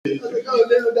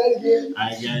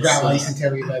guys. Grandma used to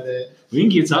tell me about that. We can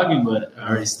keep talking, but I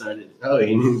already started. Oh,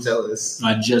 you didn't tell us.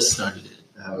 I just started it.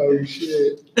 Oh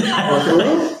shit! Oh, for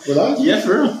real? With us? Yeah,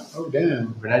 for real. Oh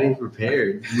damn! We're not even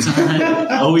prepared. It's all right.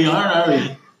 Oh, we aren't, are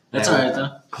we? That's Yeah. all right,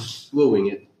 though. We'll wing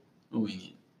it. We'll wing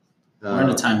it. We're in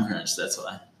a time crunch, that's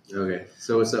why. Okay.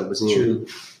 So what's up? What's new?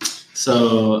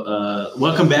 So,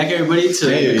 welcome back, everybody, to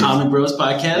the Comic Bros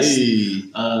podcast.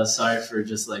 Hey. Sorry for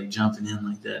just like jumping in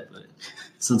like that, but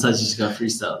sometimes you just got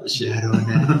freestyle this shit. Yeah, I don't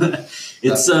know.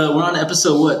 It's we're on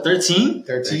episode what, 13?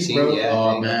 13, bro. yeah.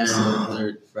 Oh I man,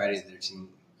 think Friday the 13th.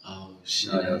 oh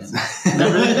shit! No, it's not.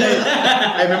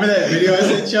 I remember that video I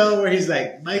sent y'all where he's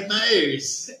like Mike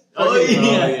Myers. Oh,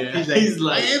 yeah. He's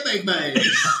like, I am Mike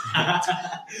Myers.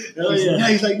 Oh yeah!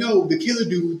 He's like, no, the killer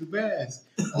dude with the mask.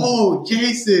 Oh,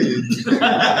 Jason.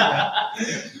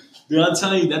 Dude, I'm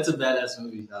telling you, that's a badass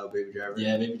movie. Oh, Baby Driver.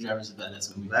 Yeah, Baby Driver's a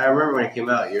badass movie. I remember when it came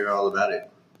out. You're all about it.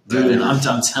 Dude, I'm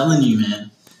telling you,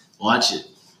 man, watch it.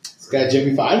 It's got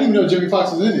Jamie Foxx. I didn't even know Jamie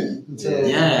Foxx was in it. Until,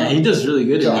 Yeah, he does really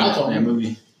good in So I that, told that him.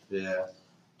 movie. Yeah.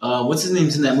 What's his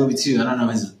name's in that movie too? I don't know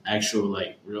his actual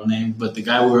like real name, but the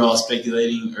guy we were all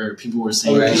speculating or people were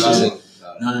saying. Ryan he should- Gosling.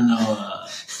 No.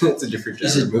 It's a different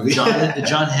Is genre it movie.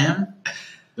 John Hamm?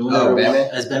 The one Oh, that Batman?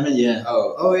 as Batman, yeah,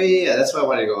 yeah. That's why I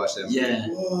wanted to go watch that movie. yeah.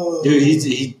 Whoa. Dude,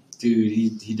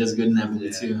 he does good in that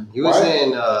movie too. He was Why?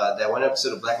 in that one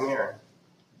episode of Black Mirror.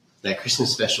 That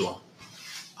Christmas special.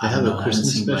 I have know, a I Christmas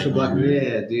haven't seen special Black Black Mirror.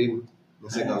 Mirror. Yeah, dude.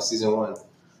 It's like on season 1. It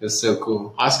was so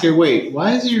cool. Oscar, wait,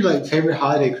 why is your like favorite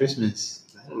holiday Christmas?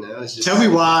 I don't know. It's just Tell me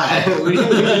why. What do you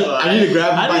mean why? I need to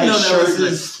grab him I by didn't know his that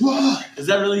shirt. was Like, what? Is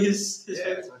that really his Yeah,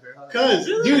 favorite? it's my favorite holiday. Cause,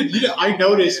 Really? dude, I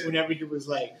noticed whenever he was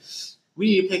like, "We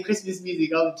need to play Christmas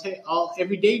music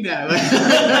every day now."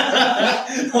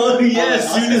 Oh yeah,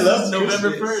 Oh, soon as loves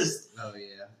November Christmas. 1st. Oh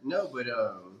yeah. No, but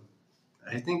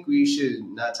I think we should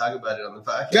not talk about it on the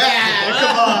podcast.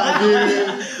 Ah, come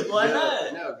on, dude. Why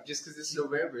not? No, just because it's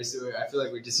November, so I feel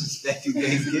like we're disrespecting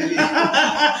Thanksgiving.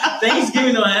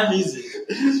 Thanksgiving don't have music.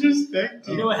 Disrespect.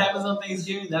 You know what happens on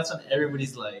Thanksgiving? That's when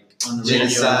everybody's like on the radio.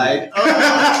 Genocide.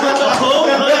 Oh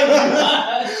my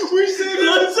god! We said it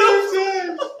at the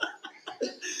same time.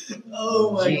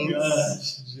 Oh my Jinx.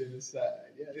 gosh! Genocide.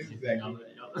 Yeah, exactly.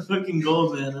 Y'all fucking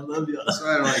gold, man. I love y'all. That's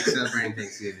why I don't like celebrating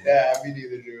Thanksgiving. Yeah, me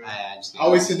neither, dude. I just I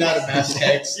always send out a mass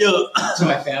text Yo, to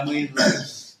my family, like,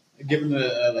 give them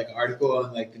a like article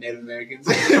on like the Native Americans.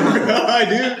 I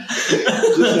do. Just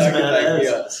so I can like be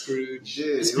a Scrooge.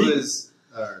 Dude, it was.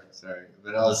 Sorry,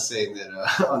 but I was saying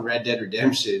that on Red Dead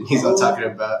Redemption, he's all talking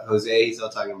about Jose. He's all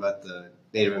talking about the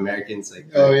Native Americans, like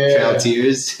Oh, yeah. Trail of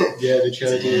Tears. Yeah, the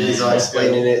trailer. He's all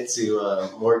explaining it to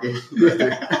Morgan.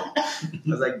 I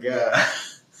was like, oh,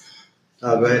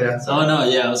 go ahead. Oh no,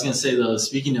 yeah, I was gonna say though.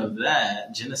 Speaking of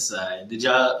that, genocide. Did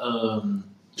y'all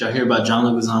hear about John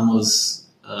Leguizamo's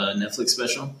Netflix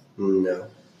special? No,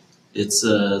 It's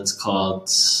called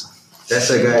that's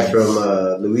the guy from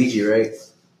Luigi, right?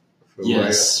 From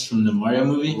yes, from the Mario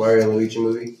movie. Mario and Luigi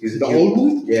movie. He was The old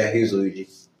one? Yeah, he was Luigi.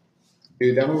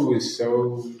 Dude, that one was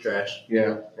so Trash.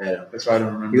 yeah. I know. That's why I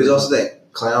don't remember. He was also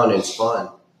that clown in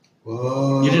Spawn.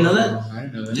 Whoa. You didn't know that? I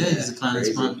didn't know that. Yeah, he's a clown in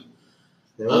Crazy. Spawn.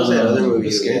 And what was that other movie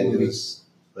the scary again? It movies.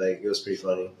 was pretty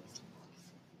funny.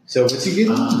 So what's he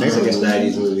getting? It's like a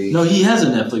 90s movie. No, he has a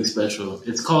Netflix special.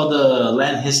 It's called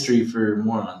Latin History for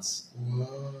Morons.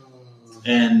 Whoa.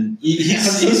 And he's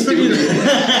Yeah, pretty.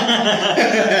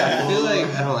 I feel like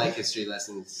I don't like history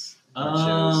lessons.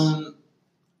 on shows.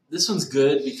 This one's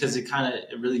good because it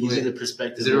really gives you the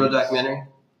perspective. Is it a real documentary?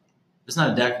 It's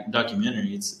not a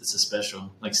documentary. It's a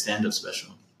special, like stand-up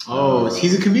special. Oh,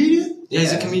 he's a comedian? Yeah,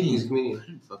 he's a He's a comedian. comedian. I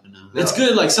didn't fucking know. No. It's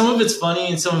good. Like some of it's funny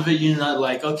and some of it you're not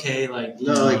like okay, like you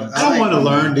No, know, like, it's- I don't like- want to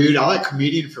learn, dude. I like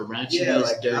comedian for ranchiness, Yeah,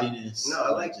 like, dirtiness.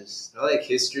 I like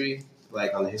history,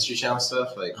 like on the History Channel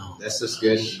stuff. Like Oh, that's just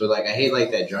good. But like I hate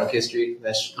like that drunk history.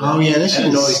 Oh, yeah, that shit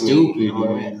is annoys stupid, me.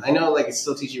 man. I know like it's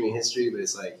still teaching me history, but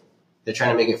it's like they're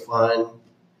trying to make it fun,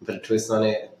 put a twist on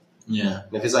it. yeah.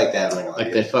 And if it's like that, I'm not gonna like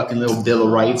like that it. fucking little Bill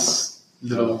of Rights.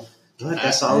 Little. What?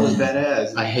 That song was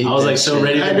badass. I hate I was that like so shit.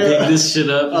 ready to I know. dig this shit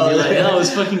up. And Oh, you're like, yeah. no,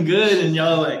 it's fucking good, and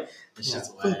y'all like, this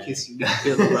shit's whack. Focus, you guys.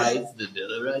 Bill of Rights, the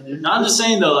Bill of Rights. No, I'm just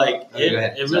saying though, like Okay, go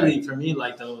ahead. it Sorry. really for me,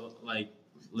 like though, like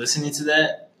listening to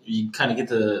that, you kind of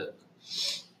get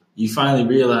you finally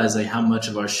realize like how much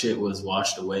of our shit was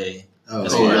washed away Oh,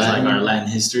 as far as yeah. like our Latin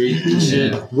history and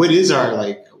shit. What is our,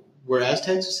 like, we're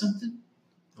Aztecs or something?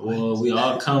 Well, we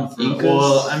all come from. Incas?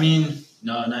 Well, I mean,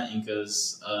 no, not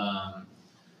Incas.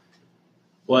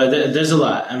 Well, there's a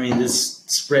lot. I mean, it's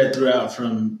spread throughout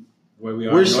from where we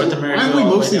are in North America. Aren't we all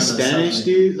the way mostly down to the Spanish, South.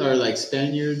 dude? Or like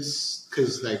Spaniards?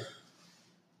 Because like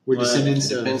We're But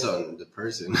descendants It of. depends on the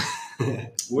person.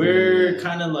 We're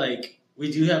kind of like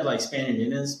we do have like Spaniard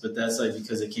in us, but that's like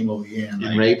because it came over here and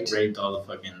like raped all the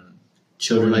fucking We're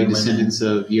children like and women. descendants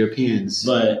of Europeans.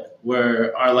 But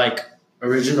where our like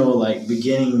original like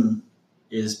beginning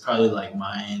is probably like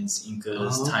Mayans,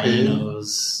 Incas, Okay.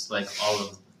 Tainos, like all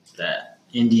of that,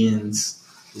 Indians.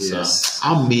 Yes.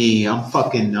 I'm me. I'm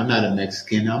not a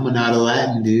Mexican. I'm not a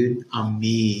Latin dude. I'm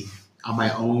me. I'm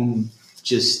my own,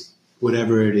 just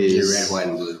whatever it is. You're red, white,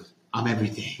 and blue. I'm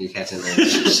everything. You're Captain America.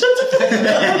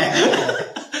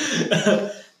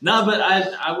 No, but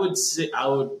I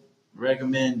would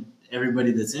recommend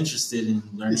everybody that's interested in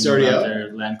learning It's already about out? their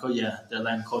their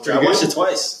Latin culture. Pretty I watched good? it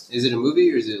twice. Is it a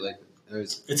movie or is it like? Or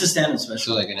is, It's a stand-up so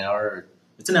special. like an hour? Or,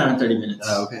 It's an hour and 30 minutes.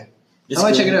 oh, okay. It's I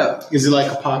might good. check it out. Is it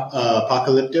like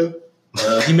Apocalypto?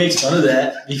 He makes fun of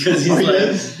that because he's Oh, he like,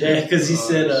 does? yeah, because he Oh,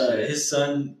 said shit. his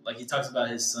son, like he talks about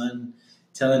his son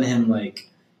telling him like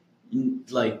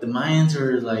the Mayans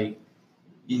were like,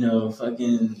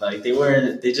 fucking like they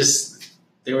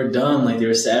were dumb, like they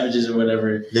were savages or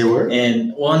whatever. They were?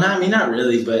 And well, not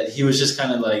really, but he was just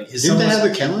kind of like his Didn't son they was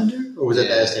have a calendar? Or was that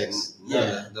the Aztecs? No,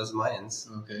 Yeah. those Mayans.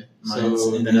 Okay. Mayans,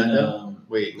 So and they're then, not done?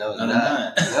 Wait. No, No, they're they're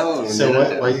not. not. No. So they're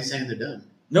what? not. Why is he saying they're done?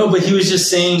 No, but he was just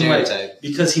saying like Stereotype.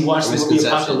 because he watched the movie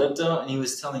Misconception. Apocalypto and he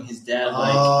was telling his dad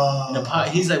like. Oh.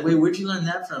 He's like, wait, where'd you learn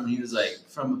that from? He was like,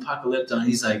 from Apocalypto. And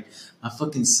he's like, my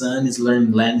fucking son is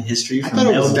learning Latin history I from thought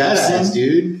it Mel was badass, Gibson.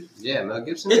 dude. Yeah, Mel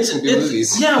Gibson makes some good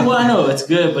movies. Yeah, well, I know it's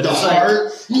good, but The it's like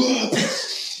heart.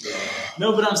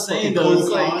 no, but I'm saying Fucking though, it's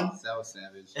Cold like, Con. That was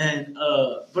savage. and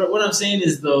but what I'm saying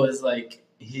is though, is like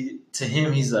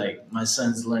he's like, my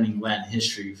son's learning Latin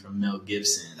history from Mel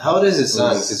Gibson. How old is his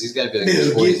son? Because he's got to be like in his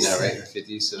Mel 40s Gibson. now, right? Or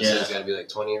 50s, so his Yeah. son's got to be like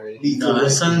 20 already. No,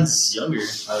 his son's younger.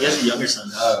 He has a younger son.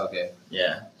 Oh, okay.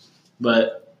 Yeah,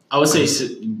 but I would say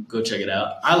go check it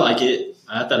out. I like it.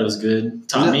 I thought it was good.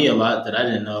 Taught me a lot that I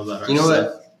didn't know about. You know stuff.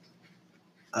 what?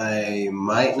 I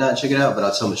might not check it out, but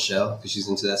I'll tell Michelle because she's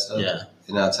into that stuff. Yeah.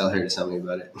 And I'll tell her to tell me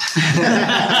about it.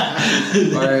 I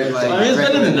Or like, mean, it's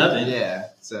better than recommend- nothing. Yeah.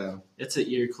 So It's an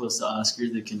ear close to Oscar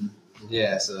that can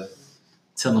yeah. So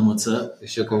tell him what's up. if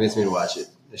she'll convince me to watch it,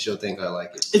 if she'll think I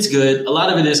like it. It's good. A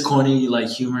lot of it is corny, like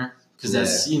humor, because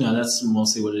that's that's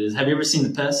mostly what it is. Have you ever seen The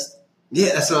Pest?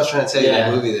 Yeah, that's what I was trying to tell you. Yeah.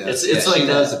 That movie, though. It's yeah, like she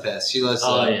that. loves the pest. She loves.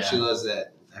 Oh, yeah. She loves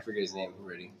that. I forget his name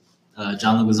already.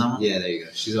 John Leguizamo. Yeah, there you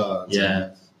go. She's all.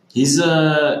 Yeah. He's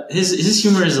his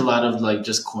humor is a lot of like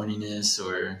just corniness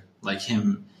or like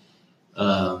him.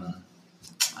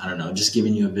 I don't know, just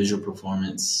giving you a visual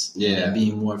performance. Yeah. And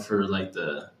being more for like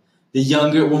the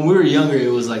younger. When we were younger,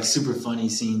 it was like super funny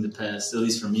seeing The Pest. At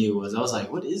least for me, it was. I was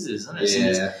like, "What is this?" I've never seen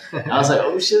this. Yeah. I was like,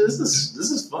 "Oh shit, this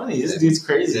is funny. This dude's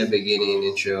crazy." That beginning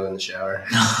intro in the shower.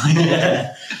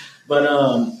 Yeah. But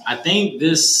I think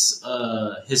this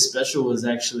his special was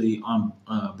actually on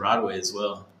Broadway as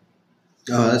well.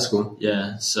 Oh, that's cool.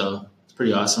 Yeah, so it's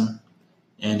pretty awesome,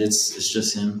 and it's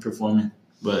just him performing.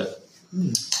 But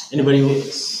anybody,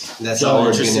 That's y'all all we're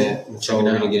interested? gonna. That's Check all it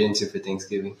we're out. gonna get into for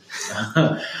Thanksgiving.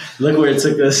 look where it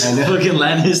took us. I know. Fucking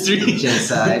Latin history,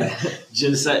 Genocide.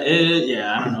 genocide.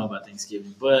 Yeah, I don't know about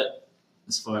Thanksgiving, but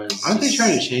as far as Aren't they just-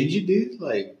 trying to change it, dude?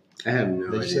 Like I have no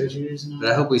idea. legislatures and all But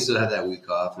I hope we still have that week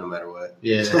off, no matter what.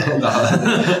 Yeah.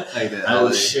 Like that. Oh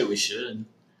holiday. shit, we should.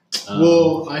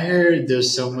 Well, I heard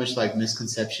there's so much like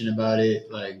misconception about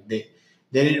it. Like they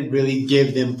didn't really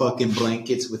give them fucking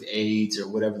blankets with AIDS or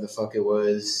whatever the fuck it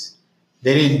was.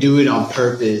 They didn't do it on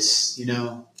purpose, you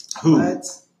know. Who? What?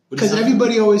 Because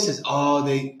everybody always says, "Oh,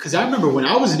 they." Because I remember when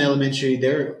I was in elementary,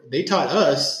 they taught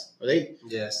us, or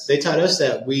Yes. they taught us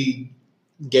that we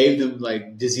gave them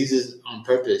like diseases on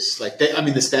purpose. Like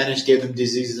the Spanish gave them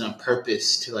diseases on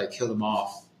purpose to like kill them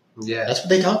off. Yeah. That's what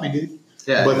they taught me, dude.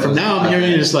 Yeah. But that from was- now I'm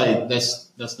hearing it's like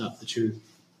that's not the truth.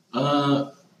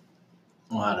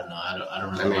 Well, I don't know. I don't I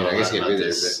really mean, know I guess a you lot can about do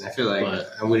this. this, but I feel like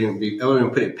but- I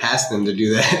wouldn't put it past them to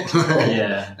do that.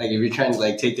 Yeah. Like if you're trying to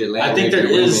like take their land, I think away there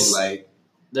from women, is- like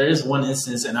There is one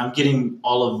instance, and I'm getting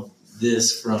all of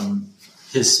this from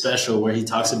his special where he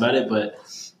talks about it, but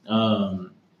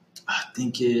I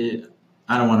think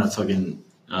I don't want to fucking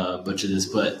butcher this,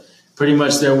 but pretty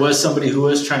much there was somebody who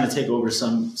was trying to take over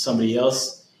somebody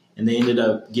else, and they ended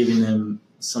up giving them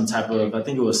some type of, I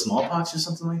think it was smallpox or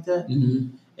something like that.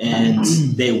 And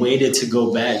they waited to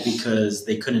go back because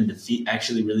they couldn't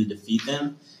actually really defeat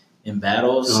them in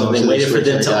battles. So Oh, they so they waited for them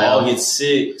switched to their all dial. get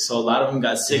sick. So a lot of them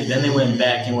got sick. Then they went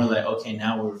back and were like, okay,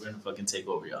 now we're going to fucking take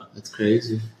over y'all. That's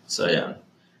crazy. So yeah.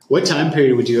 What time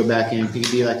period would you go back in? If you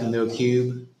could be like in a little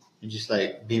cube and just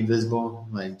like be invisible,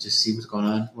 like just see what's going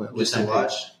on. What just to time period?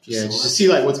 watch. Yeah, just to see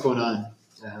like what's going on.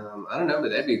 I don't know, but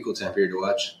that'd be a cool time period to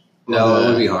watch. No, it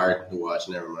would be hard to watch.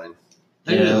 Never mind.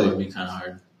 Yeah, it would be kind of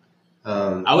hard.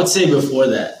 Um, I would say before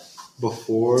that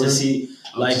Before to see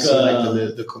like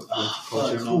the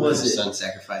culture. who was it? son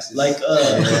sacrifices. Like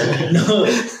no,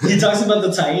 he talks about the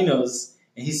Tainos,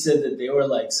 and he said that they were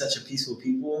like such a peaceful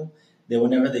people that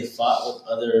whenever they fought with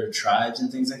other tribes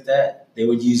and things like that, they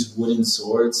would use wooden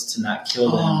swords to not kill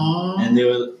them, Aww. and they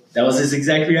would. That was his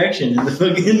exact reaction in the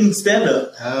fucking stand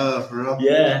up. Oh, for real?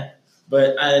 Yeah,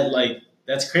 but I like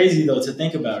that's crazy though to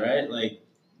think about, right? Like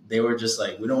they were just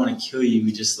like, we don't want to kill you,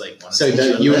 we just like want to. So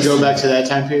you would go back to that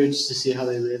time period just to see how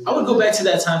they lived? I would go back to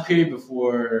that time period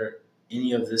before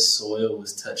any of this soil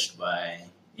was touched by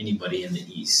anybody in the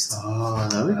East. Oh,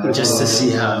 that would be cool. Just to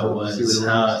see how it was,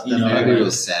 how you know, Maybe like, it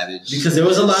was savage. because there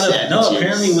was a lot of Savages.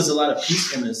 apparently it was a lot of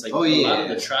peacefulness. Like Oh, a yeah. lot of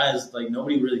the tribes, like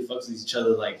nobody really fucks with each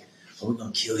other. Like, oh, we're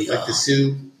gonna kill y'all. Like the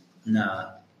Sioux. Nah,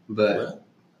 But what?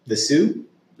 The Sioux?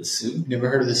 The Sioux? You never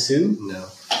heard of the Sioux? no.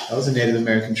 That was a Native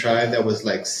American tribe that was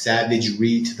like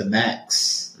savagery to the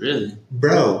max. Really?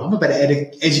 Bro, I'm about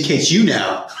to educate you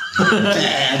now.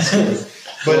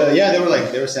 But yeah,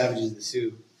 they were savages, the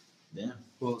Sioux.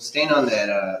 Well, staying on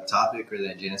that topic or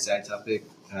that genocide topic,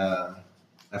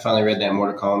 I finally read that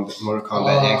Mortal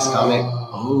Kombat X comic.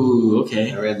 Oh,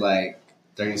 okay. I read like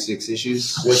 36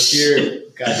 issues. What's your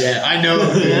goddamn? I know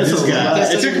That's this a guy.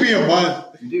 lot. It took me a month.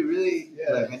 Dude, really?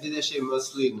 Yeah. Like, I did that shit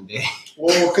mostly in a day.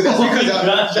 Well, cause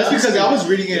that's because I was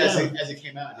reading it Yeah. as it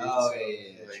came out. Dude. Oh, So,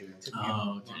 yeah, like, true. it took me a Oh,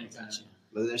 long okay, time. gotcha.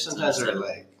 But there's sometimes where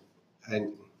like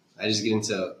I just get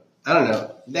into, I don't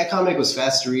know. That comic was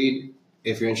fast to read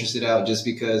if you're interested out, just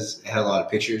because it had a lot of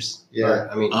pictures. Yeah.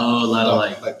 Or, I mean, Oh, a lot of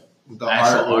like the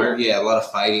actual art? Yeah, a lot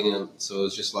of fighting, and so it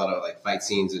was just a lot of like fight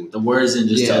scenes, and the words didn't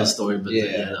just Yeah. tell the story, but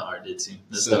Yeah. the art did too.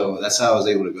 That's so dope. that's how I was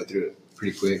able to go through it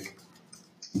pretty quick.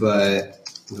 But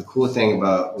the cool thing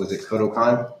about was it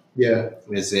Kodokan Yeah.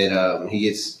 is that he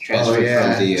gets transferred Oh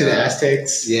yeah. from the to the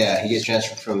Aztecs. yeah, he gets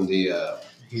transferred from the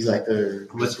He's like the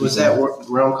what's that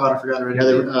realm called? I forgot already.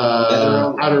 Another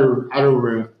outer I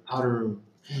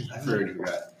already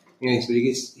forgot. Anyways, but he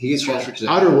gets transferred to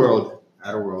the outer world,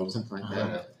 outer world. something like I that.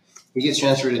 don't know. He gets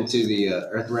transferred into the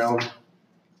Earth realm,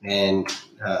 and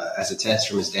as a test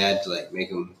from his dad to like make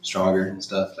him stronger and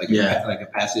stuff, like Yeah. like a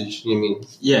passage. You know what I mean?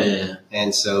 Yeah.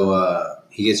 And so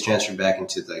he gets transferred back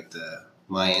into like the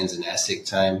Mayans and Aztec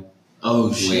time,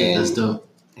 Oh shit, When- that's dope.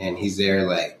 and he's there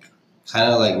like kind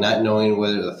of like not knowing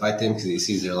whether to fight them because he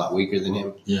sees they're a lot weaker than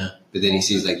him. Yeah. But then he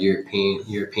sees like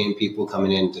European people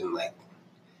coming in and like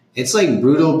it's like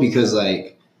brutal because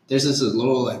like there's this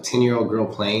little like 10-year-old girl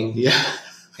playing. Yeah.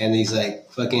 And these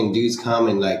like fucking dudes come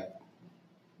and like,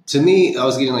 to me, I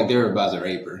was getting like they were about to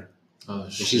rape her. Oh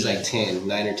And shit. she's like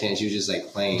 9 or 10. She was just like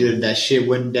playing. Dude, that shit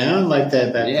went down like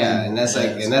that back Yeah, then. and that's Yeah,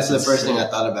 like, and that's the that's first thing sick. I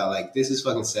thought about. Like, this is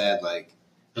fucking sad. Like,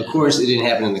 of Yeah. course it didn't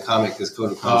happen in the comic because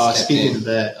Kodokan Oh, stepped speaking in. of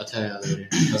that, I'll tell you that later.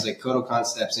 I was like, Kodokan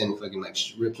steps in, and fucking like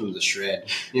rips him to shred.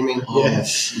 You know what I mean? Oh, Yeah.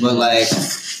 shit. But like,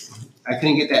 I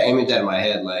couldn't get that image out of my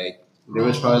head. Like, there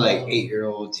was probably like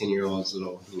 8-year-old, 10-year-olds,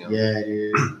 little, you know, Yeah,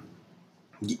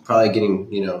 dude. probably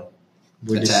getting, you know,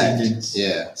 We're attacked. descendants.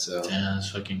 Yeah, so. Damn,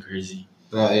 that's fucking crazy.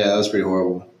 Oh yeah, that was pretty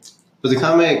horrible. But the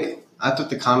comic, I thought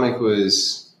the comic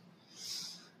was,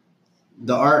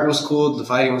 the art was cool, the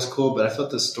fighting was cool, but I felt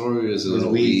the story was a It was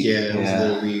little weak. weak. Yeah, it was a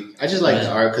little weak. I just like the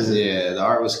art because Yeah, the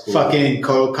art was cool. fucking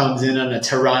Kodo comes in on a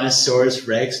Tyrannosaurus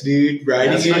Rex, dude,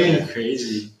 riding That's it, fucking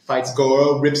crazy. fights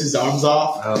Goro, rips his arms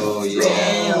off. Oh yeah.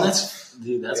 Damn, that's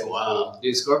Yeah. wild.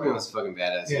 Dude, Scorpion was fucking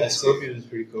badass. Yeah, Scorpion is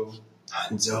pretty cool.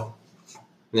 Hanzo.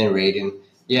 And then Raiden.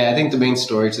 Yeah, I think the main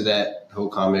story to that whole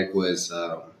comic was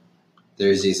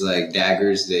there's these like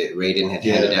daggers that Raiden had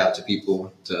handed out to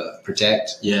people to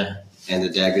protect. Yeah. And the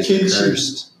daggers are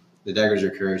cursed. The daggers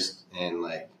are cursed, and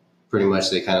like pretty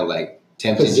much they kind of like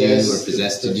tempted you or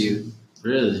possessed you.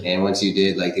 Really? And once you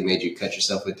did, like they made you cut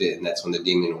yourself with it, and that's when the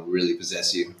demon will really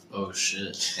possess you. Oh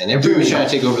shit. And they're pretty much trying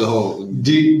to take over the whole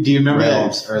Do you remember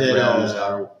realms, that? Earth realms,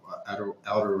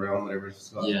 outer realm, whatever it's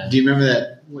called. Yeah. Do you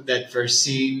remember that first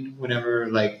scene whenever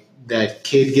like that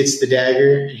kid gets the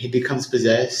dagger and he becomes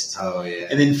possessed, Oh yeah.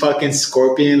 and then fucking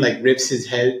Scorpion like rips his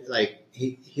head, like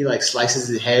he like slices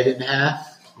his head in half.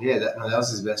 Yeah, that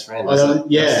was his best friend. Oh, that was-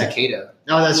 yeah. That's Takeda.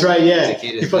 Oh, that's right, yeah. Takeda's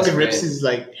He best fucking rips friend. his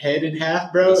like head in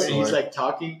half, bro, The and he's sword. like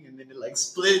talking, and then it like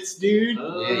splits, dude.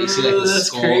 Yeah, you see like the That's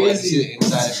skull, like, you crazy. see the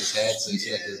inside of his head, so you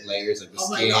see like the layers, like the Oh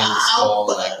my skin, the God. skull,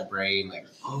 like the brain, like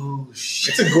Oh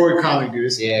shit. It's a gory comic,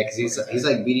 dude. yeah, because he's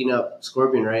like beating up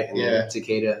Scorpion, right? And Yeah. then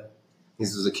Takeda,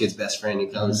 he's the kid's best friend. He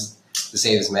comes to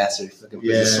save his master. He fucking puts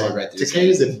Yeah, his sword right through his head.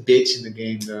 Takeda's a bitch in the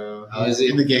game, though. Oh, is he?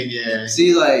 In the game, yeah.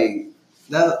 See, like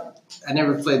that. I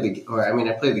never played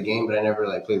I played the game, but I never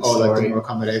like played the Oh, story. like the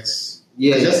Mortal Kombat X.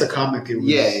 Yeah, 'Cause yeah. that's the comic. It was.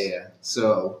 Yeah.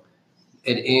 So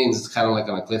it ends kind of like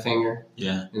on a cliffhanger,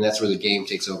 Yeah. and that's where the game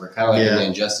takes over. Kind of like in the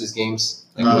Injustice games,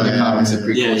 like Oh, where the yeah, comic's a yeah.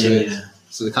 prequel to it.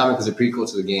 So the comic was a prequel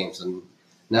to the games, and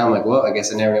now I'm like, well, I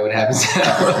guess I never know what happens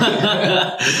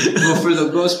now. Well, for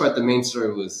the most part, the main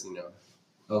story was,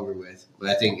 over with. But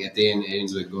I think at the end, it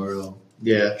ends with Goro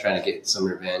Yeah. trying to get some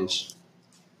revenge.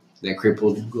 That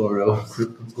crippled Goro.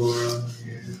 Goro.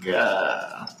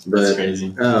 God, that's But crazy.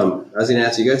 I was going to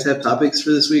ask you guys have topics for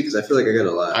this week because I feel like I got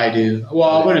a lot. I do. Well,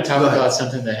 I want to talk Go ahead. about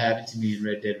something that happened to me in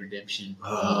Red Dead Redemption.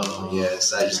 Oh,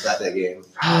 yes. I just got that game.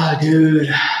 Ah, dude.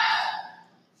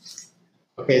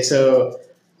 Okay, so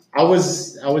I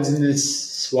was in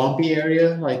this swampy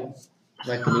area,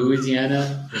 like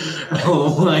Louisiana,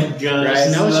 Oh my god! right?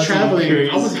 And I was traveling.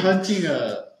 Crazy. I was hunting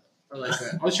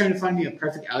I was trying to find me a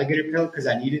perfect alligator pelt because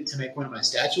I needed to make one of my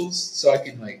statues so I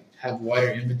can have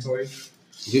wider inventory.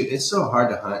 Dude, it's so hard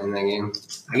to hunt in that game.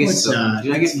 I No, get it's not.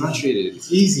 Dude, I get frustrated.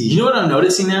 It's easy. You know what I'm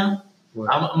noticing now?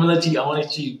 What? I'm gonna let you. I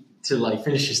want you to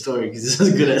finish your story because this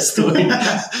is a good ass story.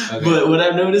 Okay. But what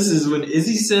I've noticed is when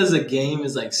Izzy says a game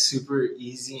is super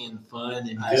easy and fun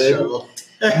and I good. struggle.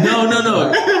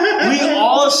 No. We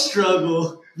all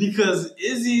struggle because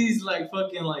Izzy's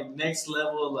fucking next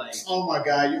level. Oh my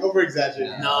god, you over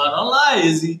exaggerating. No, don't lie,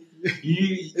 Izzy.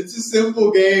 You It's a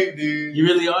simple game, dude. you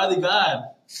really are the god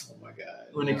Oh my god.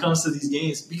 when it comes to these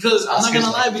games. Because I'm not Oscar's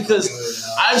gonna lie, like, because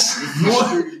 "Good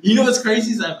now." you know what's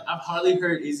crazy is I've hardly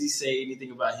heard Izzy say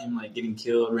anything about him getting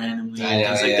killed randomly I and know,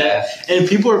 things like yeah. that. And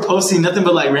people are posting nothing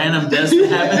but random deaths that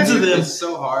happen to them. It's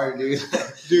so hard, dude.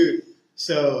 Dude,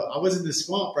 so I was in the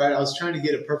swamp, right? I was trying to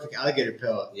get a perfect alligator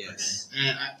pelt. Yes.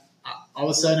 And all of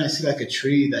a sudden I see a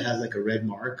tree that has a red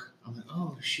mark. I'm like,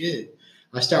 oh shit.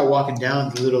 I start walking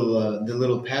down the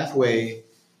little pathway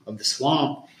of the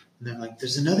swamp. And then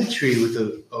there's another tree with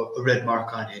a red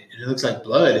mark on it. And it looks like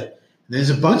blood. And there's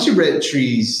a bunch of red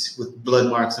trees with blood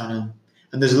marks on them.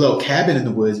 And there's a little cabin in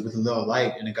the woods with a little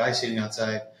light and a guy sitting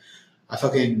outside. I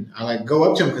go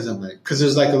up to him because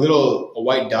there's a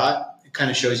white dot. It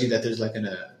kind of shows you that there's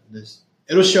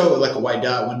it'll show a white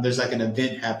dot when there's an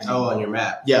event happening. Oh, on your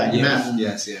map. Yeah, on your map.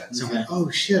 Yes, yeah. So I'm like, oh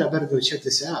shit, I better go check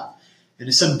this out. And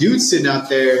there's some dude sitting out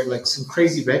there, some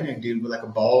crazy redneck dude with a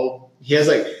bald. He has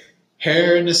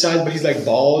hair in the sides, but he's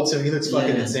bald, so he looks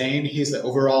fucking insane. He's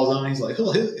overalls on. He's like,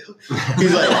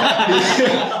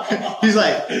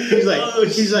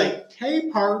 he's like, hey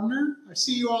partner, I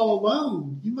see you all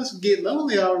alone. You must get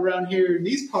lonely all around here in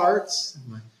these parts.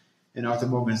 I'm like, and Arthur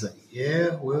Morgan's like,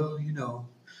 yeah, well,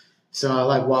 So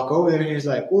I walk over there and he's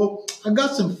like, well, I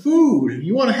got some food.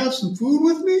 You want to have some food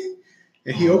with me?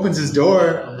 And he opens his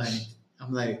door.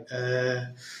 I'm like,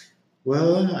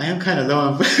 well, I am kind of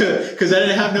low because I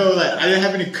didn't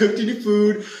have any cooked any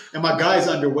food, and my guy's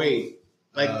underweight.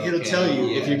 It'll tell you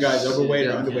if your guy's overweight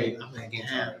or underweight. I'm like,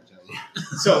 damn.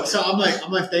 So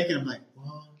I'm thinking,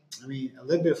 well, I mean, a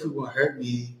little bit of food won't hurt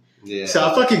me. Yeah. So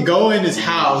I fucking go in his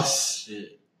house,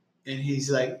 and he's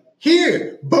like,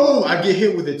 here, boom! I get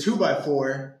hit with a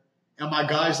 2x4, and my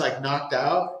guy's knocked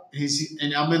out.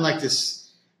 And I'm in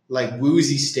this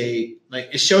woozy state.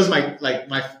 It shows my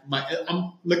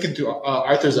I'm looking through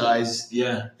Arthur's eyes.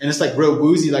 Yeah. And it's real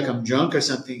woozy, I'm drunk or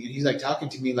something. And he's talking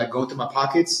to me, going through my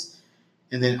pockets.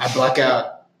 And then I black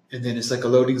out. And then it's a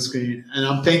loading screen. And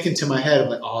I'm thinking to my head,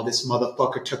 oh, this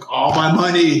motherfucker took all my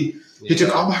money. He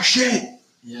took all my shit.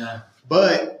 Yeah.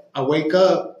 But I wake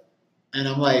up and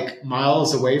I'm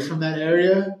miles away from that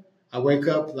area. I wake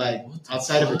up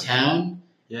outside of a town.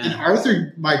 Yeah. And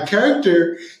Arthur, my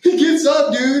character, he gets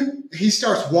up, dude. He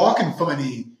starts walking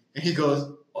funny. And he goes,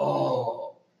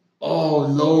 oh,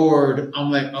 Lord.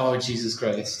 I'm like, oh, Jesus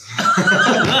Christ.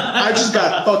 I just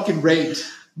got fucking raped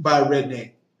by a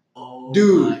redneck. Oh,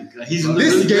 dude, my God. He's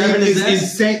this game grabbing his is ass?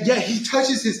 insane. Yeah, he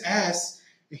touches his ass.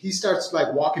 And he starts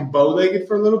walking bow-legged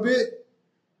for a little bit.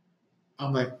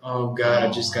 I'm like, oh, God,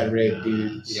 I just got raped,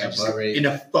 dude. Yeah, butt rape. In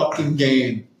a fucking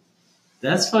game.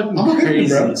 That's fucking I'm okay,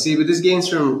 crazy. bro. See, but this game's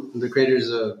from the creators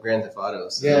of Grand Theft Auto.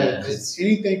 So Yeah, it's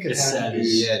anything could it's happen. savage.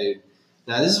 yeah, dude.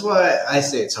 Now this is why I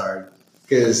say it's hard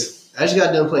because I just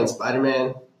got done playing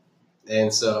Spider-Man,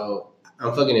 and so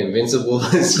I'm fucking invincible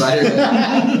in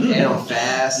Spider-Man, and I'm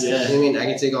fast. Yeah. You know what I mean, I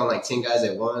can take on 10 guys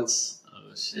at once. Oh,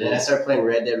 And then I shit. started playing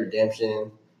Red Dead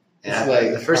Redemption, and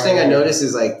It's the first thing I noticed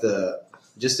is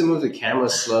just to move the camera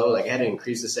slow, I had to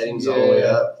increase the settings all the way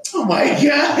up. Oh, my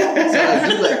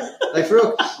God. So for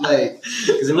real,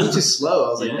 because it moved too slow. I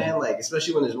was like, Yeah. man,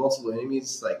 especially when there's multiple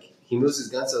enemies, he moves his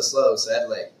gun so slow. So I had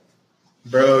to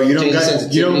Bro, you Change don't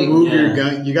sensitivity. move Yeah. your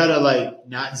gun. You gotta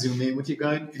not zoom in with your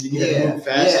gun, and you gotta move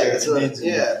faster. Yeah, and then zoom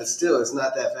in. but still, it's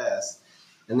not that fast.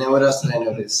 And then what else did I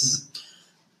notice?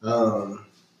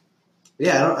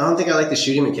 Yeah, I don't think I like the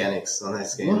shooting mechanics on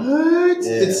this game. What?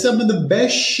 Yeah. It's some of the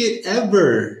best shit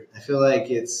ever. I feel like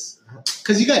it's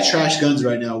Because you got trash guns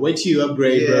right now. Wait till you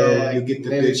upgrade, bro. You'll get the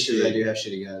maybe good it's 'cause I shit. do have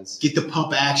shitty guns, Get the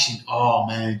pump action. Oh,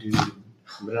 man, dude.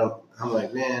 but I'm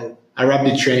like, man. I robbed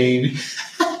a train.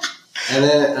 And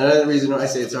then another reason why I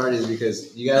say it's hard is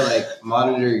because you gotta like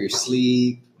monitor your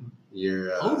sleep,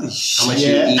 your Holy how much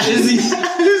shit. you eat. Is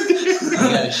You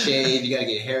gotta shave. You gotta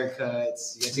get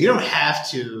haircuts. You don't have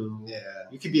to. Yeah.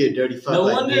 You could be a dirty fuck No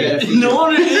like wonder. me. No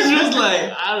wonder Israel's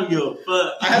like, I don't give a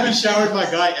fuck. I haven't showered my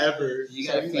guy ever. You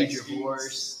gotta So feed like, your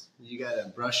horse. You gotta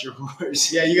brush your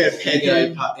horse. Yeah, you gotta pet him.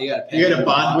 You gotta You gotta him.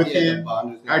 bond with You gotta him. bond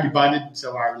with him. I already bonded,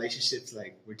 so our relationship's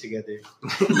like we're together.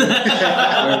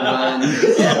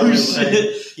 Oh we're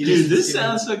shit, He dude! just- This you know,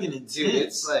 sounds fucking intense. Dude,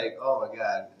 it's like, oh my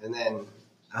god. And then,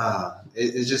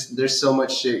 it's just, there's so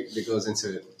much shit that goes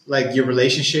into it. like your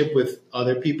relationship with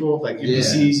other people, like Yeah.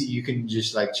 NPCs, you can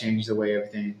just like change the way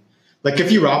everything. Like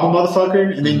if you rob a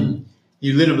motherfucker and then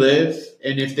you let him live,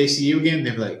 and if they see you again,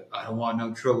 they're like, I don't want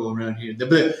no trouble around here.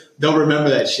 They'll remember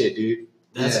that shit, dude.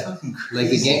 That's Yeah. fucking crazy. Like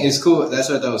the game is cool. That's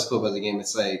what I thought was cool about the game.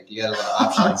 It's like you got a lot of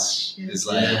options. Shit. It's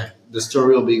like Yeah. the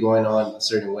story will be going on a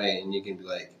certain way, and you can be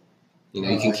like, you know,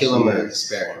 you can kill him or jeez.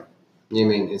 spare him. You know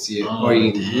what I mean? It's you, Oh, or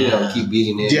you know, damn. keep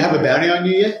beating him. Do you have a bounty on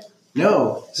you yet?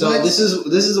 No. So What? this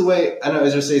is the way I know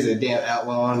Israel says a damn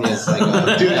outlaw on me. It's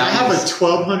like, Dude, I have a bounties.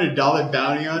 $1,200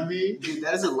 bounty on me. Dude,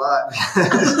 that is a lot.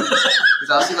 Because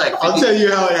I'll see like I'll tell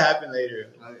you how it happened later.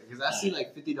 because I see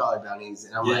like $50 bounties,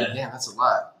 and I'm Yeah. like, damn, that's a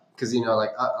lot. Because you know, like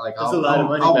That's I'll, a lot of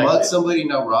money I'll back mug then. somebody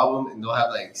and I'll rob them, and they'll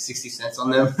have like 60 cents on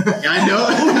them. I know.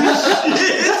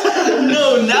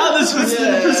 No, now this puts it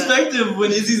Yeah. in perspective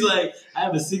when Izzy's like, I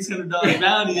have a $600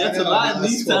 bounty. That's I a know, lot that's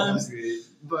these times. $1,200.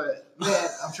 But man,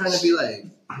 I'm trying to be like,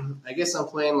 I guess I'm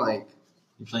playing like,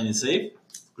 You playing it safe?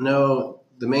 no,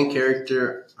 the main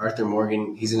character Arthur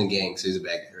Morgan, he's in a gang, so he's a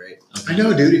bad guy, right? I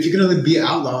know, dude. If you're gonna be an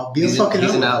outlaw, be He's, a fucking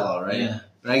he's an outlaw. outlaw, right? Yeah.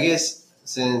 But I guess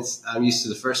since I'm used to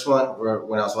the first one, where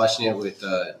when I was watching it with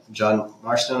John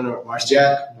Marston or Marston,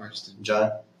 Jack Marston.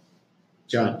 John.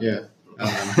 John, yeah.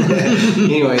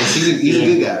 Anyways, he's a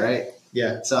good guy, right?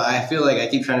 Yeah. So I feel like I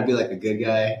keep trying to be like a good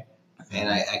guy, and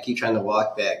I keep trying to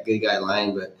walk that good guy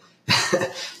line, but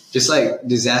just like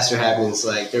disaster happens.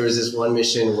 Like there was this one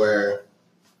mission where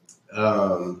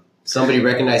somebody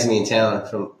recognized me in town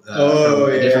from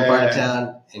a different part of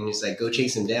town, and he's like, "Go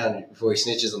chase him down before he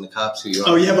snitches on the cops who you are."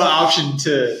 Oh, you have an option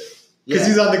to, because Yeah.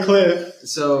 he's on the cliff.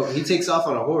 So he takes off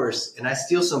on a horse, and I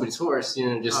steal somebody's horse, you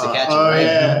know, just to catch him. Oh, Right?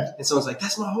 yeah. And someone's like,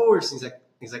 "That's my horse." And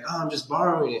he's like, "Oh, I'm just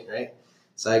borrowing it, right?"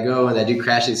 So I go, and that dude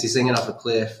crashes. He's hanging off a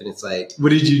cliff, and it's like, What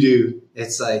did you do?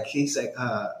 he's like,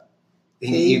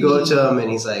 you go to him, and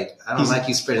he's like, "I don't He's- like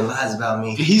you spreading lies about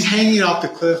me." He's hanging off the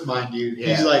cliff, mind you.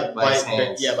 Yeah, He's like, by his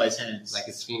hands. by his hands. Like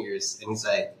his fingers, and he's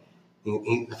like,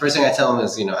 the first thing I tell him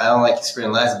is, you know, "I don't like you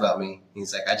spreading lies about me."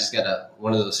 He's like, "I just got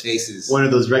one of those faces." one of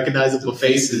those recognizable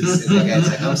faces. And the guy's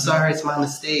like, "I'm sorry, it's my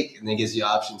mistake," and then gives you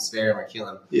options: spare him or kill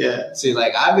him. Yeah. So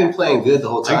like, I've been playing good the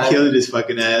whole time. I killed his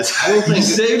fucking ass. I've been You playing good.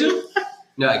 saved him?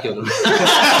 No, I killed him.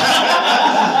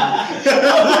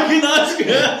 Fucking Oscar.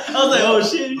 I was like, oh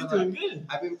shit, he's doing good.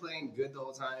 I've been playing good the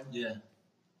whole time, Yeah.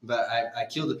 but I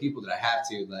kill the people that I have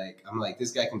to. Like, I'm like,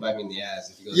 this guy can bite me in the ass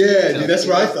if he goes. Yeah, dude, that's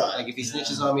what I thought. Like, if he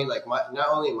snitches on me, like, not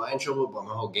only am I in trouble, but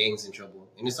my whole gang's in trouble.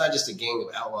 And it's not just a gang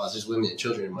of outlaws; there's women and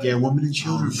children in my. Yeah, women and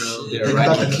children, Oh, bro. shit. Think They're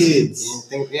about the righteous. kids. You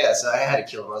think- yeah, so I had to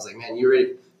kill him. I was like, man,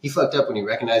 he fucked up when he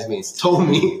recognized me and told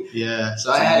me. Yeah.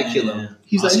 So I had to kill him.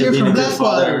 He's like, Oscar you're being from a good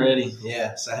father Blackwater. already.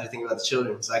 Yeah, so I had to think about the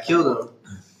children. So I killed him.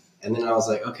 And then I was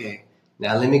like, okay,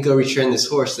 now let me go return this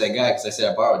horse to that guy because I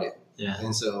said I borrowed it. Yeah.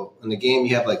 And so in the game,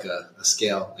 you have like a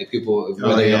scale. Like people, Oh,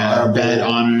 whether you're yeah. honorable, Bad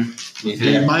honor. if Dude,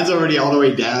 you're- mine's already all the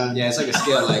way down. yeah, it's like a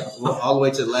scale. Like all the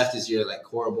way to the left is you're like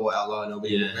horrible outlaw.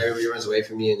 Yeah. Everybody runs away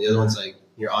from you. And the other one's like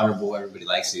you're honorable. Everybody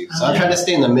likes you. So Oh, I'm yeah. trying to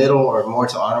stay in the middle or more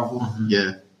to honorable.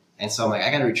 Yeah. And so I'm like, I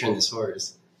got to return this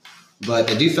horse. But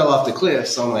the dude fell off the cliff.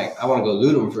 So I'm like, I want to go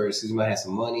loot him first because he might have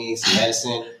some money, some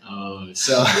medicine. Oh,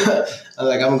 So I'm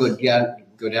like, I'm gonna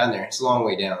go down there. It's a long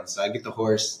way down. So I get the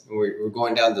horse, and we're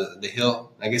going down the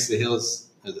hill. I guess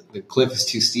the cliff is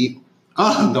too steep.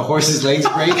 Oh, The horse's legs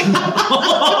break.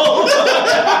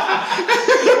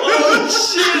 oh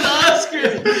shit,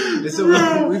 Oscar. And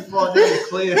so we fall down the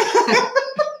cliff.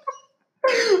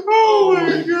 oh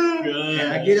my god.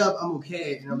 And I get up, I'm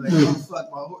okay. And I'm like, oh fuck,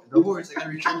 the horse. I gotta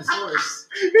return this horse.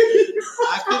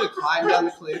 I could have climbed down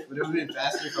the cliff, but it would have been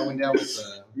faster if I went down with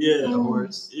Yeah. the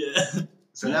horse. Yeah.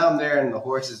 So now I'm there, and the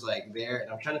horse is like there,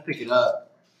 and I'm trying to pick it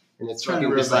up, and it's Trying to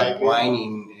fucking just like revive it.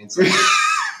 whining. And it's like,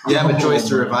 you have a choice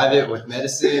to revive it with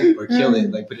medicine or kill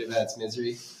it, like put it out of its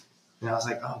misery. And I was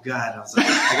like, oh God,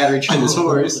 I gotta return this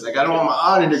horse. Like I don't want my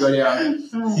honor to go down.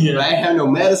 Yeah. But I ain't have no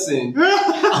medicine.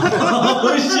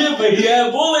 Oh shit! But he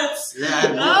had bullets. Yeah, I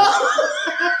had bullets.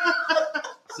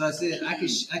 So I said I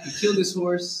could kill this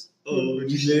horse.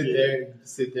 Would you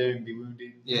sit there and be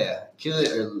wounded? Yeah, kill it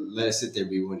or let it sit there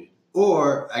and be wounded.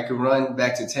 Or I could run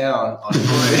back to town on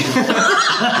foot.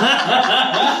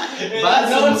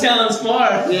 No town's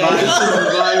far. Yeah. Buy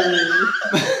some vitamin.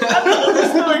 I know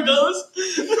this story goes.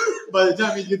 By the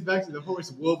time he gets back to the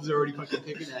horse, wolves are already fucking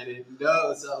picking at it.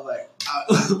 No, so I'm like, I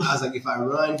was like, if I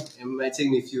run, it might take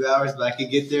me a few hours, but I could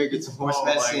get there, get some horse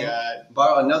medicine, my God.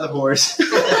 borrow another horse.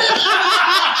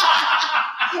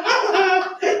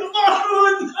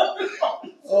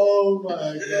 Oh my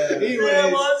God. Anyways,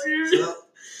 Anyways, so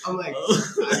I'm like,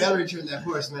 I gotta return that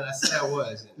horse, man. I said I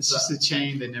was. It's So- just a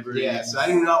chain that never ends. so I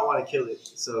do not want to kill it.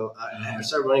 So I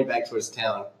started running back towards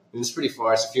town. And it's pretty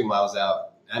far. It's a few miles out.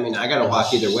 I mean, I gotta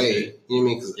walk either way. You know what I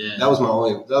mean? 'Cause Yeah. that was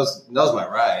my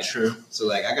ride. True. So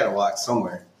like, I gotta walk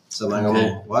somewhere. So I'm like, I'm Okay.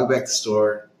 gonna walk back to the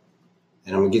store,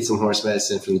 and I'm gonna get some horse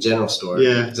medicine from the general store.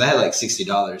 Yeah. Because I had like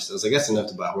 $60. So I was like, that's enough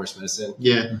to buy horse medicine.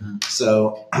 Yeah.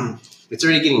 So it's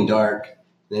already getting dark.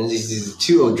 And then these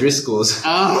two O'Driscolls.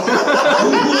 Oh.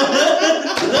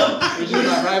 Which is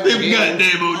my rival gang.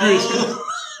 goddamn O'Driscoll.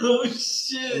 Oh And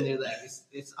shit! they're like,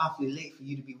 it's awfully late for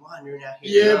you to be wandering out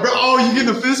here. Yeah, alone." bro. Oh, you get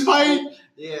in a fist fight?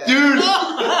 Yeah. Dude.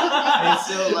 And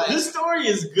so, like- this story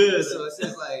is good. So it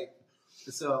says like,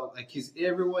 cause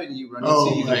everyone you run Oh,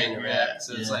 into, you my can interact. God.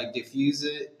 So it's Yeah. like diffuse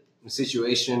it, the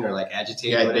situation, or like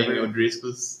agitate, Yeah, or whatever. dang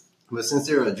O'Driscolls. But since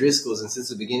they're O'Driscolls, and since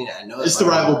the beginning, I know It's my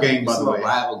the rival gang, by it's the my way.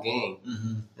 rival gang.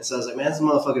 Mm-hmm. And so I was like, man, this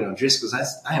motherfucking O'Driscolls,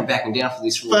 I am backing down for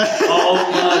these fools. Oh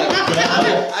And, like, my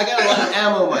god! I got a lot of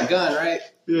ammo in my gun, right?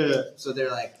 Yeah. So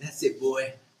they're like, that's it,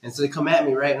 boy. And so they come at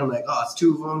me, right? And I'm like, oh, it's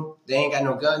two of them. They ain't got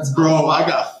no guns. Bro, I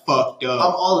got fucked I'm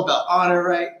up. all about honor,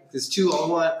 right? There's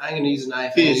 2-on-1. I ain't gonna use a knife. I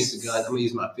ain't gonna use Fists. a gun. I'm gonna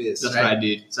use my fist. That's right? what I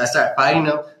did. So I start fighting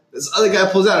them. This other guy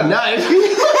pulls out a knife.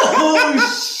 Oh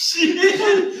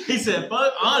shit! He said,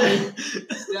 "Fuck honor."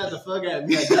 Stabbed the fuck out of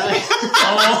me. I died.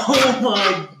 Oh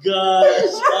my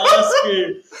gosh,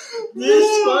 Oscar!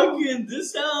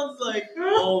 This sounds like,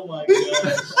 oh my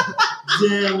gosh,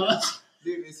 damn!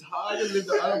 Dude, it's hard to live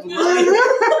the honorable life.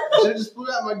 I should just pull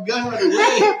out my gun right away.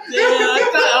 Damn, I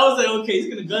was like, okay, he's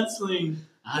gonna gunsling.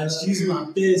 I just use my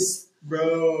fist.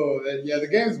 Bro, yeah, the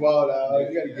game's wild out.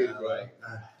 You gotta get it right.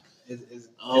 Like, it's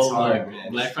Oh hard, my,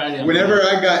 man. Black Friday. Whenever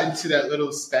I got into that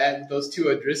little spat, those two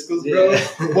O'Driscolls, bro,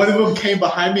 Yeah. one of them came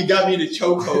behind me, got me in a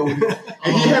chokehold,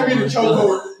 and he had me in a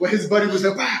chokehold where his buddy was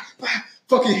like, bah, bah,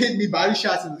 fucking hitting me body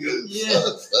shots and Yeah.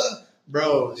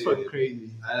 bro, it's Dude. fucking crazy.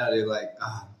 I know, dude. Like,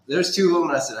 there's two of them,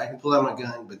 and I said I can pull out my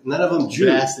gun, but none of them drew.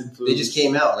 Blasting They just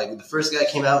came out. Like the first guy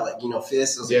came out, like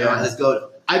fists. I was like, Yeah. all right, let's go.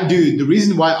 Dude, the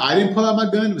reason why I didn't pull out my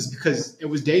gun was because it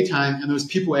was daytime and there was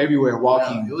people everywhere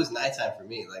walking. No, it was nighttime for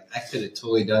me. Like I could have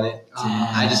totally done it.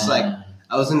 Ah. I just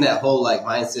I was in that whole like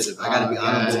mindset of I gotta be Yeah.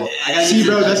 honorable. I gotta See, be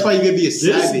bro, that's why you gotta be a This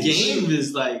savage. game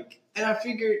is like. And I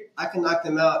figured I can knock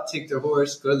them out, take their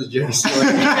horse, go to the general store.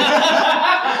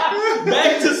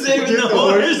 Back to saving Get the the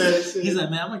horse horse. medicine. He's like,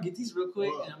 man, I'm gonna get these real quick,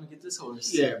 and I'm gonna get this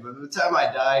horse. Yeah, but by the time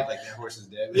I died, like that horse is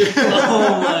dead.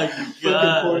 Oh my Fucking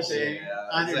god. horse, eh? Yeah,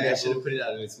 Honor it's like I level. should have put it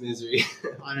out of its misery.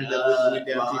 Honor level went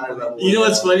down my honor people. level. You know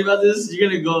what's funny about this? You're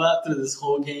gonna go out through this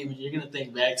whole game, and you're gonna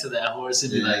think back to that horse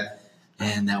and be like,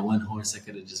 man, that one horse I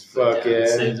could have just put Fuck down and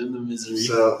yeah. saved him the misery.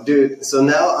 So, dude, so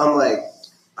now I'm like,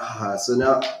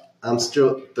 now I'm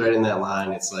still threading that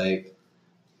line. It's like,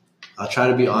 I'll try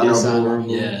to be honorable. honorable.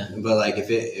 Yeah. But like,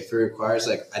 if it requires,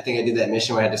 like, I think I did that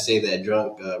mission where I had to save that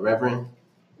drunk reverend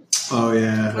Oh,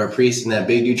 yeah. or priest, and that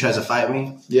big dude tries to fight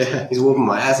me. Yeah. He's whooping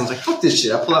my ass. I was like, fuck this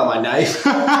shit. I pull out my knife.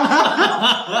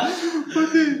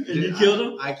 And you killed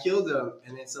him? I killed him,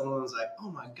 and then someone was like, "Oh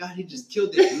my god, he just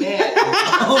killed that man!"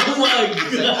 Oh my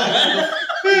god.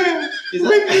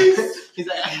 He's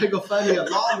like, I gotta go find me a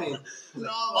lawman.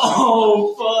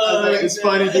 Oh fuck. It's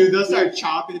funny, dude. They'll start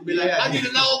chopping and be like, Yeah. I need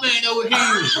a low man over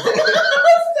here.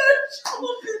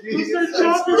 Dude, Start it's so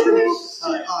chopping, funny. bro.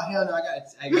 Oh hell no, I got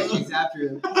chase after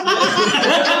him, dude,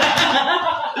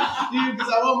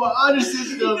 because I want my honor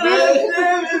system, God man.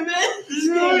 damn it, man. This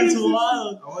game is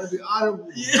wild. I want to be honorable.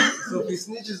 Yeah. So if he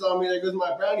snitches on me, there goes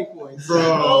my brownie points. Bro.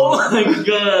 Oh my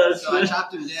gosh. So I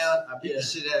chopped him down. I beat the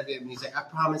shit out of him, and he's like, "I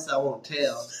promise I won't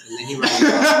tell." And then he runs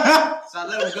off. So I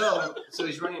let him go. So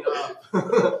he's running off.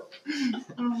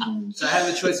 So I have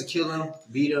a choice to kill him,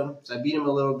 beat him. So I beat him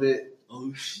a little bit.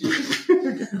 Oh shit.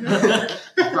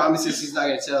 He promises he's not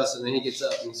gonna tell. So then he gets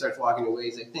up and he starts walking away.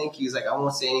 He's like, "Thank you." He's like, "I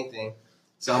won't say anything."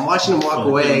 So I'm watching him walk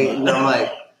away, and I'm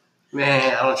like,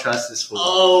 man, I don't trust this fool.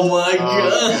 Oh my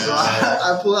god! So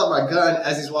I pull out my gun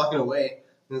as he's walking away,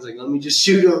 and I was like, let me just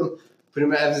shoot him, put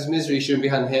him out of his misery, shoot him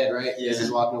behind the head, right? Yeah. As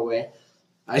he's walking away.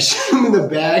 I shoot him in the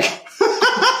back.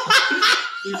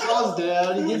 He falls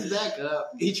down. He gets back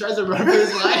up. He tries to run for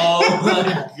his life. Oh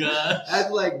my god! I had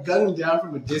to like gun him down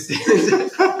from a distance.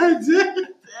 I did.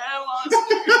 Damn,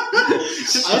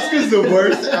 Oscar! Oscar's the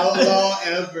worst outlaw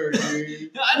ever,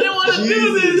 dude. I didn't want to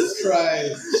do this. Jesus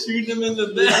Christ. Shoot him in the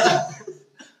back.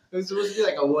 It was supposed to be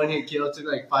like a one-hit kill. It took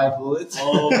like 5 bullets.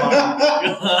 Oh my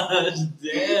gosh!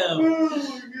 Damn. Oh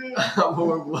my god. I'm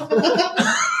horrible.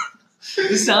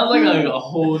 This sounds like a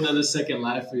whole nother second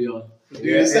life for y'all. Dude,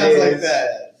 Yeah, it sounds it like is.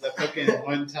 that. The fucking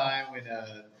one time when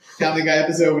Family Guy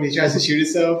episode when he tries to shoot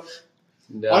himself.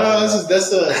 No. Oh no, that's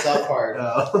the South Park.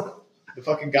 No. The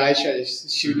fucking guy tries to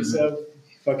shoot himself.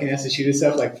 He fucking has to shoot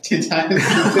himself like 10 times.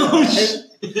 Oh,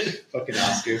 shit. Fucking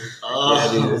Oscar. Yeah,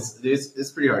 Oh. dude,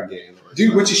 it's pretty hard game.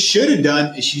 Dude, what you should have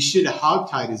done is you should have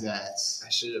hogtied his ass. I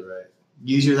should have, right?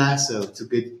 Use your lasso. It's a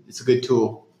good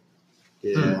tool.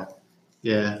 Yeah.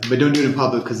 Yeah, but don't do it in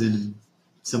public because then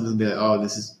someone will be like, "Oh,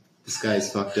 this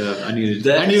guy's fucked up. I need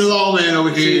That's- a lawman over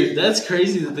Dude, here." that's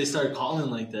crazy that they started calling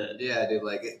like that. Yeah, dude,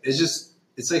 like,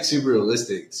 it's like super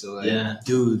realistic. So, like, Yeah.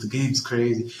 Dude, the game's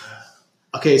crazy.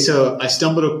 Okay, so I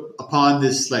stumbled upon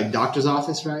this like doctor's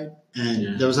office, right? And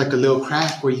Yeah. there was like a little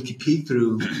crack where you could peek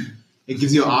through. It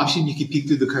gives you an option. You could peek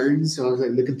through the curtains. So I was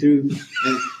like looking through,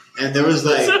 and there was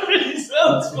like,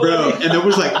 bro, and there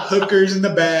was like hookers in the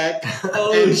back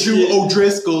Oh, and 2 shit.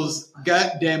 O'Driscolls.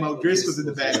 Goddamn O'Driscolls in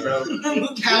the back, bro.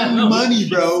 Counting money,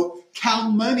 bro.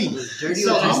 Counting money. Dirty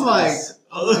So I'm like,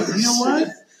 Oh, you know what?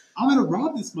 I'm gonna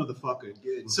rob this motherfucker.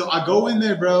 Good. So I go in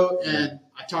there, bro, and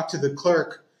I talk to the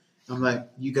clerk. I'm like,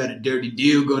 "You got a dirty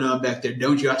deal going on back there,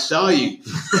 don't you? I saw you."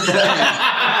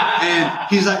 And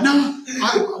he's like, "No,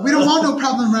 we don't want no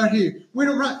problem around here. We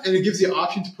don't run." And it gives you an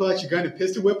option to pull out your gun and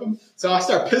pistol whip him. So I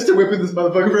start pistol whipping this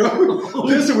motherfucker, bro.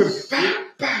 Pistol whip, bah,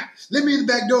 bah. Let me in the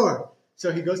back door.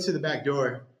 So he goes to the back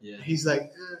door. Yeah. He's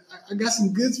like, I got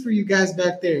some goods for you guys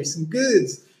back there. Some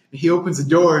goods. And he opens the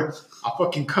door. I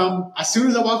fucking come. As soon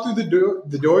as I walk through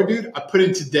the door, dude, I put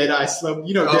into Deadeye Slum.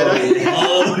 You know Oh, Deadeye? yeah.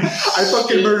 Oh, I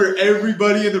fucking shit. murder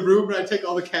everybody in the room and I take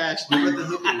all the cash. What Dude. about the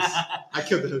hookers? I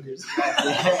killed the hookers.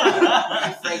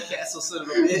 You Frank Castle son of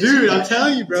a bitch. Dude, I'm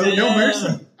telling you, bro. No Damn.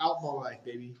 mercy. Outlaw life,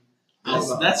 baby.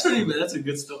 That's pretty. That's a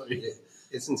good story.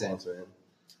 It's intense, man.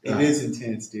 It is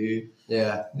intense, dude.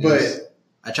 Yeah. But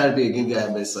I try to be a good guy,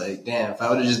 but it's like, damn, if I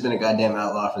would have just been a goddamn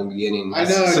outlaw from the beginning, I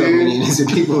know, so dude. many innocent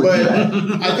people would But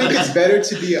die. I think it's better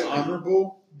to be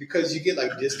honorable because you get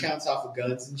like discounts off of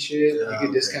guns and shit. You okay.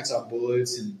 get discounts off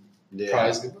bullets and Yeah.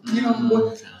 prize. You know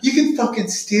what? You can fucking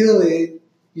steal it.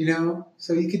 You know,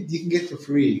 so you can get for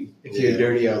free if you're Yeah. a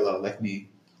dirty outlaw like me.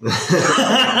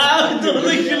 I don't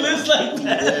think you live like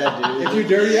that. Yeah, dude. If you're a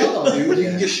dirty outlaw, dude, you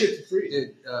can get shit for free.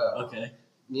 Dude, Okay.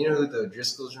 you know who the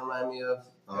Driscolls remind me of?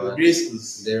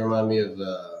 Driscolls. They remind me of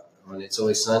on It's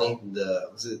Always Sunny. The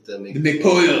The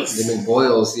McPoyles. The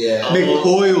McBoyles, yeah. Oh.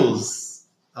 McPoyles.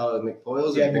 Oh,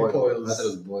 McBoyles? Yeah, or McBoyles. I thought it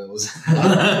was Boyles.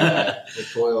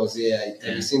 McBoyles, yeah.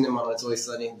 Have you seen them on It's Always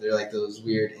Sunny? They're like those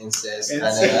weird incest kind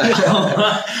Incest. of.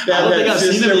 I don't think I've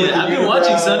seen them yet. I've been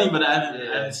watching Sunny, but I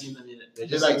haven't seen them yet. They're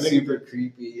just They're like like super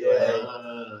creepy. Yeah.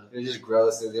 Uh, They're just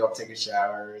gross. They don't take a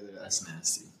shower. that's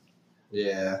nasty.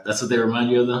 Yeah. That's what they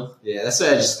remind you of, though. Yeah, that's what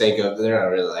I just think of. They're not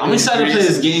really like. I'm excited to play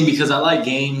this game because I like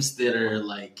games that are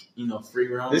like free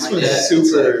roam. This like one's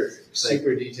that.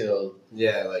 super detailed.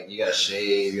 Yeah, like you gotta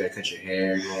shave, you gotta cut your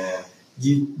hair. Yeah.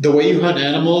 The way you hunt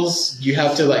animals, you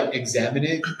have to like examine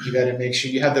it. You got to make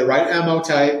sure you have the right ammo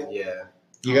type. Yeah.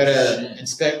 You got to shit.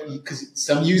 inspect because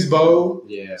some use bow,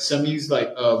 Yeah. some use like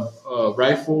a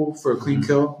rifle for a clean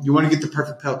kill. You want to get the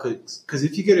perfect pelt because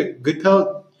if you get a good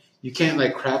pelt, you can't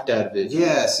like craft out of it.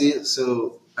 Yeah, see,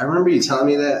 so I remember you telling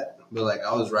me that, but like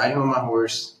I was riding on my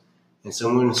horse and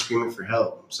someone was screaming for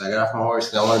help. So I got off my horse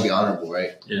because I want to be honorable,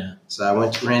 right? Yeah. So I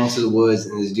ran into the woods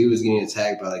and this dude was getting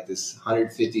attacked by like this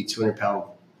 150, 200 pound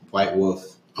white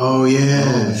wolf. Oh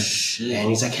yeah, Oh shit. And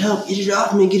he's like, help, get it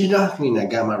off me, get it off me. And I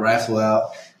got my rifle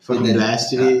out. fucking And then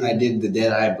blasted it. I did the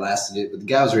dead eye, blasted it, but the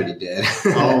guy was already dead.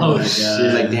 Oh my god! He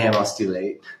was like, damn, I was too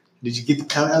late. Did you get the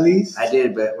pelt at least? I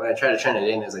did, but when I tried to turn it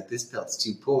in, I was like, this pelt's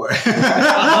too poor.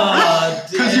 Oh,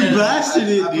 Because you damn. blasted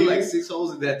it, I put dude. like 6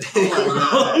 holes in that thing.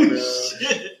 Oh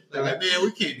shit. They're like, man,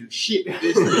 we can't do shit with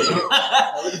this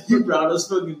thing. You brought us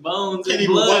fucking bones Can't and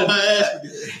even wipe blood. my ass with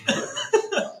this.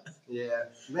 Yeah.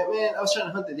 Man, I was trying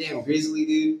to hunt the damn grizzly,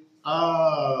 dude.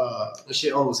 Oh, That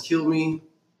shit almost killed me.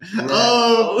 And then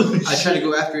oh! I tried to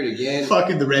go after it again.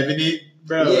 Fucking the Revenant.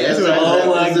 bro. Yeah, That's what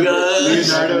oh my It's a- god,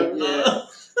 Leonardo.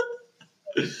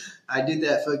 Yeah. I did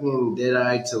that fucking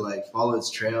Deadeye to like follow its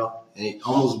trail, and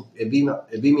it beat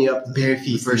me up Bare the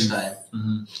feet. first time,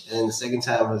 Mhm. and then the second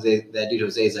time that dude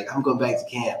Jose is like, I'm going back to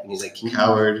camp, and he's like, can you?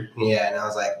 Coward. Yeah, and I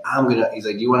was like, he's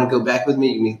like, do you want to go back with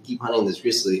me? You can keep hunting this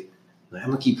grizzly. I'm like, I'm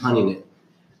gonna keep hunting it.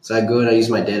 So I go and I use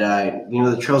my Deadeye. You know,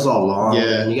 the trail's all long,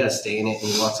 Yeah. and you gotta stay in it,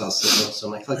 and he walks all slow. So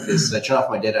I'm like, fuck this. So I turn off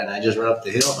my Deadeye and I just run up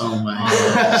the hill. Oh my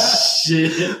Oh, god.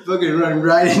 shit. Fucking run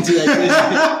right into that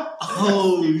grizzly.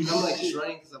 Oh, I'm like just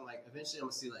running because I'm like, eventually I'm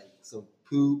gonna see like some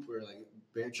poop or like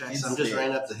bear tracks. So I'm just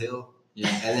running up the hill, yeah.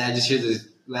 and then I just hear this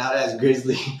loud ass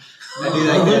grizzly. I do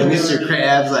like that, Mr.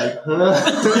 Krabs, like,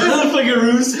 huh? Fucking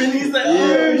room spinning. He's like,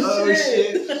 Yeah, oh,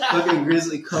 shit. Fucking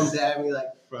grizzly comes at me like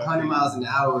 100 Fucking- miles an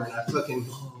hour, and I fucking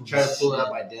try to pull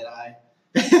out my Deadeye.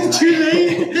 Too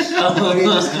late. It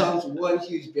just comes one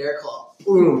huge bear claw.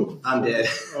 Boom! I'm dead.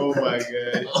 Oh my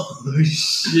god. Oh,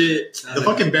 shit. The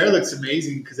fucking bear looks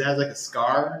amazing because it has like a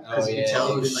scar. Because Oh, you yeah. can tell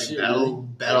Oh, it's like shit,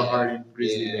 battle hardened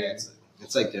grizzly Yeah, bear.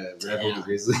 it's like the Revenant Damn.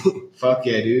 grizzly. Fuck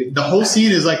yeah, dude. The whole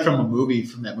scene is like from a movie,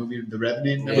 from that movie, The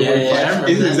Revenant. Remember Yeah, when he yeah, I fights? remember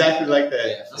It's that. exactly like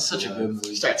that. That's such a good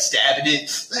movie. Start stabbing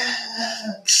it.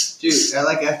 Dude, I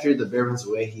like after the bear runs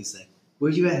away, he's like, "Where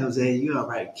you at, Jose? You all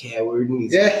right, coward?" And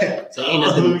he's Yeah. like, "Ain't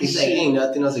nothing." Oh, He's like, shit. "Ain't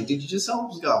nothing." I was like, "Dude, you just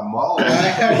almost got mauled."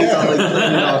 He's all like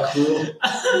looking all cool.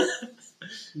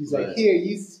 He's like, here,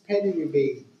 use petting your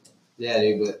baby. Yeah,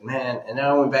 dude, but man, and then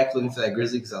I went back looking for that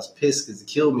grizzly because I was pissed because he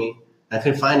killed me. I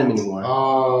couldn't find him anymore.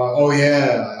 Oh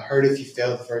yeah. I heard if you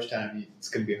fail the first time, it's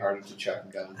going to be harder to track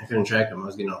him down. I couldn't track him. I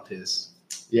was getting all pissed.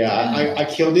 Yeah, I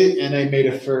killed it and I made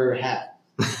a fur hat.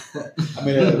 I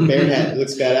made a bear hat. It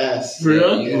looks badass. For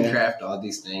real? You can Yeah. craft all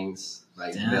these things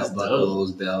like Damn, belt that's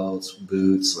buckles, belts,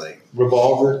 boots. Like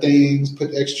Revolver things,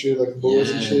 put extra like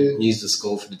bullets and Yeah. shit. use the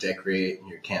skull for to decorate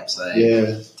your campsite.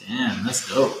 Yeah. Damn, that's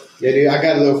dope. Yeah, dude, I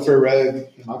got a little fur rug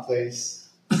in my place.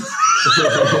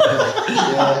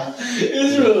 Yeah.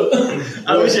 Israel.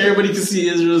 I wish everybody could see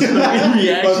Israel's fucking My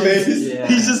reaction. face. Yeah.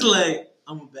 He's just like,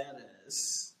 I'm a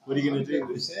badass. What are you gonna do?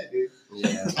 100%, dude.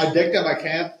 Yeah. I decked out my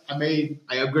camp. I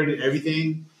upgraded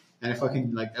everything, and I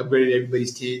fucking like upgraded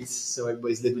everybody's tents, so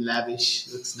everybody's living lavish.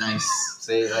 It looks nice.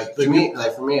 Say like for me,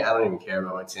 I don't even care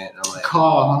about my tent. I'm like,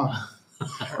 Calm.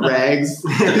 Rags.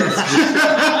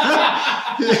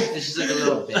 it's just like a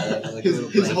little bed, like a little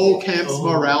His blanket. whole camp's Oh,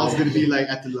 morale is man. gonna be like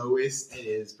at the lowest. It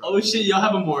is. Oh shit, y'all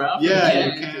have a morale? for Yeah,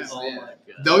 the you camp? can. Oh my god.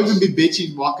 They'll even be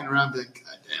bitching, walking around, be like,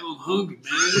 "God damn, I'm hungry, man."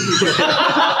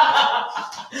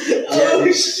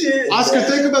 Oh shit. Oscar,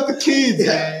 think about the kids,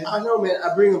 man. I know, man.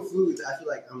 I bring them food. I feel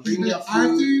like I'm bringing up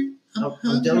food.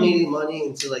 I'm donating money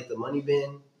into like the money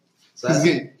bin. So He's that's,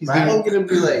 gonna, he's I gonna, ain't gonna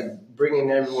be like bringing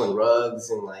everyone rugs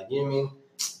and like, you know what I mean,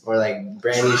 or like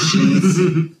brand new sheets.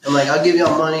 I'm like, I'll give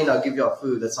y'all money and I'll give y'all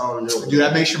food. That's all I'm doing. dude,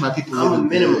 I make sure my people I'm live a in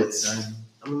bed, minimalist. son.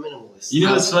 I'm a minimalist. You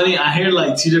know what's funny? I hear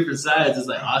like two different sides. It's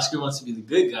like Oscar wants to be the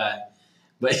good guy,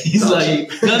 but he's Not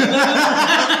like, no.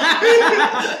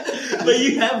 But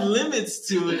you have limits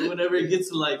to it whenever it gets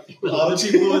to like the other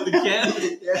people in the camp.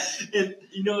 Yeah. And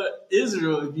you know what?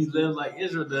 Israel, if you live like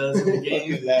Israel does in the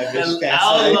game, Lavish, an fast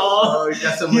outlaw. Oh, you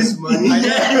got so much He's, money.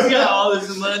 yeah, he's got all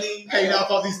this money. paying off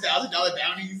all these $1,000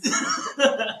 bounties.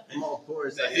 I'm all for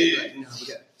it. So I hate, like, you know, we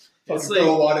got Fucking like-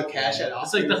 throw a lot of cash at It's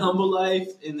Oscar. like the humble life,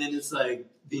 and then it's like,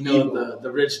 you know,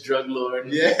 the rich drug lord.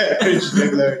 Yeah,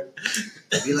 drug lord.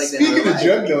 be like that. Speaking in of life.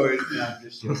 drug lord, no, I'm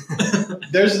just joking.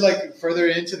 There's like further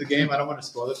into the game. I don't want to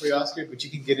spoil it for you, Oscar, but you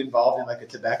can get involved in like a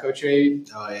tobacco trade.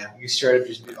 Oh yeah. You straight up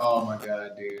just be, oh my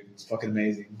god, dude, it's fucking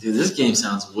amazing. Dude, this game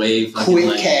sounds way fucking Quick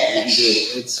like, cash.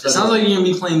 Dude, it's It sounds like you're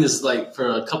gonna be playing this like for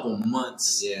a couple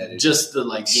months. Yeah, dude. Just the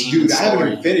like game Dude, I haven't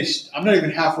story. even finished. I'm not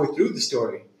even halfway through the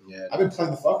story. yeah, I've been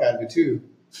playing the fuck out of it too.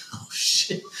 Oh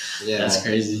shit, yeah. that's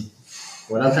crazy.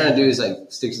 What I'm trying to do is like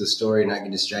stick to the story, not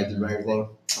get distracted by everything.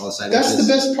 All the side That's the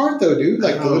missions. best part though, dude.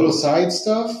 Like the Oh. little side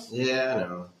stuff. Yeah, I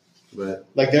know, but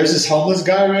Like there's this homeless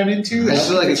guy I ran into. I just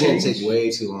feel like it's gonna Change. take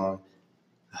way too long.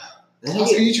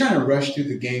 Oscar, you're trying to rush through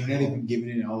the game, not even giving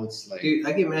it all its like. Dude,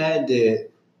 I get mad that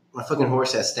my fucking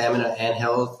horse has stamina and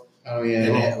health, Oh and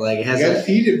yeah, it, like it you has. gotta Like,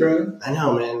 feed it, bro. I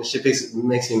know, man. This shit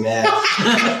makes me mad.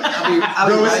 I'll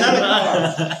be Bro, it's not a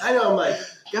riding- I know. I'm like,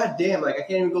 god damn, like I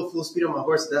can't even go full speed on my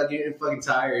horse without getting fucking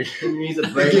tired. It needs a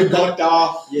You break. get bucked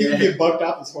off. You Yeah. can get bucked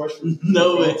off this horse for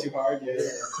No going way. too hard. Yeah.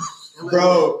 I'm like,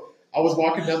 Bro, I was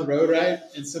walking down the road, right,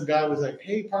 and some guy was like,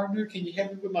 "Hey, partner, can you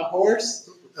help me with my horse?"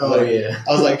 Oh yeah.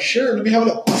 I was like, "Sure, let me have a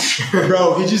look."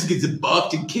 Bro, he just gets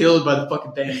bucked and killed by the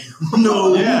fucking thing.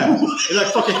 No. Yeah, it like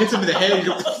fucking hits him in the head, and,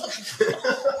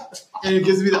 and it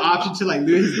gives me the option to like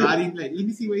lure his body. Like, let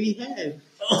me see what he had.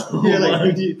 Oh Yeah, like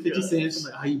my 50 God. cents.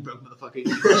 I'm like, how you broke, motherfucker?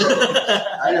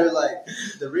 I know, like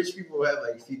the rich people have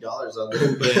like a few dollars on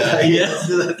them. But Yeah. that's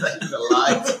like the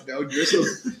lie. No,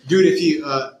 Driscoll's. Dude, if you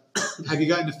have you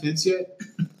gotten a fence yet?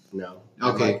 No.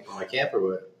 Okay. On my camp or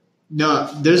what? No,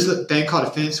 there's a thing called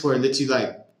a fence where it lets you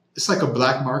like it's like a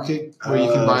black market where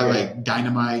you can buy okay. like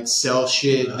dynamite, sell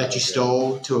shit that you okay.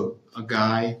 stole to a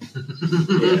guy.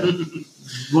 Yeah.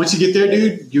 Once you get there,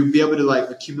 dude, you'll be able to like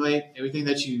accumulate everything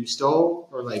that you stole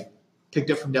or like picked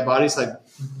up from dead bodies, like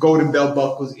golden belt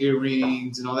buckles,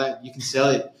 earrings, and all that. You can sell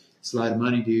it. It's a lot of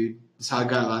money, dude. That's how I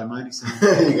got a lot of money. So.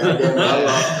 You goddamn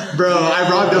right. Bro, I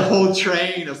robbed a whole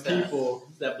train of people.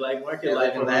 It's that black market Yeah,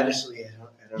 life. like lavishly. I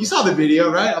don't You saw the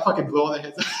video, right? I fucking blew all their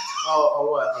heads off. Oh, on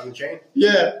what? On the train?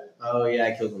 Yeah. Oh yeah,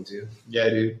 I killed them too. Yeah,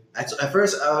 dude. At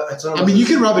first, I told them. I mean, you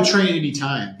can rob a train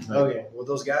anytime. Like, Okay, well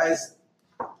those guys,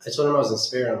 I told them I was gonna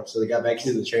spare them, so they got back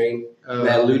into the train, and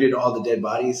I uh, looted all the dead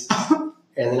bodies, and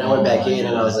then I went back in,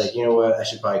 and I was like, you know what, I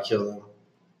should probably kill them.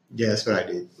 yeah, that's what I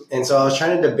did. And so I was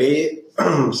trying to debate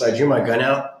it, so I drew my gun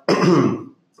out.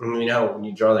 And you know, when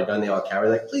you draw the gun, they all cower,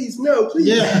 like, please, no, please.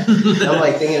 Yeah. And I'm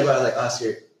like thinking about it, like,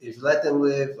 Oscar, if you let them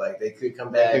live, like, they could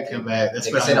come back. They could come back. That's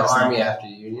They what could send I an was army thinking. after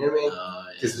you, you know what I mean? Yeah.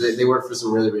 Because they work for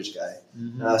some really rich guy.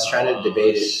 And I was trying to Oh,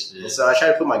 debate it. shit. And so I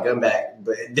tried to put my gun back,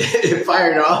 but it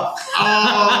fired off.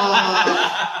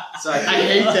 Oh, So I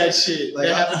hate that shit. Like,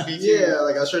 that happened to me too. yeah,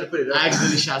 like I was trying to put it up. I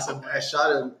accidentally shot someone. I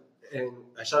shot him, and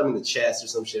I shot him in the chest or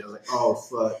some shit. I was like, oh,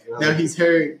 fuck. And I was Now like, he's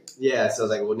hurt. yeah, so I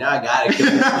was like, well, now I gotta kill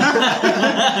him.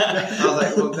 I was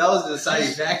like, well, that was the deciding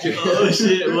factor. Oh,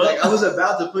 shit, what? Like, I was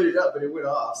about to put it up, but it went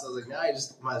off. So I was like, now I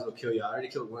just might as well kill y'all. I already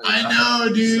killed one. I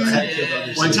know, dude. So I had to kill the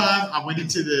other One shit. time, I went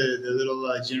into the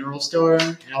little general store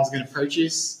and I was gonna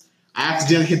purchase. I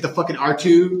accidentally hit the fucking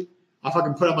R2. I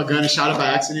fucking put up my gun and shot it by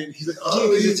accident. He's like, Oh,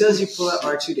 because it tells you pull out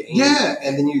R2 to aim. Yeah.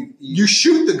 And then you you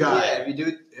shoot the guy. Yeah, if you do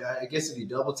it, I guess if you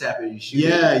double tap it, you shoot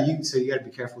Yeah, it. so you gotta be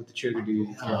careful with the trigger, dude.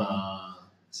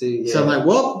 See, yeah. So I'm like,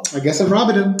 well, I guess I'm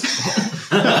robbing him.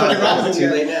 Fucking robbing It's him.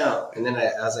 too late now. And then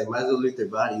I was like, might as well loot their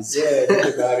bodies. Yeah,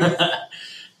 think about it.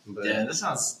 But Yeah, that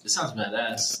sounds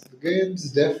badass. The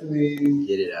game's definitely.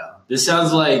 get it out. This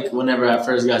sounds like whenever I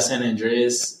first got San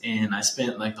Andreas and I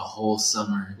spent like the whole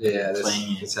summer Yeah,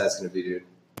 playing it. that's how it's gonna be, dude.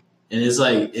 And it's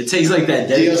like it takes like that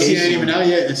DLC dedication. ain't even out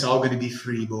yet. It's all gonna be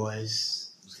free,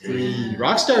 boys. Free. Yeah.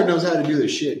 Rockstar knows how to do their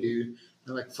shit, dude.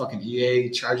 They're like fucking EA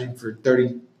charging for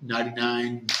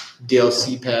 $30.99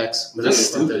 DLC packs. But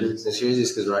that's Whatever stupid. that is. It's usually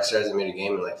just because Rockstar hasn't made a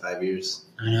game in like 5 years.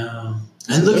 I know.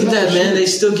 And look at that, man! They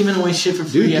still giving away shit for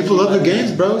free. Dude, people after love you the buy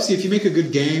games, it. bro. See, if you make a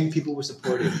good game, people will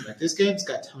support it. Like this game's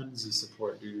got tons of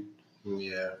support, dude.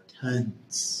 Yeah.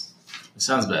 Tons. It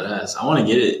sounds badass. I want to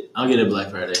get it. I'll get it Black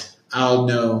Friday. Oh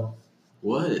no,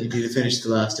 What? you need to finish The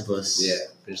Last of Us. Yeah.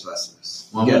 Finish Last of Us.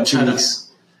 Well, I'm You gonna got 2 try to.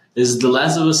 weeks. Is the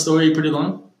Last of Us story pretty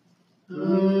long? It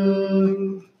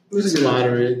was It's a good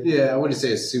moderate. Yeah, I wouldn't say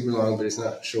it's super long, but it's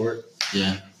not short.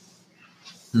 Yeah.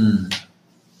 I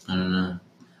don't know.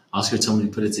 Oscar told me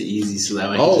to put it to easy so that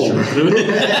way I Oh. can just run through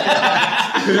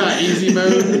Put it on it. easy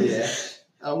mode. Yeah.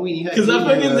 Because I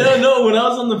fucking no. When I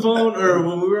was on the phone or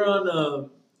when we were on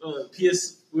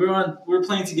PS, we were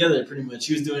playing together pretty much.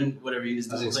 He was doing whatever he was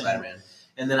I was doing, in playing. Spider-Man.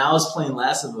 And then I was playing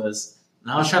Last of Us,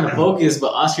 and I was trying to focus, but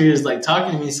Oscar is like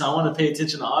talking to me, so I want to pay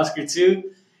attention to Oscar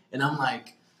too. And I'm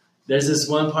like, there's this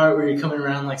one part where you're coming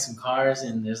around like some cars,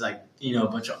 and there's like a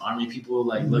bunch of army people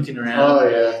like looking around. Oh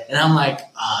yeah. And I'm like,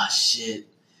 ah, shit.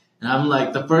 And I'm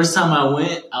like, the first time I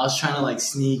went, I was trying to like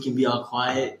sneak and be all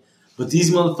quiet. But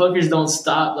these motherfuckers don't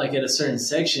stop like at a certain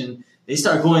section. They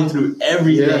start going through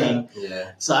everything.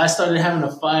 Yeah. So I started having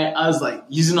a fight. I was like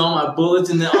using all my bullets.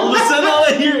 And then all of a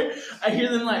sudden I hear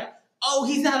them like, oh,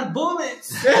 he's out of bullets.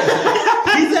 He's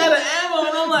out of ammo.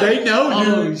 And I'm like, They know,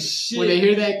 oh, dude. shit. When they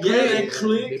hear that click, Yeah, that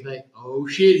click. they're like, "Oh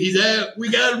shit, he's out. We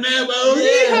got him now, bro."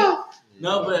 Yeah.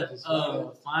 No, but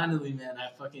finally, man,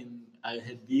 I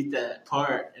had beat that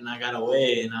part and I got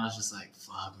away, and I was just like,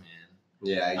 "Fuck, man."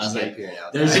 Yeah, I I was just like, kept hearing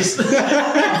out. There's just I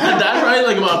died probably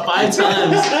like about 5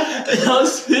 times. And I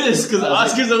was pissed because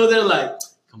Oscar's over there like,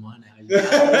 "Come on now, you got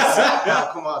this." No,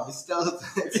 come on, be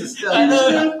stealth. It's a stealth. I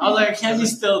know. I was like, "I can't be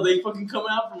stealth. They fucking come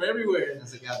out from everywhere." I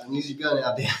was like, God, use your gun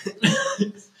out there.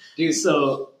 Dude,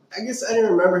 so I guess I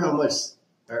didn't remember how much.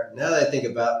 Or now that I think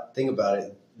about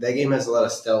it, that game has a lot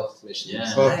of stealth missions.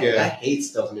 Yeah. Fuck I yeah. hate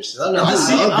stealth missions. I don't know. I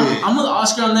see, love it. I'm with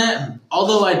Oscar on that.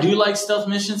 Although I do like stealth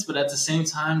missions, but at the same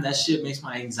time, that shit makes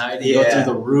my anxiety go Yeah.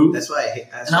 through the roof. That's why I hate.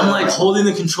 And I'm like holding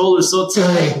the controller so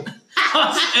tight.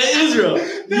 Hey, Israel,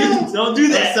 you don't do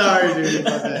that. I'm sorry, dude. My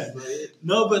bad.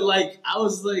 No, but like I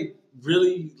was like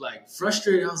really like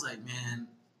frustrated. I was like, man,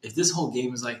 if this whole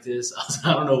game is like this,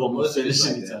 I don't know if I'm gonna Most of it's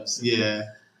finish like anytime that. soon. Yeah.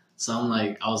 So I'm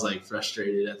like, I was like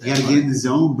frustrated at that. You gotta part. get in the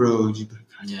zone, bro.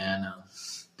 Yeah, I know.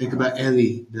 Think about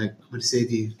Ellie. Be like, I'm gonna save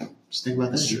you. Just think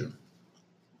about That's that. true.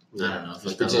 Yeah. I don't know.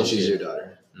 Just pretend she's your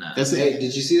daughter. Nah. That's Hey, it.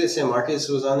 did you see that San Marcos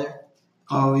was on there?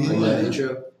 Oh In the yeah.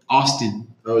 intro? Austin.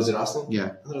 Oh, is it Austin? Yeah. I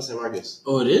thought it was San Marcos.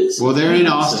 Oh, it is? Well, they're in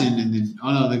So- Austin, and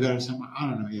then they go to somewhere. I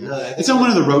don't know. Yeah. No, I think It's on one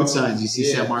of the road signs. You see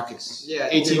Yeah. San Marcos. Yeah, I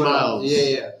think 18 they're going- miles.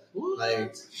 Yeah. What?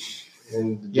 Like,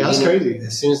 and Yeah, that's crazy.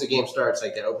 As soon as the game starts,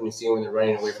 like that opening scene when they're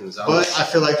running away from the zombies. But I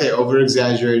feel like they over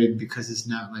exaggerated because it's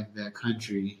not like that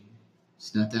country.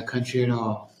 It's not that country at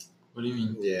all. What do you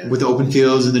mean? Yeah. With the open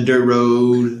fields and the dirt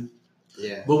road.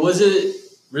 Yeah. But was it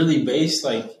really based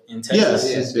like in Texas? Yes.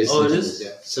 Yeah, it's basically Oh, it Texas, is?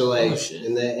 Yeah. So like Oh, shit.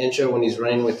 in the intro when he's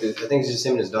running with I think it's just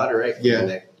him and his daughter, right? Yeah.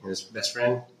 And his best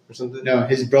friend or something. No,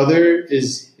 his brother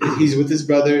he's with his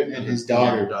brother and his Her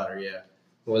daughter. daughter, yeah.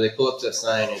 Well, they pull up to a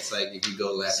sign. It's like if you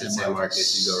go left, San it's San Marcos.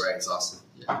 Marcos. You go right, it's Austin.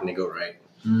 Yeah. And they go right.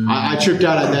 Mm. I tripped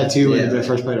out at that too Yeah. when I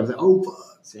first played. I was like, oh fuck.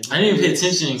 I didn't even pay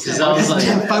attention because I was like,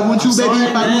 Damn, 512 I'm sorry, baby,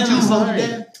 man, 512. I'm sorry.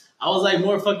 Damn. I was like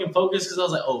more fucking focused because I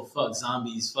was like, oh fuck,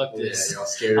 zombies, fuck Yeah, this. you're all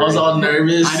scared. I was all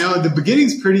nervous. I know the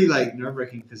beginning's pretty like nerve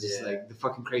wracking because it's Yeah. like the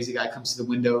fucking crazy guy comes to the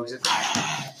window. He's like,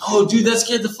 Oh, dude, that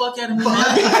scared the fuck out of me, man.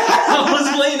 I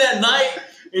was playing at night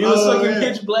and it was Oh, fucking yeah.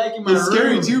 pitch black in my it's room.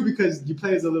 scary too because you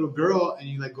play as a little girl and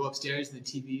you like go upstairs and the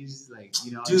TV's like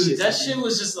Dude, that shit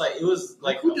was just like it was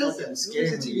like Who a does fucking that? scary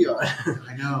Who puts the movie. TV on?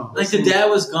 I know. Like the dad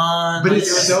was gone, But like,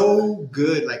 it's it was- so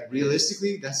good. Like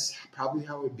realistically, that's probably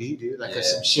how it would be, dude. Like if Yeah.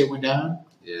 some shit went down,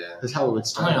 Yeah. that's how it would I'm not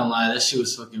start. gonna lie, that shit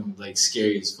was fucking like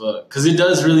scary as fuck. Cause it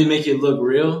does really make it look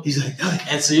real. He's like,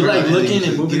 And so you're like Right. looking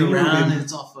and moving Get over around it. and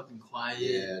it's all fucking quiet.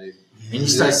 Yeah, dude. And you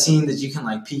start seeing that you can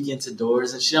like peek into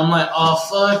doors and shit. I'm like, oh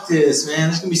fuck this, man.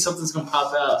 There's gonna be something that's gonna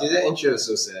pop out. Dude, that intro is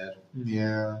so sad.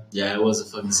 yeah. Yeah, it was a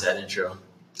fucking sad intro.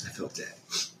 I felt that.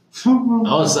 I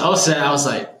was sad. I was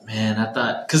like, man, I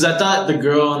thought the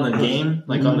girl on the game,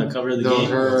 like on the cover of the That was game,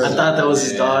 her. I thought that was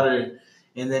his Yeah. daughter.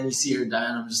 And then you see her die,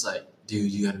 and I'm just like,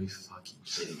 dude, you gotta be fucking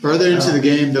kidding me. Further into the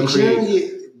game, they'll She didn't create.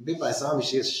 get bit by a zombie.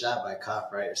 She gets shot by a cop,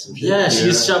 right, or some shit. Yeah, she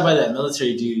gets shot by that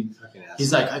military dude. Fucking ass.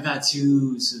 He's like, I got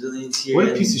 2 civilians here. What a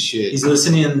and piece of shit. He's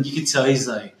listening, and you can tell he's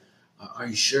like, "Are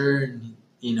you sure?" And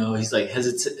he's like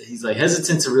hesitant. He's like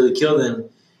hesitant to really kill them,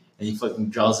 and he fucking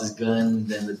draws his gun.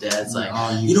 Then the dad's like,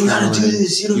 Oh, "You don't gotta do coward.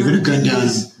 this. You don't You're gonna gotta gun do down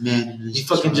this." man. and He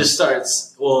fucking just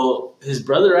starts. Well, his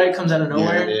brother right comes out of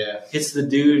nowhere, Yeah. hits the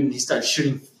dude, and he starts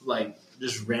shooting like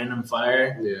just random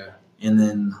fire, Yeah. and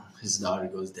then his daughter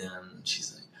goes down, and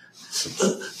she's like,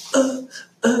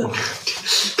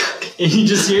 and you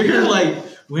just hear her like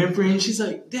whimpering. She's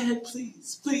like, "Dad,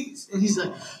 please, please," and he's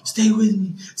like, "Stay with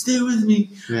me, stay with me.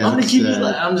 Yeah, I'm gonna keep you." sad.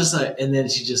 Like, I'm just like, and then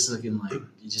she just looking like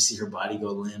you just see her body go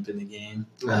limp in the game.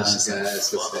 And it's just God, like, that's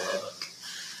so fuck. sad.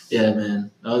 Yeah,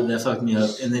 man, that fucked me up.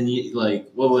 And then you like,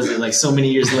 what was it? Like so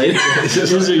many years later.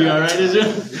 Israel, you all right,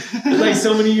 Israel? Like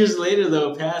so many years later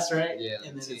though, past right? Yeah.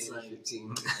 And then it's like,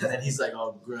 15. and then he's like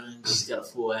all grunge. He's got a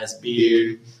full ass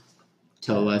beard. Beard.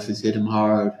 Tell life has hit him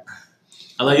hard.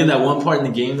 I like in that one part in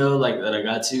the game though, like that I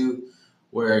got to,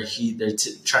 where they're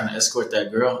trying to escort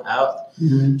that girl out.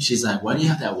 Mm-hmm. She's like, "Why do you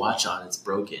have that watch on? It's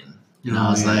broken." And I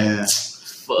Oh, was yeah. like,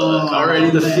 "Fuck, already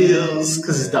the man. feels,"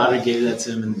 because his daughter gave that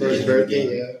to him in the For his beginning of the birthday,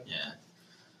 game. Yeah,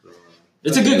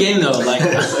 it's a good game though. Like,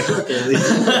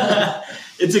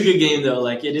 it's a good game though.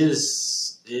 Like it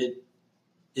is. It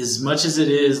as much as it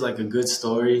is like a good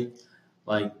story,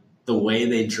 like the way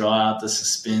they draw out the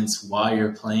suspense while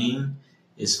you're playing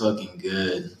is fucking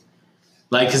good.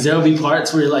 Like, cause there'll be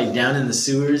parts where you're like down in the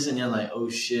sewers and you're like, oh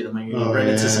shit, am I gonna run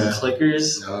into some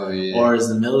clickers? Oh, yeah. Or is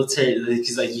the military?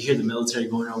 Because like you hear the military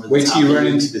going over the Wait top till you of run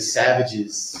into the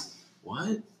savages.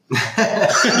 what?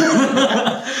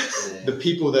 The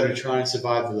people that are trying to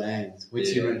survive the land. Wait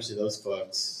till you Yeah. run into those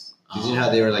fucks. Did you know how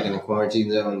they were like in a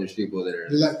quarantine zone? There's people that are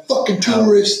They're like fucking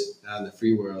tourists. out in the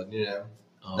free world, you know?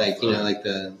 Oh, Like, you know, like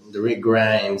the Rick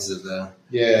Grimes of the.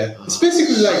 Yeah. It's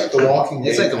basically like The Walking Dead.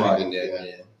 It's like The kind of, Walking Dead,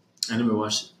 yeah. I never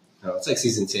watched it. No, it's like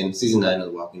season 10, season 9 of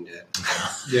The Walking Dead.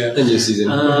 Yeah. The new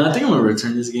season. I think I'm gonna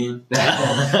return this game. No,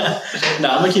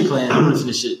 I'm gonna keep playing. I'm gonna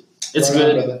finish it. It's Right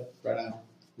good. on, brother. Right on.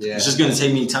 Yeah. It's just gonna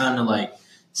take me time to like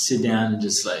sit down and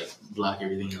just like block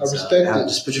everything else out. respect Yeah,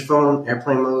 just put your phone on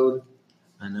airplane mode.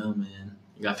 I know, man.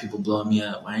 You got people blowing me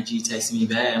up. Why aren't you texting me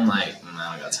back? I'm like,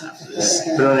 I don't got time for this.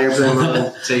 Put it on airplane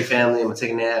mode. Tell your family I'm gonna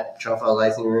take a nap. Turn off all the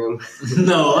lights in your room.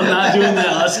 No, I'm not doing that,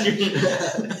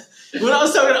 Oscar. When I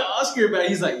was talking to Oscar about it,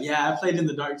 he's like, yeah, I played in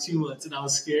the dark 2 months and I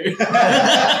was scared.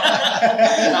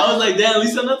 I was like, damn, at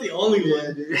least I'm not the only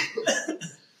one.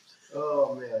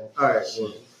 Oh man! All right,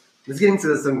 well, let's get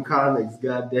into some comics.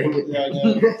 God dang it! Yeah, I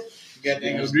know. You got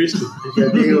Daniel Driscoll.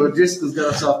 Daniel Driscoll's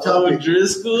got us off Oh, topic.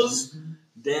 Driscoll's?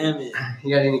 Damn it.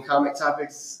 You got any comic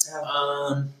topics?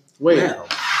 Wait, Well,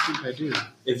 I think I do.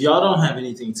 if y'all don't have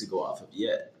anything to go off of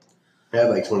yet, I have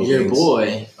like 20 your things.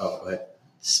 boy Oh, go ahead.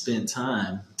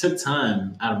 took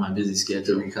time out of my busy To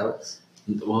schedule. read comics?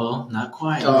 Well, not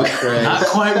quite. Oh, okay. Not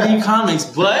quite read comics,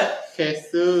 but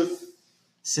Jesus.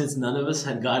 since none of us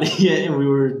had got it yet and we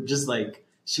were just like,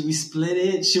 should we split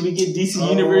it? Should we get DC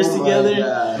Universe together?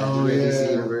 Oh, You got DC yeah.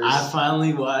 Universe. I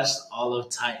finally watched all of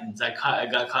Titans. I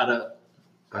got caught up.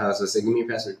 I was going to say, give me your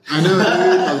password. I know, dude.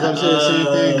 I was about to say the same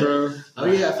thing, bro. Oh,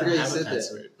 yeah, I don't forgot you have a said that.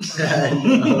 password. I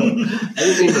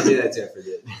didn't mean to do that to you, I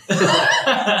forget.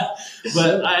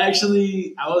 But I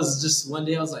was just one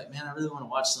day I was like, man, I really want to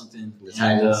watch something. The And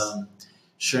Titans.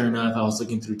 sure enough, I was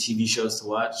looking through TV shows to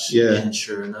watch. Yeah. And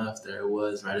sure enough, there it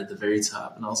was right at the very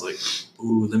top. And I was like,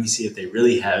 ooh, let me see if they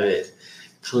really have it.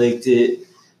 Clicked it.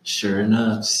 Sure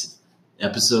enough,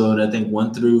 episode, I think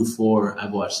 1 through 4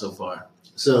 I've watched so far.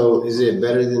 So, is it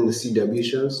better than the CW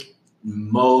shows?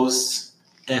 Most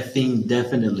effing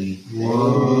definitely.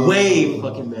 Whoa. Way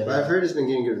fucking But I've better. heard it's been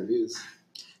getting good reviews.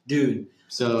 Dude,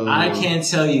 So I can't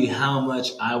tell you how much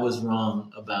I was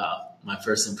wrong about my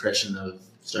first impression of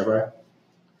Starfire?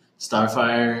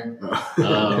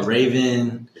 Starfire,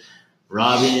 Raven,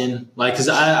 Robin. Like, because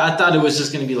I thought it was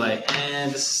just going to be like,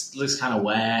 this looks kind of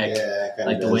whack. Yeah, kind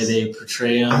Like of the way they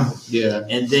portray them. Yeah.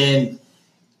 And then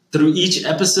through each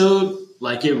episode,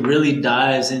 like it really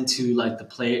dives into like the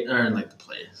play, or like the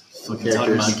play. Fucking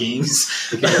talking characters. about games.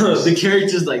 The characters. The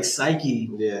characters like psyche.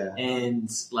 Yeah. And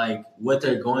like what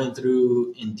they're going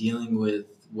through and dealing with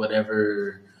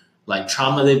whatever like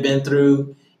trauma they've been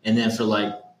through. And then for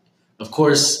like, of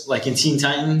course, like in Teen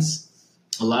Titans,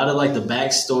 a lot of like the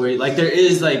backstory, like there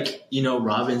is like,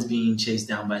 Robin's being chased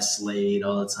down by Slade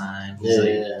all the time. He's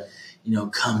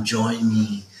like, come join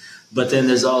me. But then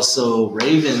there's also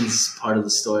Raven's part of the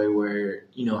story where,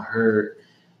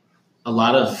 a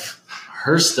lot of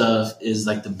her stuff is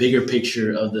like the bigger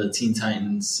picture of the Teen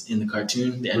Titans in the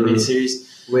cartoon, the animated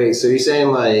series. Wait, so you're saying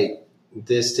like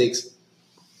this takes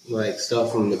like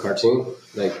stuff from the cartoon?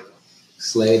 Like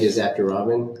Slade is after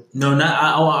Robin? No,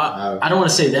 I don't want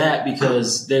to say that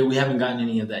because we haven't gotten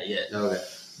any of that yet. Okay.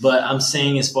 But I'm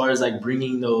saying as far as like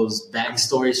bringing those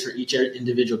backstories for each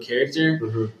individual character,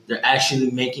 Mm-hmm. they're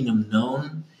actually making them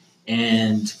known.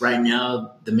 And right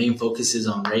now, the main focus is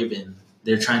on Raven.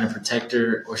 They're trying to protect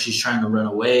her, or she's trying to run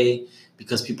away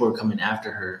because people are coming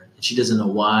after her. And she doesn't know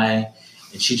why.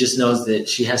 And she just knows that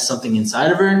she has something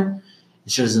inside of her. And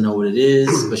she doesn't know what it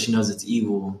is, but she knows it's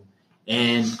evil.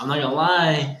 And I'm not going to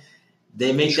lie,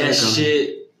 they make that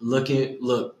shit look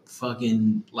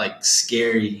fucking like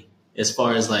scary as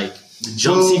far as like the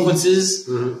jump sequences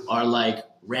are like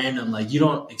random. Like you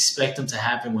don't expect them to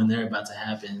happen when they're about to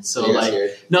happen. So You got like,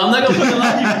 scared. no, I'm not going to fucking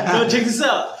lie. No, check this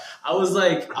out. I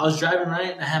was driving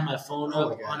right and I had my phone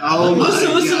up. my God. Oh my listen.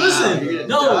 God. You're gonna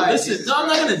No, die. listen. No, I'm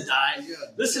not going to die.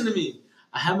 Listen to me.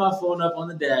 I had my phone up on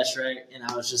the dash, right? And I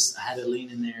had it lean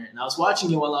in there. And I was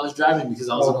watching it while I was driving because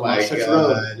I was on a long stretch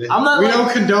road. I'm not We like,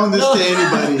 don't condone this No. to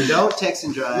anybody. Don't text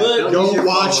and drive. Look, Don't use your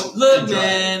watch- phone. Look, and drive.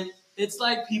 man. It's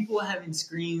like people having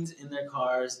screens in their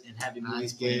cars and having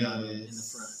movies playing on them in the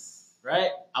front, right?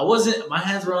 My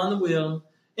hands were on the wheel.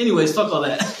 Anyways, fuck all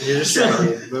that. You're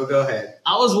distracted. We'll go ahead.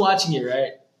 I was watching it,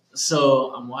 right?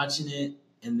 So I'm watching it,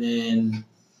 and then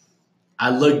I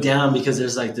look down because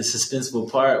there's like this suspenseful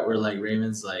part where like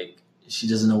Raven's like, she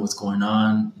doesn't know what's going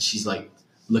on. She's like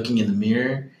looking in the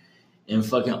mirror, and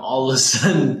fucking all of a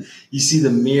sudden you see the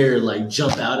mirror like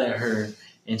jump out at her,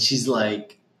 and she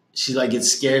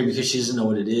gets scared because she doesn't know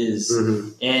what it is. Mm-hmm.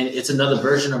 And it's another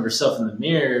version of herself in the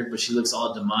mirror, but she looks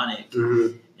all demonic.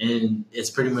 Mm-hmm. And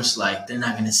it's pretty much like, they're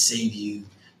not going to save you.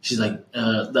 She's like,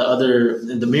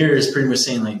 the mirror is pretty much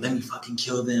saying like, let me fucking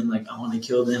kill them. Like, I want to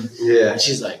kill them. Yeah. And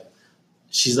she's like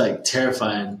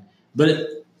terrified.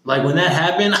 But like when that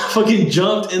happened, I fucking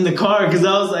jumped in the car because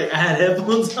I was like, I had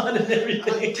headphones on and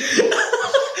everything.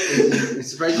 I'm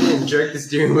surprised you didn't jerk the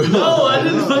steering wheel. No, I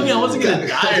wasn't going to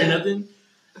die or nothing.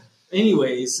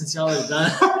 Anyways, since y'all are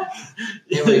done.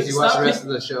 Anyways, you watch Stop the rest of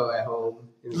the show at home.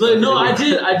 Look, no, I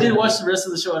did watch the rest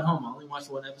of the show at home. I only watched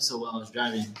one episode while I was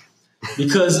driving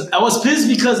because I was pissed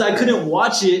because I couldn't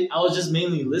watch it. I was just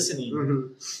mainly listening,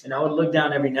 Mm-hmm. and I would look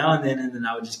down every now and then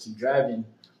I would just keep driving.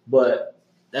 But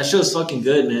that show's fucking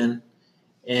good, man.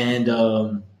 And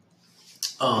oh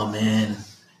man,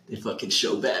 they fucking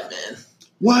show Batman.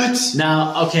 What?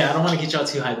 Now, okay, I don't want to get y'all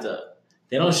too hyped up.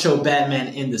 They don't show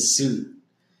Batman in the suit.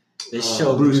 They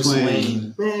show Bruce Bruce Wayne.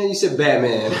 Wayne. Man, you said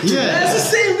Batman. Yeah. That's the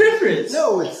same difference.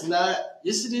 No, it's not.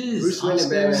 Yes, it is. Bruce Wayne and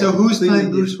Oscar. Batman. So who's playing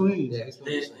Completely Bruce different. Wayne? Yeah, who's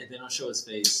playing They, Bruce Wayne? they don't show his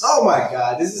face. Oh my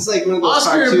god, this is like one of those Oscar,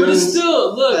 cartoons. but it's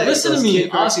still look. like Listen to those me,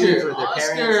 kid cartoons Oscar. with their parents,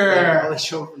 Oscar. they only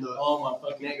show from the Oh my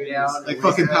fucking neck goodness. down. Like Waist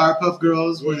fucking up. Powerpuff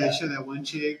Girls, where Yeah. they show that one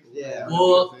chick. Yeah.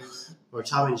 Well, Or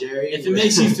Tom and Jerry. if it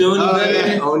makes you feel any Oh, better,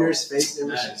 yeah. the owner's face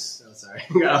image. Nice. Oh, sorry.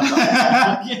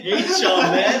 I fucking hate y'all,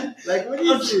 man. Like, what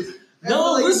is this? I No,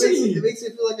 feel like listen. It makes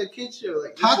it feel like a kid show.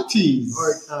 Like Cock tease.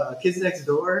 Or Kids Next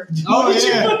Door. Oh, what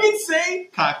yeah. you fucking say?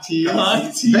 Cock tease.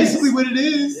 Cock tease. Basically what it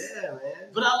is. Yeah, man.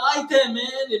 But I like that,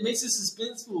 man. It makes it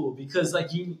suspenseful because,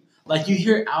 like you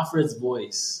hear Alfred's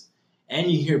voice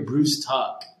and you hear Bruce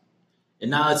talk, and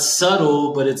now it's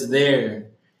subtle, but it's there,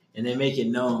 and they make it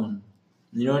known.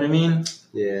 You know what I mean?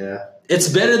 Yeah. It's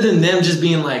better than them just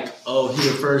being like, "Oh, he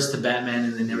refers to Batman,"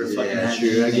 and they never fucking Yeah, had true,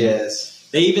 I anything. guess.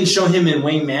 They even show him in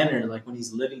Wayne Manor, like when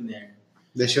he's living there.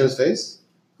 They show his face?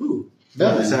 Who?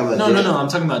 Batman. No. I'm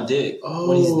talking about Dick.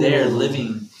 When he's there Oh.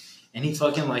 living, and he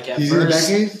fucking like at He's in the first.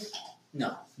 Batcave?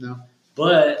 No. No.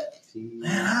 But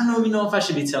man, I don't even know if I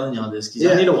should be telling y'all this because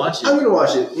Yeah. I need to watch it. I'm gonna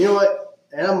watch it. You know what?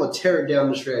 And I'm gonna tear it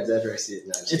down to shreds after I see it.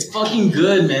 No, I'm just It's kidding. fucking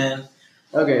good, man.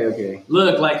 Okay.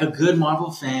 Look, like a good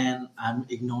Marvel fan, I'm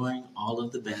ignoring all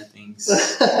of the bad things,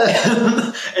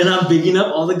 and I'm bigging up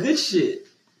all the good shit.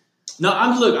 No,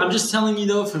 I'm just telling you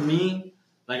though. For me,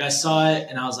 like I saw it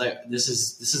and I was like, this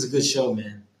is a good show,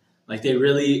 man. Like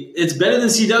it's better than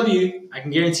CW. I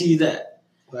can guarantee you that.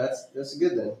 That's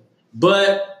good then.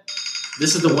 But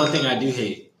this is the one thing I do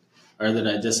hate, or that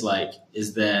I dislike,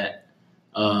 is that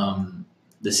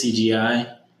the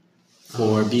CGI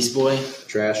for Beast Boy.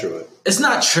 Trash or what? It's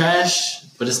not trash,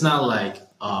 but it's not like,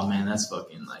 oh man, that's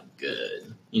fucking like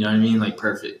good. You know what I mean? Like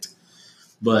perfect.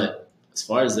 But as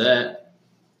far as that,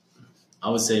 I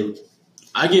would say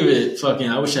I give it fucking.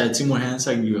 I wish I had 2 more hands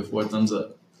so I can give it 4 thumbs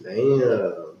up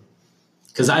Damn.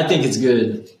 because I think it's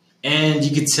good, and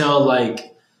you could tell like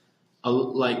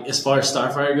as far as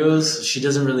Starfire goes, she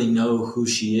doesn't really know who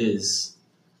she is,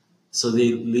 so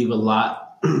they leave a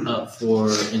lot up for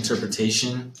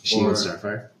interpretation. She or- in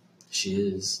Starfire? She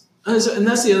is. And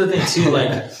that's the other thing too.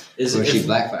 Like, is Or is she if-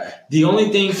 Blackfire? the only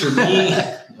thing for me?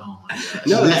 Oh my gosh!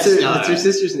 No, that's Blackstar. her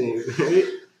sister's name, right?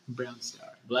 Brown Star.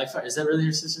 Blackfire. Is that really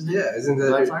her sister's name? Yeah, isn't that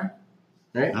her- Blackfire?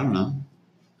 right? I don't know.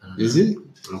 I don't know. Is it?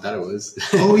 I thought it was.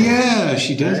 Oh yeah,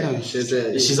 she does Right? have.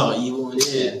 She's all evil and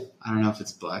shit. I don't know if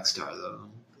it's Black Star though.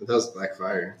 That was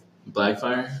Blackfire.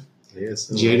 Blackfire. Yes.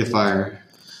 Jada Fire.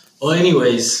 Well,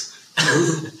 anyways,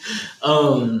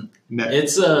 No.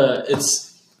 it's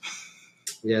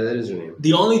Yeah, that is her name.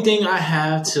 the only thing I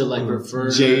have to like refer.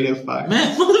 Jada Fire.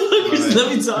 Man, motherfuckers,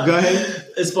 let me talk. Go ahead.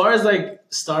 As far as like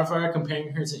Starfire,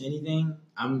 comparing her to anything,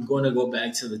 I'm going to go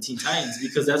back to the Teen Titans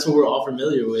because that's what we're all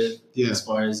familiar with. Yeah. As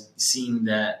far as seeing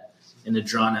that in a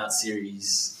drawn out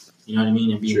series, you know what I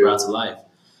mean, and being True. brought to life.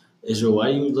 Israel,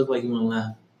 why do you look like you want to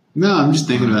laugh? No, I'm just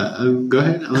thinking about it. Go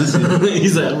ahead. I'm listening.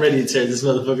 He's like, I'm ready to tear this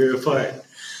motherfucker apart.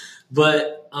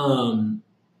 But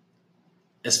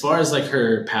as far as like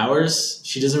her powers,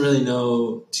 she doesn't really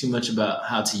know too much about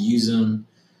how to use them.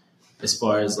 As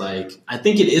far as like, I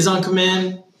think it is on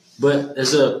command, but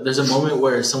there's a moment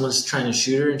where someone's trying to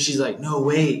shoot her and she's like, no,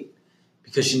 wait,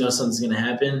 because she knows something's gonna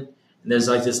happen. And there's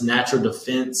like this natural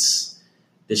defense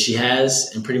that she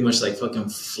has, and pretty much like fucking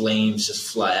flames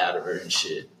just fly out of her and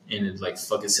shit, and it like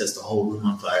fucking sets the whole room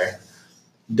on fire.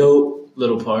 Dope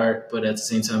little part, but at the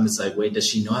same time, it's like, wait, does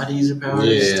she know how to use her powers?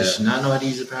 Yeah. Does she not know how to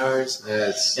use her powers?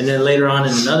 That's And then later on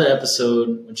in another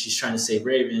episode, when she's trying to save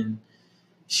Raven,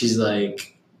 she's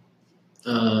like,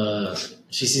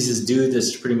 she sees this dude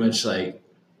that's pretty much like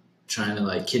trying to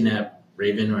like kidnap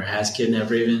Raven or has kidnapped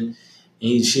Raven,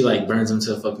 and she like burns him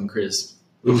to a fucking crisp.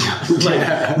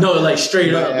 Like no, like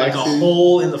straight up, like a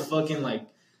hole in the fucking like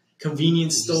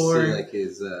convenience store, like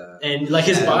his and like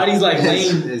his body's like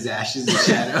laying. his ashes in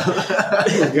shadow.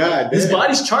 Oh God. His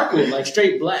body's charcoal, like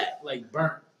straight black, like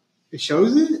burnt. It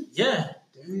shows it? Yeah.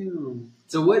 Damn.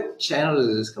 So what channel does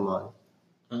this come on?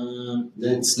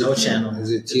 It's no channel.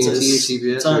 Is it It's TNT a-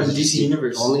 or CBS? It's on or is it DC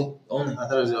Universe only. Only. I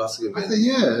thought it was also going I to said, be.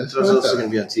 yeah. I That's thought it was what I also thought. going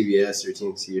to be on TBS or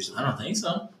TNT or I something. don't think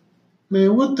so.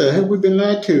 Man, what the heck? We've been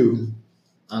lied to.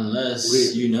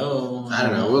 Unless you know. I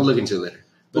don't know. We'll look into it later.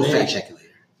 We'll But fact check it later.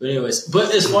 But anyways,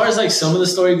 but as far as like some of the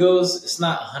story goes, it's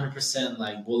not 100%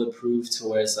 like bulletproof to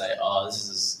where it's like, oh,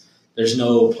 there's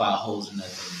no plot holes or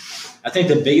nothing. I think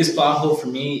the biggest plot hole for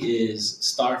me is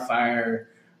Starfire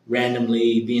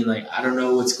randomly being like, I don't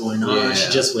know what's going on. Yeah.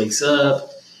 She just wakes up.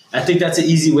 I think that's an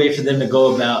easy way for them to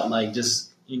go about like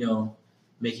just, you know,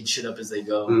 making shit up as they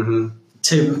go Mm-hmm.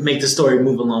 to make the story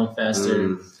move along faster.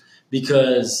 Mm.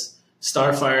 because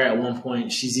Starfire at one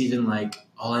point, she's even like,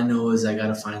 all I know is I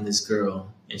gotta find this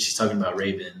girl, and she's talking about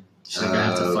Raven. She's like, I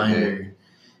have to find her.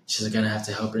 She's like, I have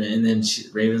to help her. And then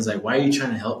Raven's like, why are you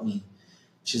trying to help me?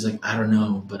 She's like, I don't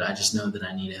know, but I just know that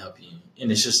I need to help you.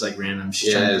 And it's just like random.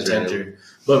 She's trying to protect her.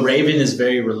 But Raven is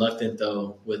very reluctant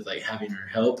though with like having her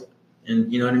help.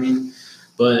 And you know what I mean?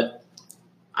 But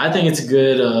I think it's a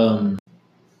good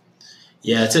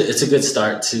it's a good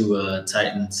start to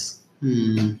Titans.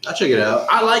 I'll check it out.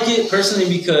 I like it personally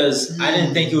because I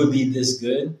didn't think it would be this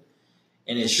good.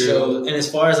 And it showed, and as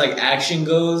far as like action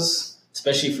goes,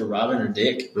 especially for Robin or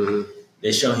Dick,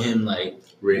 they show him like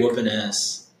whooping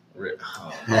ass.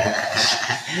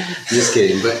 Just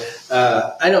kidding, but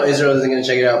I know Israel isn't going to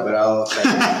check it out, but I'll check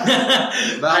it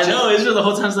out. I know Israel the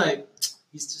whole time's like,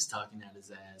 he's just talking out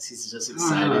his ass. He's just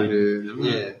excited.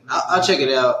 Yeah, I'll check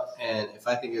it out, and if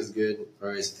I think it's good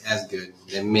or it's as good,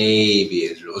 then maybe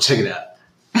Israel will check it out.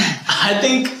 I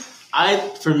think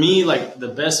for me, like the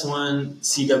best one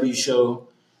CW show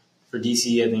for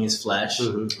DC, I think is Flash. I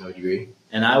would agree,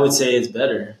 and I would say it's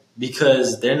better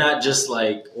because they're not just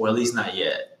like, or at least not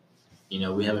yet. You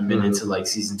know, we haven't been into like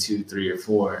season 2, 3, or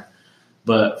 4.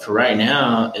 But for right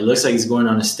now, it looks like he's going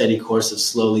on a steady course of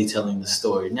slowly telling the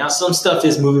story. Now, some stuff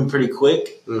is moving pretty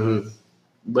quick.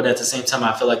 But at the same time,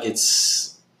 I feel like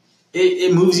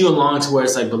it moves you along to where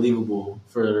it's like believable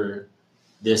for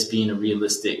this being a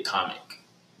realistic comic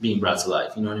being brought to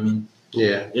life. You know what I mean?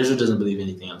 Yeah. Israel doesn't believe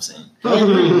anything I'm saying. I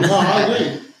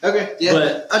agree. Okay, yeah.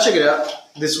 But I'll check it out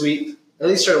this week. At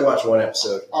least try to watch one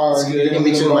episode. It's good. In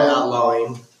between my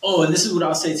outlawing. Oh, and this is what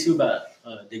I'll say too about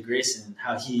Dick Grayson,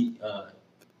 how he,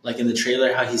 like in the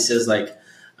trailer, how he says like,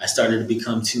 I started to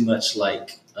become too much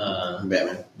like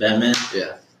Batman.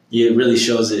 Yeah, it really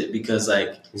shows it because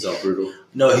like he's all brutal.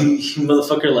 No, he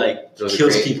motherfucker like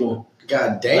kills people.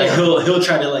 God damn. Like he'll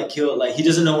try to like kill. Like he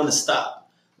doesn't know when to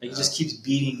stop. Like he just keeps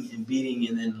beating,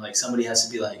 and then like somebody has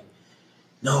to be like,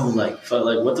 no, like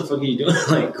what the fuck are you doing?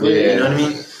 Like quit. You know what I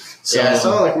mean? So, I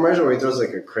saw like a commercial where he throws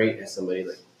like a crate at somebody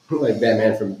like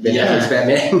Batman from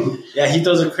Batman. Yeah, he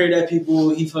throws a crate at people.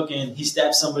 He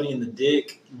stabs somebody in the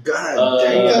dick. God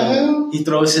damn. He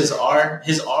throws his R,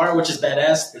 which is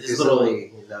badass. His little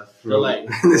like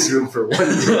in this room for one.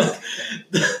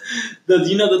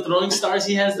 The throwing stars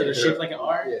he has that are shaped like an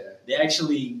R. Yeah. They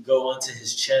actually go onto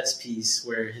his chest piece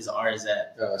where his R is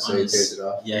at. Oh, so he tears it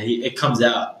off. Yeah, it comes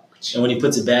out. And when he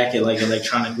puts it back, it like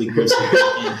electronically grips it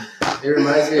in. It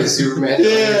reminds me of Superman.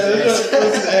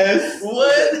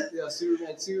 What? Yeah,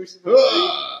 Superman 2 or Superman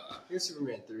 3. Here's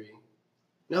Superman 3.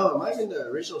 No, it might have been the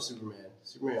original Superman.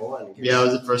 Superman 1. Yeah, it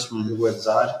was the first one. With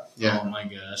Zod. Yeah. Oh my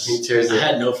gosh. He tears I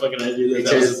had no fucking idea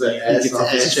that was the thing. He gets off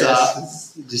his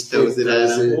chest. Just throws it at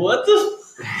him. What the?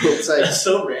 It's like, that's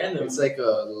so random. It's like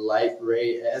a light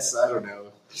ray S. I don't know.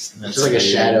 That's just like a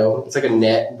shadow. It's like a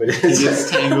net, but it's just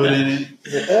tangled in it.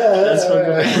 That's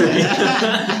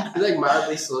fucking It like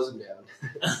mildly slows him down.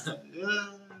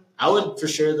 I would for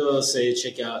sure though say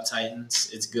check out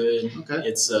Titans. It's good. Okay.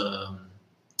 It's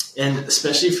and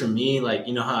especially for me, like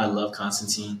you know how I love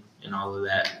Constantine and all of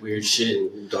that weird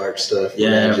shit, dark stuff.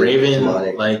 Yeah, Raven,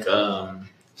 like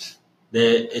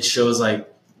it shows like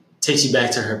takes you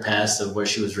back to her past of where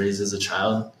she was raised as a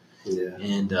child. Yeah,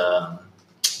 and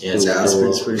it's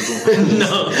pretty cool.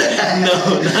 no,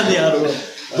 not the outer world.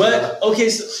 But okay,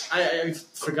 so I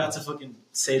forgot to fucking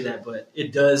say that, but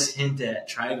it does hint at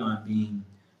Trigon being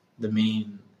the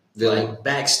main like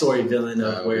backstory villain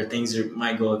of where things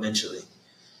might go eventually,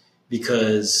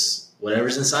 because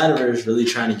whatever's inside of her is really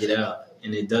trying to get out,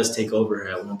 and it does take over her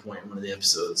at one point in one of the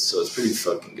episodes. So it's pretty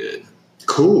fucking good.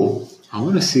 Cool. I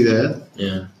want to see that.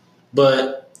 Yeah,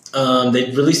 but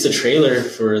they released a trailer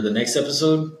for the next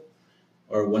episode.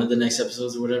 Or one of the next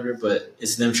episodes or whatever, but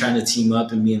it's them trying to team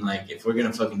up and being like, if we're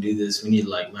gonna fucking do this, we need to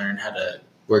like learn how to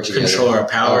work together, control our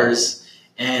powers,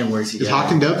 and work together. Is Hawk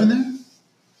and Dove in there?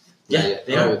 Yeah,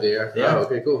 they are. They are. They are.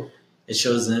 Okay, cool. It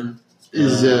shows them.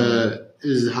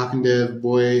 Is Hawk and Dove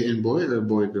boy and boy or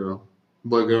boy girl?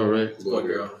 Boy girl, right? Boy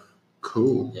girl.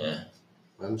 Cool. Yeah.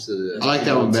 I like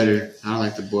that one better. I don't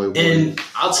like the boy. And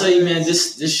I'll tell you, man,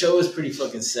 this show is pretty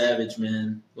fucking savage,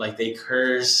 man. Like they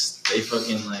curse, they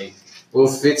fucking like. Well,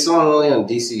 if it's only on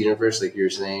DC Universe, like you were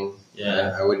saying,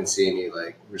 yeah, I wouldn't see any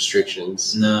like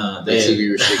restrictions. No,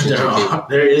 TV restrictions.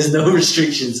 There is no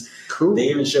restrictions. Cool. They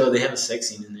even show they have a sex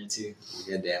scene in there too.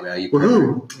 God damn it, you.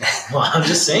 Who? Well, I'm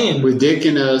just saying. With Dick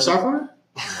and Starfire?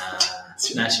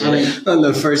 Not yet. On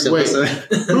the first episode.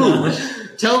 Who?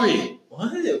 Tell me.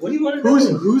 What do you want to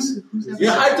know? Who's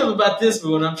You're hyped up about this,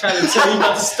 but when I'm trying to tell you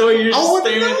about the story, you're just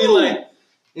staring at me like.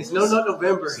 It's no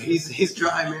November. He's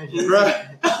dry, man. Right.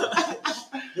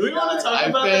 Do we want to talk I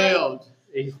about failed.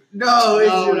 No,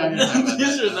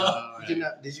 No,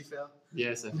 Did you fail?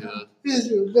 Yes, I failed.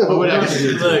 Israel, But no. whatever.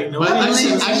 Look, But I nobody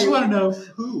just want to know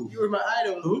who. You were my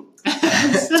idol. Who?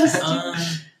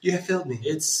 You have failed me.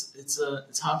 It's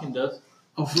Hawk and Dove.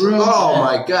 Oh, for real? Oh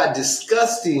my god,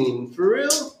 disgusting. For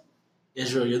real?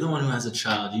 Israel, you're the one who has a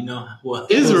child. You know what?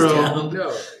 Israel. goes down.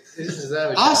 No. This is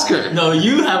not Oscar. No,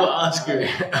 you have an Oscar. You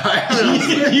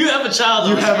have a child.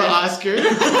 You Oscar. have an Oscar?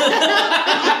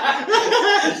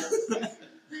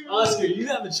 Oscar, you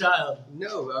have a child.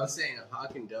 No, I was saying a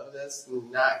Hawk and Dove. That's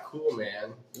not cool,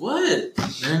 man. What?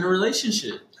 They're in a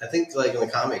relationship. I think, like, in the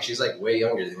comics, she's, like, way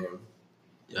younger than him.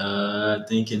 I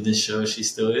think in this show she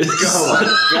still is. Oh, my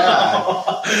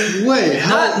God. Wait,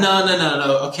 how?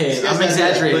 No. Okay, This guy's I'm got, like,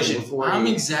 exaggerating. pushing 40. I'm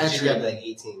She's exaggerating. got, like,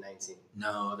 18, 19.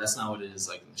 No, that's not what it is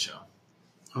like in the show.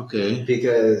 Okay.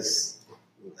 Because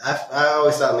I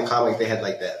always thought in the comic they had,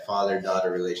 like, that father-daughter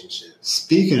relationship.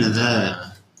 Speaking of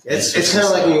that. It's kind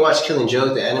of like when you watch Killing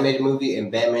Joke, the animated movie,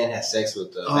 and Batman has sex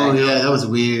with the Oh, yeah, that was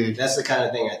weird. That's the kind of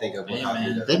thing I think of when Hey, Hawk and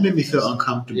man. Dove. That made me feel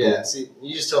uncomfortable. Yeah, see,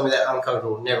 you just told me that I'm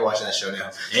uncomfortable. Never watching that show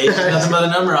now. Hey, nothing but a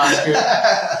number, Oscar.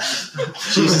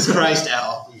 Jesus Christ,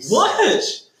 Al. What?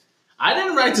 I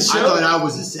didn't write the I show. thought I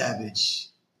was a savage.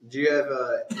 Do you have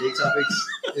any topics,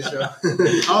 Israel?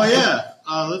 Oh,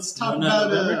 yeah. Let's talk No, about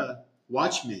remember?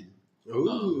 Watchmen.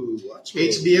 Ooh, watch me.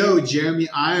 HBO, Jeremy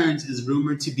Irons is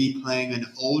rumored to be playing an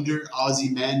older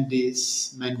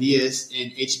Ozymandias in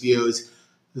HBO's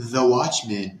The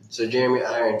Watchmen. So Jeremy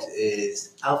Irons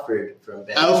is Alfred from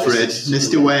Batman. Alfred, vs. Mr.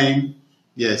 Superman. Wayne.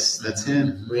 Yes, that's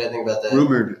him. What do you think about that?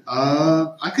 Rumored.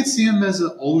 I could see him as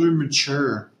an older,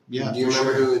 mature. Yeah. Do you for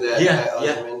remember sure. who that Yeah, guy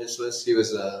yeah. Ozymandias was? He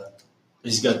was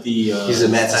He's got the. he's a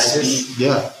mad scientist.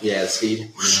 Yeah. Yeah,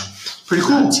 Speed. Pretty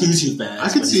cool. Not too fast. I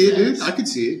could but see he's it, dude. fast. I could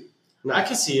see it. I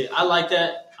can see it. I like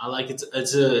that. I like it.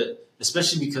 It's a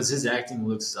especially because his acting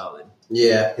looks solid.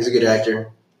 Yeah, he's a good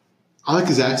actor. I like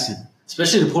his accent.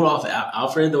 Especially to pull off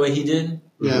Alfred the way he did.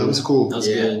 Yeah, it was cool. That was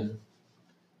Yeah. good.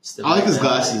 Step I like up his that.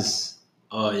 glasses.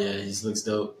 Oh yeah, he looks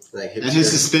dope. Like And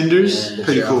his suspenders. Yeah.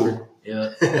 Pretty Hipster cool. Alfred.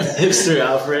 Yeah, hipster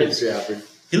Alfred. Hipster Alfred.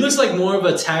 He looks like more of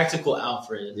a tactical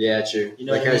Alfred. Yeah, true. You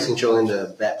know like what how I he's mean? controlling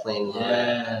the bat plane. And all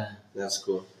that. Yeah, That's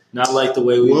cool. not like the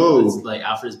way Whoa. like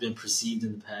Alfred's been perceived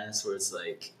in the past, where it's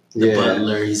like the Yeah,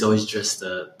 butler. He's always dressed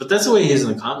up, but that's the way he is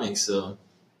in the comics. So I don't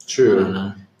true.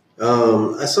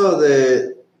 know. I saw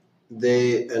that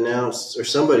they announced, or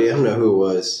somebody, I don't know who it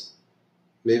was.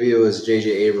 Maybe it was J.J.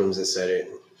 Abrams that said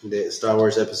it. That Star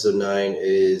Wars Episode 9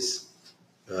 is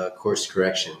course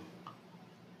correction.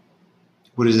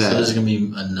 What is So that? there's gonna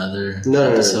be another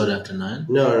No. episode after 9.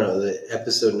 No. The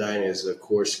Episode 9 is a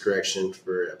course correction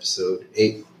for Episode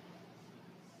 8.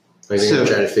 Like they're going to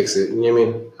So- try to fix it. You know what I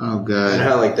mean? Oh, I don't God. know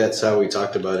how, like, that's how we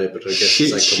talked about it, but I guess Shit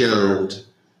it's, like, show. confirmed.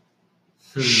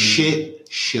 Shit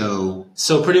show.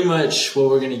 So pretty much what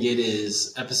we're gonna get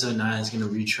is episode 9 is gonna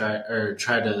retry or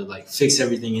try to like fix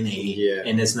everything in 8, Yeah.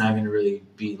 and it's not gonna really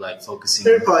be like focusing.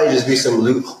 There'd probably just be some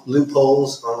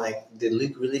loopholes on, like, did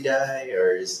Luke really die?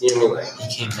 Or is, you know what I mean? Like,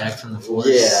 He came back from the Force.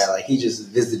 yeah, like, he just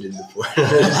visited the Force.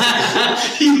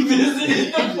 He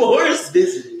visited the Force.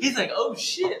 Visited. He's like, oh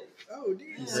shit. Oh, dude.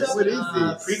 He's What like,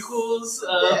 is this? Prequels.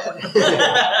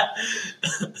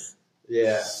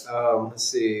 Yeah. Let's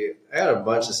see. I got a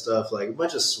bunch of stuff, like a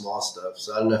bunch of small stuff.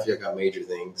 So I don't know if y'all got major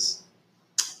things.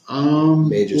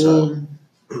 Major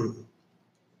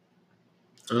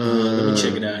Let me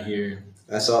check it out here.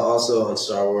 I saw also on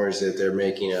Star Wars that they're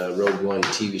making a Rogue One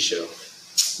TV show.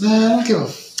 Nah, I don't give a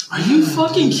Are you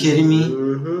fucking kidding me?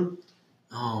 Mm-hmm.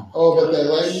 Oh, Oh, but that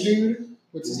Latin dude?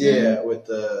 What's his name? Yeah, with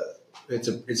the it's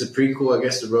a prequel, I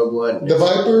guess, to Rogue One. The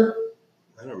Viper?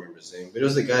 I don't remember his name, but it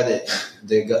was the guy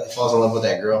that falls in love with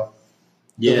that girl.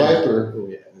 The yeah. Viper.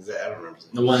 Yeah, I don't remember his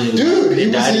name. The one who Dude, they he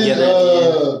was died in, together at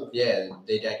the end, Yeah,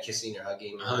 they died kissing or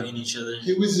hugging. hugging each other.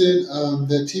 he was in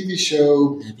the TV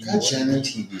show. Maybe God damn it.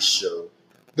 TV show.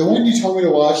 The one you told me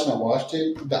to watch and I watched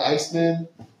it. The Iceman.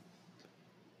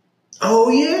 Oh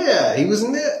yeah, he was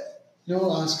in that. No,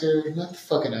 Oscar. Not the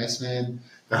fucking Iceman.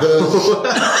 Dude.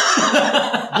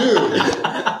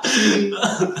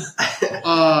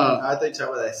 I thought you were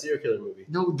talking about that serial killer movie.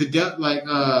 No, the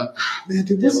man,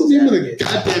 dude, what's the Devil's name of the Advocate.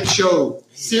 goddamn show?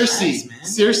 Circe. Nice, man.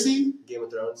 Circe? Game of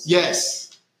Thrones. Yes.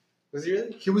 Was he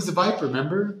really? He was the Viper,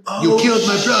 remember? Oh, you killed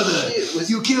my brother. shit. Was-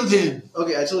 You killed him.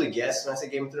 Okay, I totally guessed when I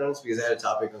said Game of Thrones because I had a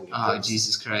topic on Game of Oh, Thrones.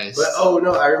 Jesus Christ. But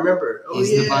no, I remember. Oh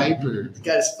He's yeah, the Viper. He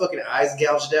got his fucking eyes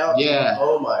gouged out. Yeah.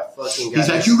 Oh my fucking god. He's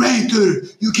like, you raped her.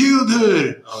 You killed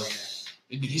her. Oh yeah.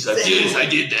 And then he's like, yes, I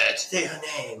did that. Say her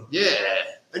name. Yeah.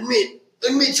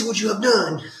 Admit to what you have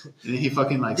done. And then he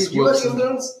fucking like Did you watch swoops Game of him.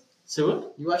 Thrones? So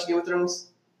what? You watch Game of Thrones?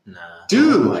 Nah. Oh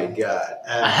Dude. my god.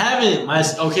 I haven't. My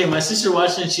sister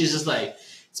watching it. She's just like,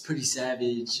 it's pretty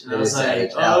savage. And I was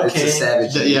like, oh, okay. It's a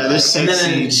savage. Yeah, there's sex And then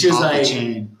scenes she was off the like-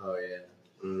 chain. Oh yeah.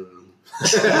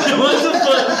 What the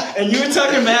fuck? And you were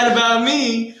talking mad about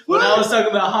me when I was talking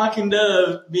about Hawk and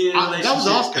Dove being in a relationship. That was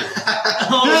Oscar.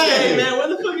 Okay, Hey. man. Where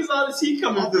the fuck is all this heat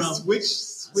coming All the from? switch.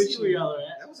 Switch where y'all are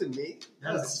at. That wasn't me.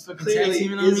 That was fucking clearly tag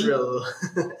teaming on me. Israel.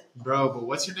 Bro, but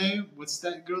what's your name? What's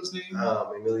that girl's name?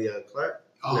 Emilia Clarke.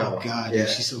 Oh, no. God. Yeah. Dude,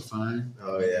 she's so fine.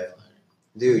 Oh yeah.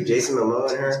 Dude, Jason Momoa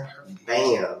and her.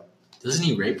 Bam. Doesn't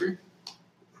he rape her?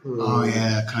 Oh,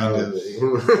 yeah, kind of.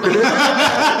 What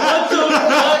the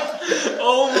fuck?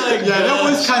 Oh my god. Yeah, that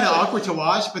was kind of awkward to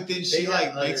watch, but then she,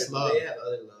 like, makes love. They have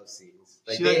other love scenes.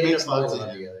 Like, She, they like, end makes up falling love in to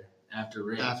love him. together. After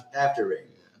rape. After rape.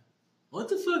 What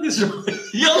the fuck is wrong?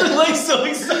 Y'all are like so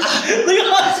excited. Look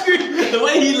at Oscar. The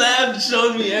way he laughed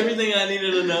showed me everything I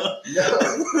needed to know.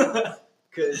 No.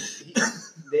 Because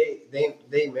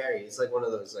they marry. It's like one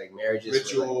of those like marriages.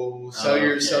 Ritual, like-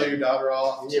 sell Oh, your daughter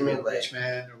off You to mean, a like- rich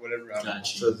man or whatever. I don't know.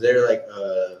 Got you. So they're like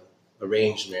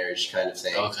arranged marriage kind of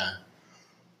thing. Okay.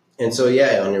 And so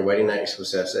yeah, on your wedding night you're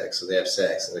supposed to have sex. So they have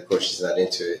sex, and of course she's not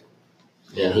into it,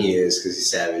 and he is because he's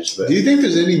savage. But Do you think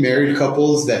there's any married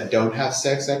couples that don't have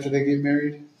sex after they get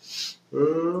married?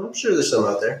 I'm sure there's some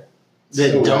out there.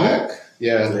 That So don't? whack.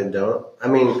 Yeah. They don't. I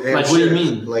mean, I'm Like, what do you sure,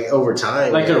 mean? Like over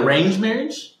time, Like yeah. arranged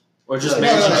marriage? Or just No,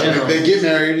 marriage in No, general? they get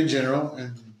married in general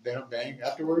and they don't bang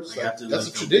afterwards. Like Like, after, that's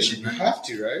like, a tradition. You night? have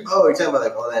to, right? Oh, you're talking about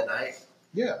like on that night?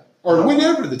 Yeah. Or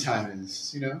whenever the time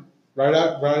is, you know, right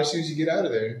as soon as you get out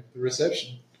of there, the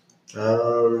reception. I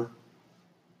don't know.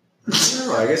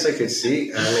 I guess I could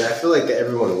see. I mean, I feel like that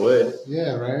everyone would.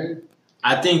 Yeah, right.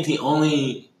 I think the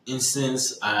only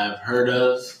instance I've heard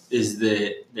of is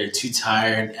that they're too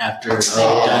tired after they've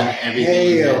done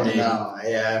everything hell that day. no.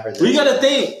 Yeah, I've heard that. Well, you gotta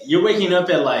think, you're waking up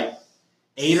at like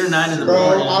 8 or 9 in the Bro,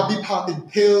 morning. I'll be popping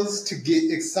pills to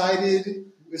get excited.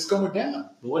 It's going down.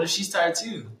 But what if she's tired too?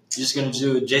 You're just gonna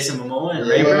do Jason Momoa and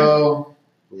rape her? Bro,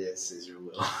 Yes, Israel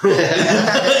will. You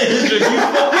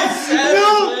fucking savage,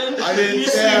 No, man. I didn't You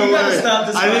say see, I you gotta would. stop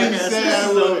this I didn't podcast. say This I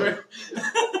is would. over.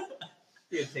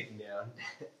 You're taken down.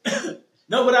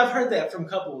 No, but I've heard that from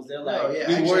couples. They're like, No, yeah,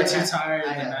 we actually, were I too have- tired I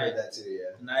the have night, heard that too. Yeah.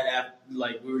 the night after.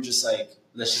 Like we were just like,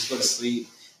 let's just go to sleep.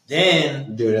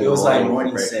 Then Do it in it the was like morning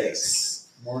morning for sex,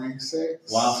 morning sex.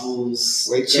 waffles,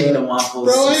 Wake chicken up. and waffles.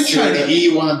 Bro, I ain't trying to syrup.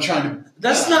 eat while I'm trying to.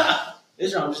 That's not.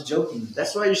 Israel, I'm just joking.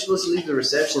 That's why you're supposed to leave the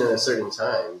reception at a certain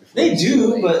time. before They it's too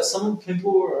do, late. but some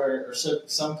people or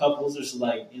some couples are just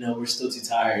like, we're still too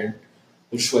tired.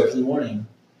 We'll just wait for the morning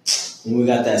when we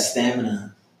got that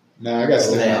stamina. No, I got to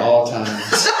stay at all times.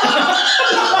 He's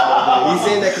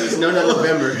saying that because it's no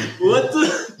November. What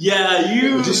the? Yeah,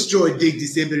 you. Destroy Dig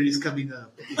December is coming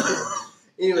up.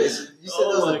 Anyways, you said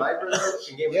Oh that was my the Viper though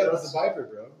in Game Yeah, of it Thrones. was the Viper,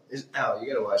 bro. You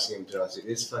gotta watch Game of Thrones. Dude.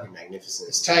 It's fucking magnificent.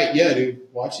 It's tight. Yeah, dude.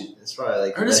 Watch it. It's probably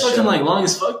like Heard the it's best fucking show. like long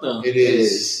as fuck though. It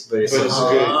is, but it's But so it's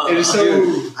good. good. It is so.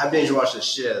 Dude, I binge watched the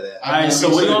shit out of that. All right, so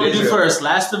me what do you too, want me to do Israel. first?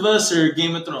 Last of Us or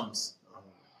Game of Thrones?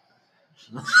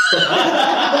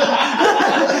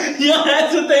 Yo,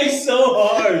 that's what they so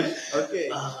hard. Okay,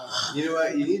 you know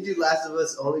what? You need to do Last of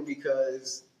Us only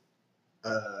because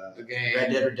The game.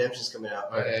 Red Dead Redemption's coming out.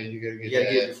 Yeah, you gotta You get gotta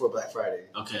get it that. before Black Friday.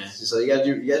 Okay. So you gotta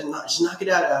just knock it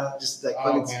out. Just like Oh,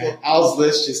 fucking man. spend. Al's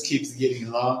list just keeps getting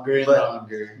longer and But-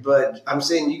 longer. But I'm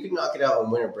saying you could knock it out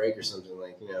on winter break or something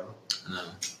like No,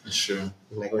 that's true.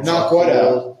 like when Knock it's what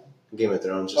cold. Game of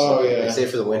Thrones. Or Oh, something. yeah. Like, say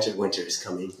for the winter. Winter is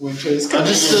coming. Winter is I coming.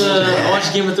 just I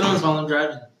watch Game of Thrones while I'm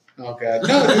driving. Oh god,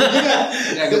 no, dude,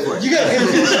 Yeah, go for it. you gotta pay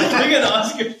attention. Look at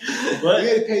Oscar. You What?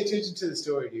 gotta pay attention to the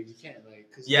story, dude. You can't like.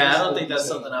 'cause Yeah, I don't most think that's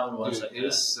people- something I would watch Dude, like it that.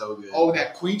 is so good. Oh,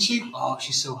 that queen chick. Oh,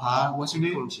 she's so hot. What's her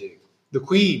Queen name? chick. The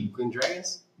queen. Queen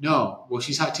Dragons? No, well,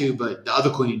 she's hot too, but the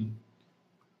other queen.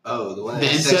 Oh, the one The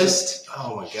that has sex incest. with-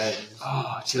 Oh my god.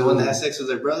 Oh, The one that has sex with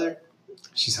her brother?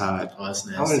 She's hot. Oh, that's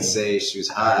I wouldn't nasty. say she was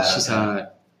hot. She's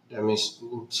hot. I mean,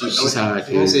 She's hot,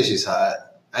 I wouldn't say dude. she's hot.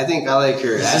 I think I like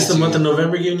her Is this the attitude. month of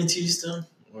November giving it to you still?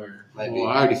 Or Might Well,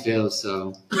 I already failed,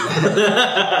 so.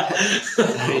 I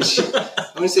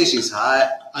wouldn't say she's hot.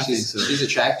 I She's think so. she's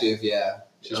attractive, yeah.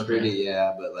 She's Okay. pretty,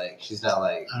 yeah, but like she's not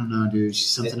like I don't know, dude. She's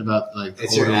something about like.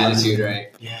 it's her older attitude, women. right?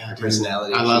 Yeah, Her dude.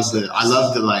 personality. I love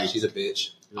the like. She's a bitch.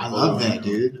 I love that,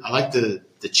 dude. I like the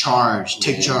charge.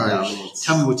 Take Yeah, charge. dominance.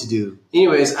 Tell me what to do.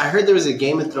 Anyways, I heard there was a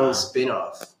Game of Thrones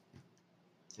spin-off.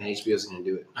 And HBO's gonna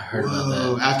do it. I heard about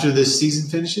Whoa! that. After this season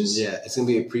finishes. Yeah, it's gonna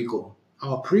be a prequel.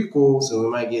 Oh, prequel. So we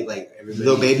might get like everybody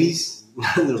Little babies.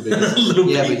 little babies. Little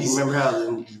Yeah, babies. but you remember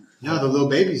how No, the little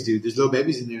babies, dude. There's little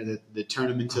babies in there that turn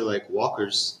them into like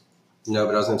walkers. No,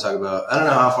 but I was gonna talk about I don't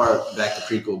know how far back the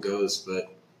prequel goes, but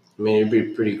I mean, it'd be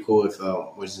pretty cool if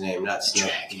what's his name? Not Snow.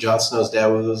 Jon Snow's dad.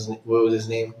 What was his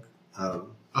name?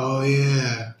 Oh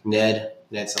yeah, Ned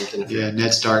something.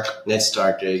 Ned Stark. Ned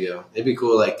Stark. There you go. It'd be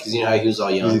cool, like, because you know how he was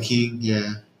all young. He's the king.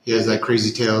 Yeah, he has like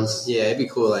crazy tales. Yeah, it'd be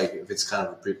cool, like if it's kind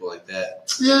of a prequel like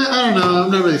that. Yeah, I don't know.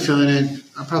 I'm not really feeling it.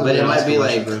 But it might be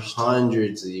like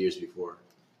hundreds of years before.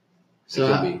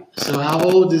 So how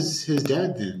old is his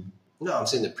dad then? No, I'm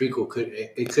saying the prequel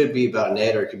could be about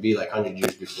Ned, or it could be like 100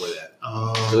 years before that.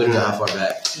 Oh, so we don't know how far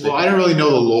back. Well, I don't really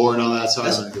know the lore and all that, so I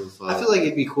don't give a fuck. I feel like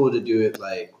it'd be cool to do it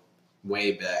like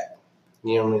way back.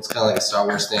 You know what I mean? It's kind of like a Star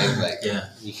Wars thing. Like,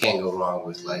 you can't go wrong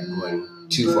with like going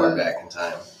too far back in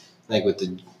time. Like with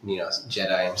the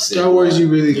Jedi and Sith. Star Wars, you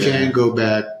really can go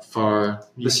back far.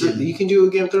 You can do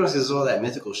a Game of Thrones because it's all that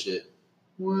mythical shit.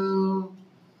 Well,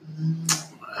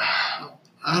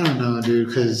 I don't know, dude,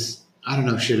 because I don't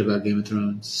know shit about Game of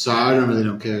Thrones, so I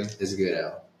don't care. It's good,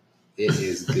 Al. It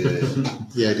is good.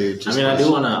 Yeah, dude. I mean, I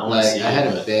do want to see it. I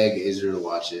had to beg Israel to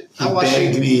watch it. He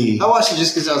begged me. I watched it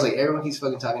just because I was like, everyone keeps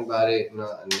fucking talking about it. And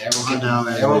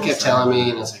everyone kept telling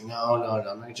me, and I was like, no, I'm not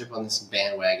going to jump on this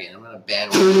bandwagon. I'm going to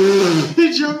bandwagon.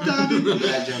 He jumped on it. And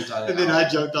I jumped on it. And then I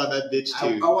jumped on that bitch,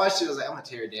 too. I watched it. I was like, I'm going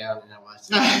to tear it down. And I watched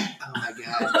it. Oh, my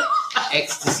God.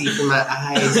 Ecstasy for my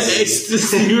eyes.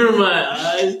 Ecstasy for my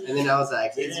eyes. And then I was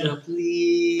like, Israel,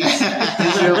 please.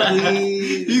 Israel,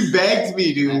 please. He begged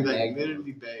me, dude. I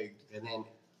literally begged. And then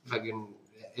fucking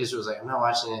Israel was like, I'm not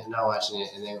watching it.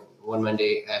 And then one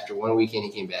Monday, after one weekend,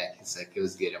 he came back. It's like, it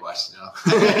was good. I watched it all.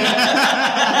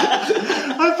 I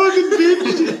fucking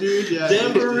binged it, dude. Yeah,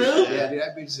 damn, for real? Yeah, dude,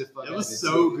 I binged the fuck out of it. It was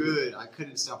so good. I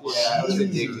couldn't stop watching it. Yeah, I was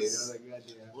addicted. I was like, God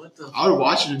damn. What the I would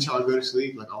watch it until I go to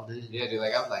sleep, like all day. Yeah, dude,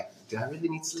 like, I was like, do I really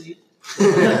need sleep?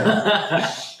 Like,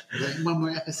 one more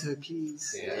episode,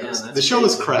 please. Yeah, the show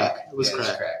was crack. It was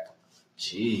crack.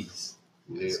 Jeez.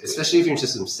 Dude, especially if you're into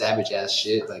some savage ass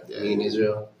shit like me and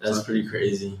Israel. That's pretty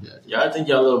crazy. Yeah, I think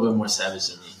y'all a little bit more savage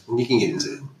than me. You can get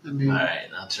into it. I mean, all right,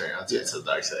 I'll turn to the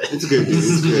dark side. It's good.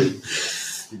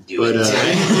 It's good. But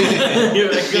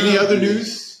any other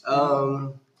news? I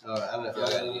don't know if y'all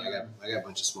got any. I got a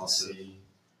bunch of small stuff.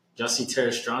 Y'all see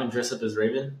Tara Strong dress up as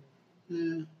Raven?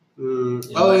 Yeah.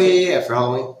 Oh yeah, for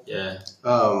Halloween. Yeah.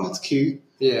 That's cute.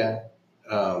 Yeah.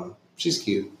 She's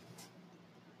cute.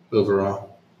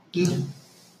 Overall. Yeah.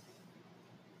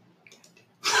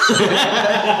 I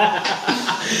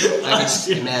can just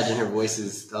imagine her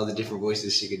voices, all the different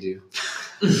voices she could do.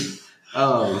 Did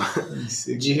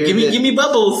you hear? Give me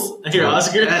bubbles. I hear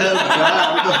Oscar. Oh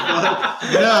God, what the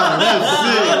fuck? No, that's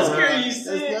sick. Oscar, you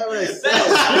sick. That's not what I said.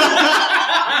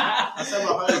 I said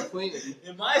about Harley Quinn.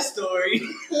 In my story.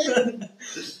 I'm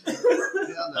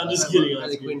just I kidding.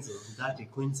 Harley Quinzel. Dr.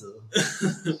 Quinzel.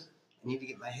 I need to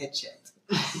get my head checked.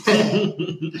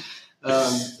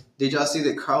 Did y'all see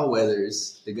that Carl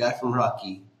Weathers, the guy from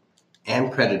Rocky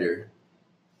and Predator,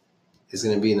 is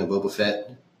going to be in the Boba Fett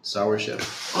Star Wars show?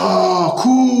 Oh,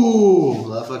 cool.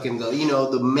 Motherfucking,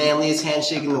 the manliest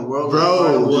handshake in the world.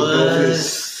 Bro, what?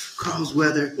 Carl's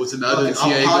Weather. What's another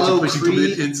fucking CIA Apollo pushing too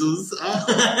many pencils?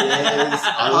 Yes.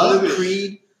 Apollo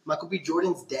Creed, Michael B.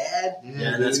 Jordan's dad.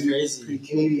 Yeah, that's crazy. Pretty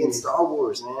Canadian in Star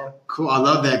Wars, man. Cool. I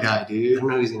love that guy, I dude. don't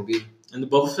know who he's going to be. In the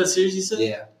Boba Fett series, you said?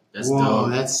 Yeah. That's Whoa,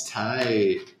 dope. that's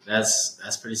tight. That's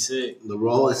pretty sick. The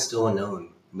role is still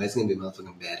unknown, but it's going to be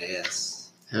motherfucking badass.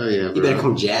 Hell yeah, bro. You better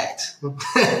come jacked.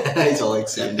 He's all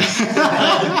excited.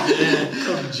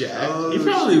 Come jacked. He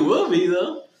probably will be,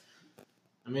 though.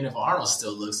 I mean, if Arnold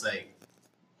still looks like,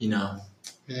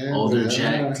 older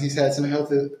Jack. He's had some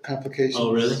health complications.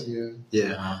 Oh, really? Yeah.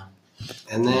 Yeah.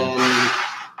 And then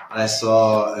I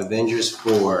saw Avengers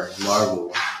 4,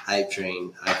 Marvel, Hype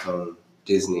Train, iPhone,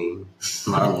 Disney,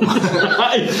 Marvel.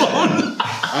 iPhone?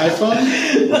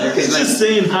 It's just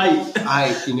saying hype.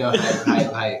 Hype,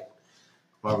 hype.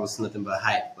 Marvel's nothing but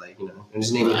hype, I'm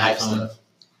just naming hype stuff.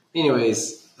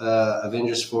 Anyways,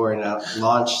 Avengers 4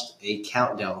 launched a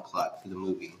countdown clock for the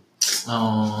movie.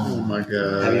 Oh my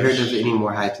god. Have you heard of any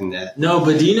more hype than that? No,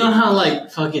 but do you know how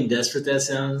fucking desperate that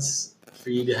sounds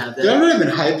for you to have that? They're not even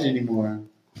hyped anymore.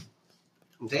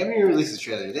 They haven't even released a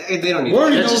trailer. They don't need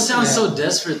That just sounds so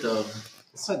desperate, though.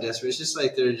 It's not desperate. It's just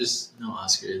like they're just... No,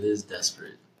 Oscar, it is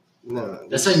desperate. No.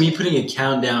 That's like me putting a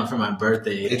countdown for my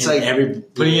birthday. It's like...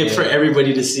 putting it for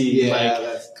everybody to see.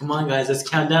 Yeah, come on, guys, let's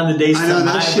count down the days to my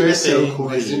that shit birthday. is so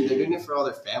corny. They're doing it for all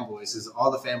their fanboys, because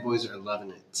all the fanboys are loving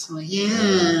it. Oh,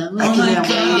 yeah. Oh my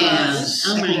gosh.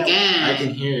 Oh my god. I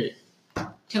can hear it.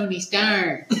 Tony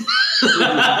Stark.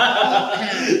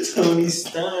 Tony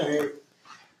Stark.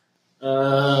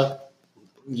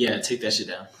 Yeah, take that shit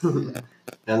down.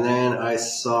 And then I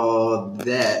saw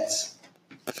that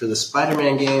for the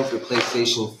Spider-Man game for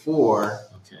PlayStation 4,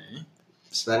 Okay.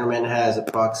 Spider-Man has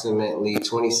approximately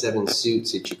 27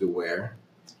 suits that you could wear,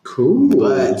 Cool.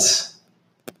 but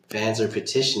fans are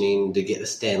petitioning to get a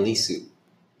Stan Lee suit.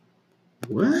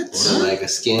 What? So like a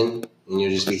skin, and you'll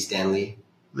just be Stan Lee.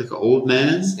 Like an old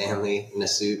man? Stan Lee in a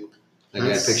suit. I got a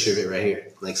That's- picture of it right here.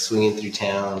 Like swinging through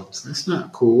town. That's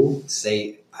not cool.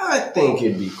 I think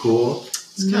it'd be cool.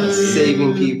 It's kind of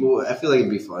Saving people. I feel like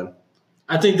it'd be fun.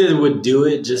 I think they would do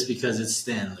it just because it's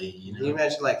Stan Lee. You Can you know,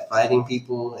 imagine like fighting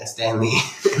people and Stan Lee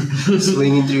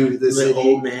swinging through the the city?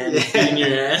 old man Yeah. beating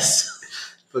your ass.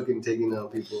 Fucking taking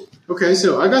out people. Okay,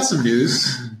 so I got some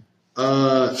news.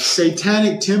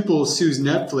 Satanic Temple sues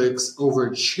Netflix over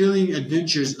chilling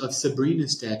adventures of Sabrina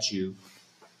statue.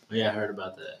 Oh, yeah, I heard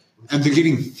about that. And they're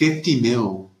getting 50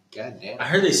 mil. God damn. I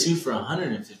heard they sued for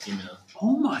 150 mil.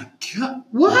 Oh my god. Netflix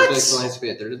What? only has to pay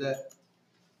a third of that?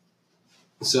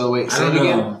 So wait, I say it don't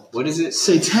again. know. What is it?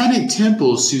 Satanic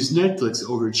Temple sues Netflix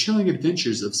over chilling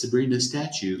adventures of Sabrina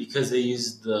statue. Because they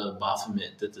used the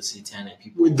Baphomet that the satanic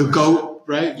people With the worship. goat,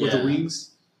 right? With the Yeah. wings.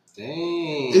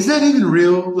 Dang. Is that even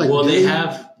real? Like, Well, they really?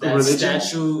 have a that religion?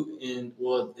 statue in.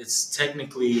 Well, it's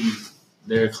technically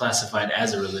they're classified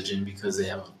as a religion because they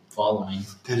have a following.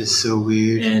 That is so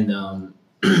weird. And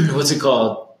what's it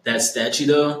called? That statue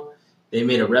though, they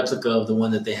made a replica of the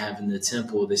one that they have in the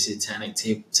temple, the Satanic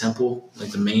Temple,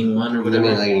 like the main one or What do you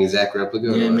whatever. mean, like an exact replica?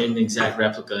 Yeah, they made an exact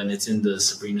replica, and it's in the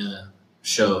Sabrina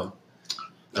show.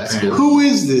 That's apparently. Who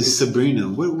is this Sabrina?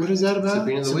 What is that about?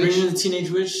 Sabrina the Sabrina Witch? the Teenage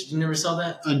Witch. You never saw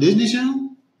that? On Disney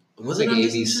Channel? Was It's like it on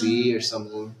Disney Channel? ABC or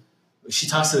something. She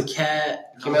talks to the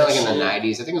cat. and Came all out like that in the shit.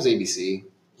 90s. I think it was ABC.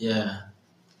 Yeah.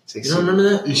 It's like You don't remember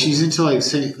that? And she's into like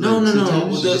Saint. No.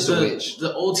 Satanic? She's just a witch.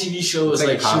 The old TV show was It's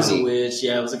like like, a she was a comedy. witch.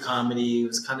 Yeah, it was a comedy. It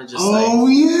was kind of just Oh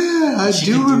like yeah, I she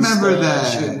do could remember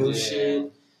stuff, She would that. move Yeah.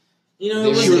 shit. You know, She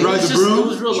it was, would it ride was the just, broom? It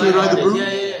was real She would ride the lighthearted. broom?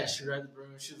 Yeah. She would ride the broom.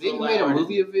 She was They real even made a lighthearted.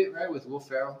 movie of it, right, with Will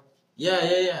Ferrell.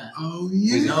 Yeah. Oh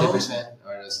Is it yeah. No. Clippers fan?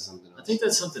 Or is it something else? I think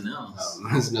that's something else.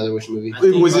 It's another Witch movie. I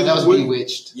think- was it? that was what-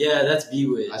 Bewitched. Yeah, that's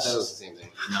Bewitched. I thought it was the same thing.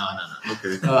 No.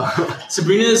 Okay.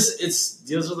 Sabrina's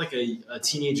deals with like a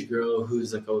teenage girl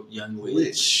who's like a young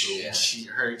witch. Yeah.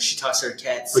 She talks to her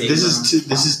cat. But this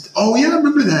Salem. is. Oh yeah, I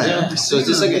remember that. Yeah. So is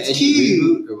this like an It's edgy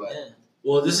cute. reboot or what? Yeah.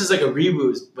 Well, this is like a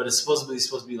reboot, but it's supposed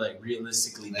to be like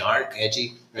realistically Like dark.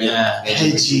 edgy? Right? Yeah.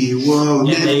 Edgy. Whoa, And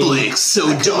they- Netflix, so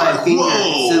My dark. finger,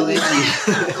 Whoa. so edgy.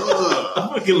 Ugh.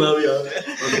 I fucking love y'all,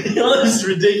 man. Y'all is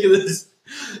ridiculous.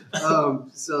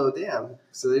 So damn.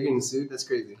 So they're getting sued? That's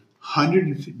crazy.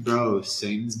 150, bro.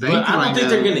 Satan's But bank I don't right think now.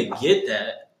 they're gonna get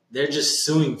that. They're just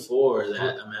suing for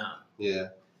that amount. Yeah.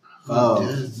 Oh,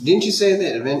 damn. Didn't you say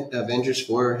that Avengers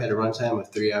 4 had a runtime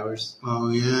of 3 hours? Oh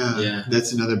yeah. Yeah.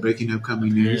 That's another breaking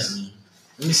upcoming news. Apparently.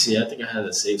 Let me see. I think I had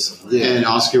that saved somewhere. Yeah. And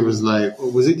Oscar was like,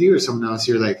 well, was it you or someone else?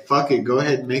 You're like, fuck it, go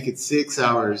ahead and make it 6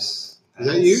 hours. Is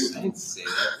that you? I didn't say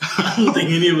that. I don't think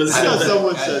any of us I said know that.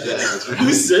 someone I said did. that.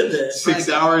 Who said that? 6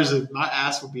 hours of my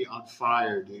ass will be on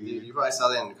fire, You, dude. you probably saw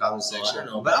that in the comment Oh, I section.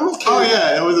 don't know. But I'm okay. Oh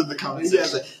yeah, it was in the comments. Yeah,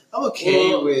 like, I'm okay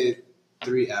Well- with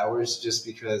 3 hours just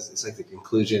because it's like the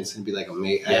conclusion. It's gonna be like a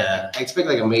Yeah. I expect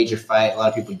like a major fight. A lot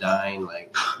of people dying.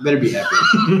 Like, it better be epic.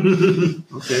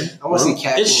 Okay. I want to see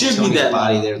Captain It should be Tony's that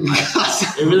body long. there. Like,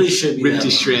 It really should be Ripped that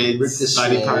to long. shreds, Ripped to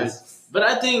body shreds. parts. But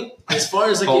I think as far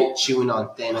as like Hulk chewing on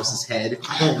Thanos' head.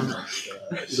 oh my gosh.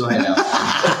 Go ahead, Al.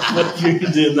 What you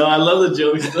did? No, I love the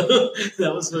jokes though.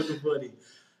 That was fucking funny.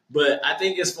 But I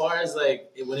think as far as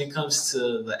like when it comes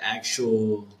to the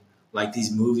actual like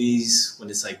these movies, when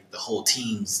it's like the whole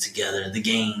team's together, the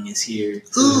gang is here,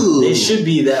 Ooh. they should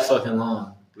be that fucking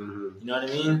long. Mhm. You know what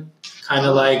I mean? Kind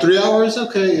of like 3 hours?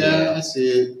 Okay, yeah, Yeah. I see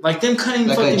it. like them cutting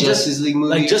Like fucking a Justice League movie.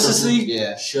 like or Justice something? League.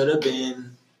 Yeah. Should have been.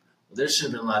 Well, there should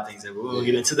have been a lot of things that we won't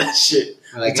get into that shit.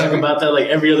 Like we talk every, about that like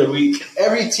every other week.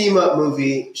 every team up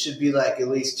movie should be like at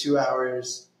least 2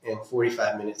 hours and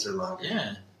 45 minutes or longer.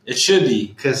 Yeah, it should be.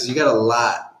 Because you got a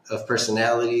lot of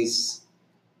personalities.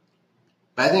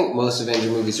 But I think most Avenger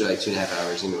movies are like 2.5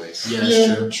 hours, anyways. Yeah,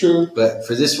 that's true. true. But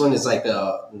for this one, it's like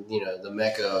the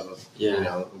mecca of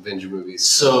Yeah. Avenger movies.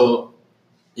 So,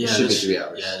 yeah, It should be that's- 3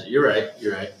 hours. Yeah, you're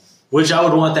right. Which I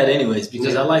would want that anyways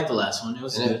because Yeah. I liked the last one. It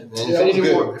was And, good. and Yeah, Infinity it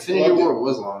was War, good. Infinity I liked War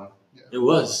was long. It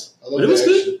was, I love but it was the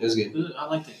good. action. It was good. I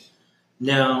liked it.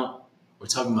 Now we're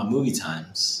talking about movie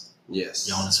times. Yes.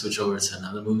 Y'all want to switch over to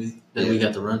another movie that we Yeah.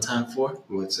 got the runtime for?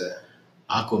 What's that?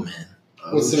 Aquaman.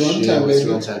 What's the shit, runtime, What's the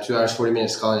baby? runtime? 2 hours, 40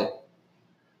 minutes, calling it.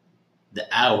 The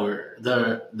hour,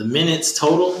 the minutes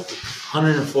total,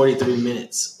 143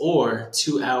 minutes, or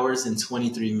 2 hours and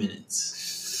 23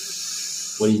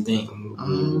 minutes. What do you think?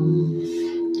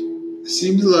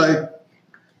 Seems like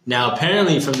Now,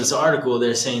 apparently, from this article,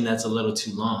 they're saying that's a little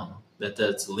too long.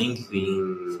 that's lengthy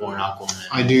for an Aquaman.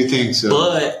 I do think so.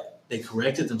 But they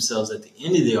corrected themselves at the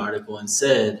end of the article and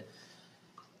said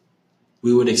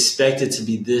we would expect it to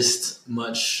be this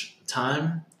much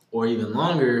time or even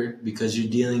longer because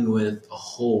you're dealing with a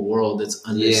whole world that's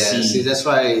under sea. See, that's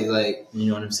why, like, you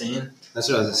know what I'm saying? That's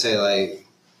what I was gonna say. Like,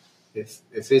 if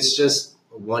it's just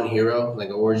one hero, like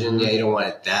an origin, you don't want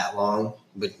it that long.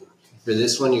 But for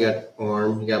this one, you got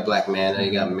Orm, you got Black Manta,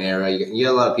 you got Mera, you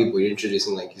got a lot of people. You're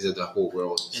introducing, like you said, the whole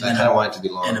world. So I kind of want it to be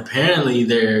long. And apparently,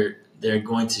 they're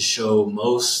going to show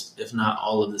most, if not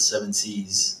all, of the seven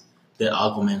seas that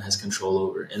Aquaman has control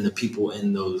over, and the people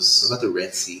in those. What about the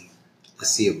Red Sea? The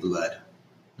Sea of Blood.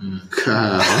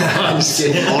 God. I'm just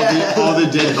kidding. All the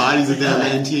dead bodies of the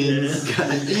Atlanteans.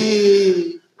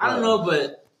 I don't know,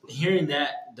 but hearing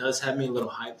that does have me a little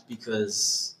hyped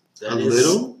because a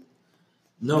little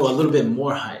bit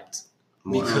more hyped.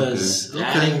 Because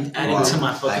adding to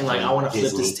my fucking I want to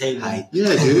flip this table.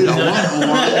 Yeah, dude.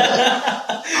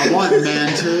 I want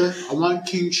Manta. I want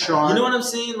King Shark. You know what I'm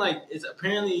saying? Like, it's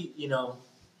apparently,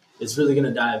 it's really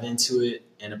gonna dive into it,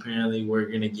 and apparently we're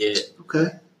gonna get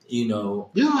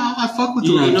Yeah, I fuck with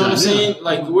the you know what I'm saying?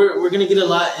 Like, we're gonna get a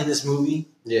lot in this movie.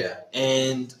 Yeah,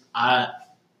 and I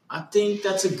think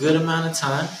that's a good amount of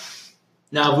time.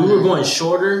 Now, if we were going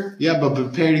shorter, yeah, but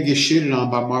prepare to get shitted on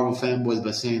by Marvel fanboys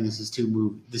by saying this is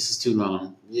too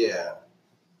long. Yeah.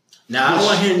 Now, I don't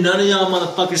want to hear none of y'all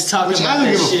motherfuckers talking about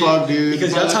that shit. Fuck, dude.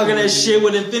 Because y'all talking that shit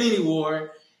with Infinity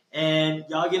War, and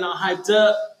y'all getting all hyped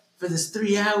up for this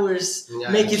 3 hours.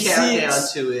 Make it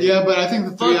 6. To it. Yeah, but I think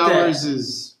the 3 hours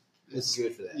it's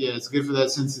good for that. Yeah, it's good for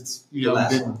that since it's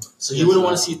So you wouldn't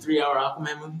want to see a 3-hour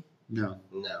Aquaman movie? No.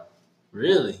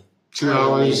 Really? 2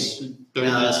 hours.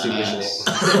 No, that's too pushing it.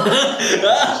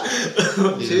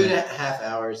 2.5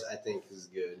 hours, I think, is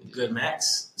good. Good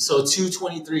max. So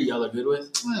 2:23, y'all are good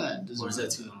with? Or is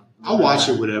that too long? I'll watch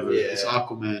it. Whatever. Yeah. It's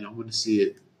Aquaman. I want to see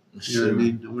it. You know what I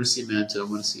mean? I want to see Manta. I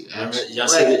want to see action. Y'all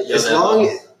said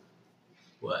it.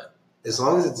 What? As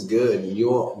long as it's good, you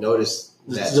won't notice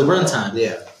that. The runtime.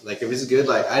 Yeah. Like, if it's good,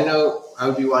 like, I know I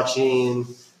would be watching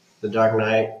The Dark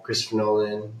Knight, Christopher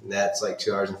Nolan. And that's like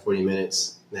 2 hours and 40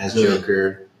 minutes. It has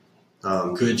Joker.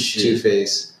 Good shit.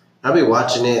 Two-Face. I'll be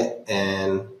watching it,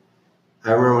 and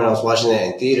I remember when I was watching that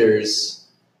in theaters,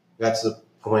 I got to the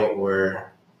point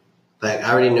where, like,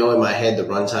 I already know in my head the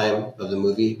runtime of the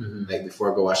movie, like,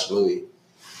 before I go watch the movie.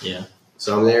 Yeah.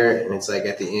 So I'm there, and it's, like,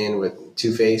 at the end with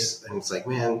Two-Face, and it's like,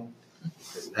 man,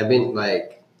 I've been,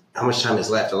 like, how much time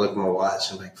is left? I look at my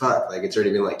watch, I'm like, fuck, like, it's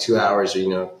already been, like, 2 hours,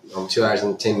 or, 2 hours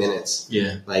and 10 minutes.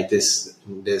 Yeah. Like, this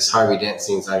Harvey Dent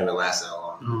scene's not going to last that long.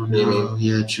 Oh, no. You know what I mean?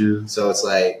 Yeah, true. So it's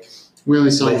like, we only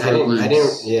saw it for a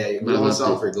glimpse. we only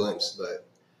saw it for a glimpse, but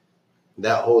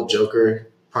that whole Joker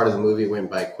part of the movie went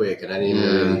by quick, and I didn't even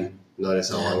really notice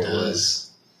how long it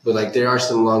was. But, like, there are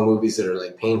some long movies that are,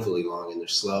 like, painfully long, and they're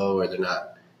slow, or they're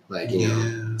not, like,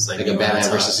 it's like a Batman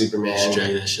versus Superman. Just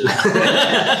drag that shit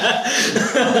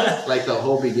out. Like, the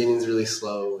whole beginning's really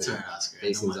slow. It's all right, Oscar.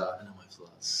 Pacing's off. I know my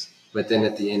flaws. But then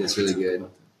at the end, it's really good.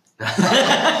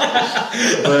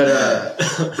 But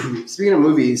speaking of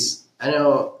movies, I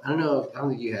don't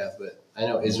think you have, but I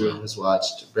know Israel has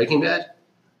watched Breaking Bad.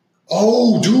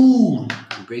 Oh, dude!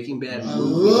 Breaking Bad I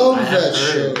movie. love that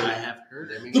show. I have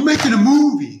heard. They're making a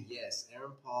movie. Yes,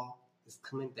 Aaron Paul is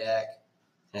coming back,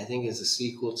 and I think it's a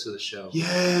sequel to the show.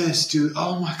 Yes, dude.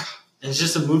 Oh my god. And it's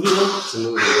just a movie though? It's a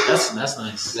movie. That's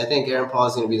nice. And I think Aaron Paul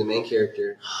is going to be the main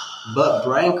character, but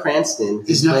Bryan Cranston,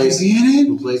 Is he in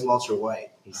who plays Walter White.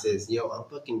 He says, "Yo, I'm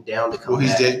fucking down to come back."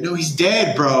 He's dead. No, he's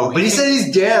dead, bro. But he said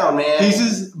he's down, man.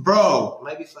 Bro. It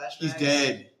might be flashbacks. He's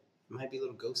dead. It might be a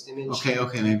little ghost image.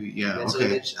 Okay, maybe, yeah. Mental Okay.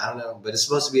 image. I don't know, but it's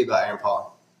supposed to be about Aaron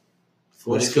Paul.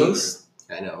 Force Ghost?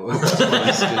 I know. Force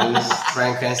Ghost.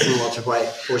 Bryan Cranston, Walter White,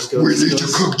 Force Ghost. We need to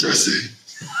cook, Jesse.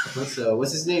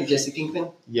 What's his name? Jesse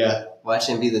Pinkman? Yeah. Watch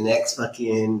him be the next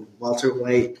fucking Walter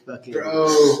White fucking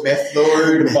Bro, Meth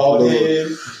Lord, bald head.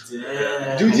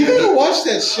 Damn. Dude, you gotta watch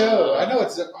that show. I know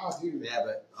it's dude. Yeah,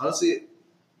 but honestly,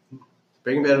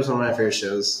 Breaking Bad was one of my favorite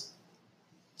shows.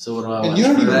 So what do I And watch? you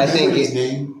don't even But I remember think his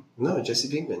name. No, Jesse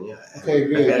Pinkman, yeah. Okay,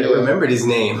 good. I remembered his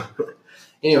name.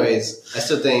 Anyways, I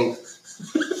still think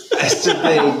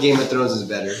Game of Thrones is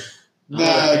better.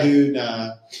 Nah, dude,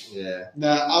 nah. Yeah.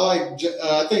 Nah,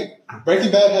 I think Breaking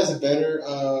Bad has a better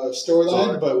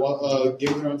storyline, but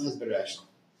Game of Thrones has better action.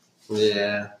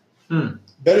 Yeah.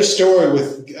 Better story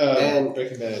with And-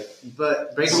 Breaking Bad.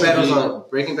 But Breaking Bad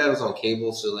was on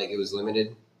cable, so like it was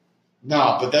limited.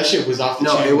 No, but that shit was off the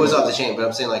No, chain. it was off the chain. But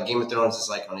I'm saying like Game of Thrones is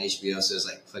like on HBO, so it's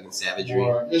like fucking savagery.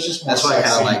 More, there's just more That's why I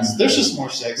sex kinda scenes. like- There's just more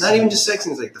sex. Not even just sex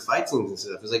scenes, like the fight scenes and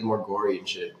stuff. It's like more gory and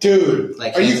shit. Dude,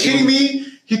 Like, are you he's- kidding me?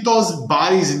 He throws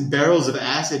bodies in barrels of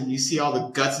acid, and you see all the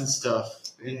guts and stuff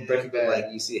in Breaking Bad. Like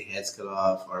you see heads cut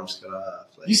off, arms cut off.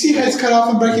 Like, you see heads cut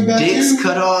off in Breaking Bad dicks too?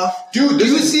 cut off. Dude, Do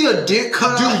there's you a- see a dick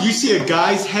cut off? Dude, you see a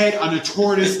guy's head on a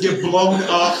tortoise get blown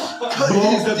up, Cut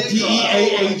blows his up dick DEA off.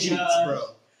 Oh my agents, God. bro.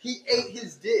 He ate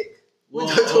his dick with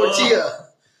Whoa. a tortilla.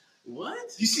 What?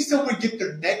 You see someone get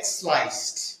their neck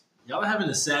sliced. Y'all are having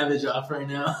a savage off right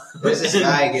now. There's this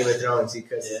guy in Game of Thrones. He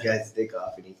cuts this Yeah. guy's dick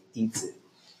off and he eats it.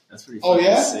 That's pretty Oh, fucking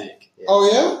yeah? sick. Yeah.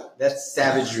 Oh, yeah? That's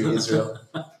savagery, Israel.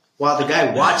 While the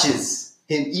guy watches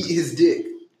him eat his dick.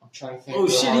 I'm trying to think. Oh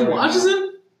shit, he watches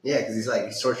him? Yeah, because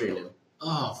he's torturing him.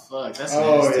 Oh fuck, that's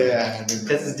Oh, nasty. yeah.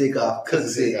 Cuts his dick off,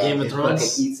 cooks it, off. Game of and Thrones?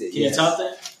 fucking eats it. Can Yes. you top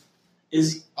that?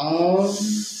 Is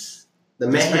The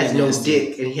man That's has pretty no nasty.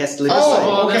 dick and he has to live Oh, his life.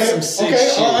 Oh, okay. that's some sick Okay,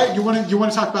 shit. all right. You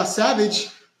want to talk about savage?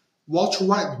 Walter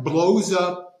White blows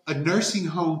up a nursing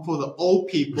home full of old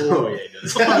people. oh yeah,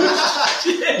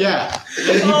 he does. Yeah.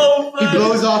 And Oh, he fuck.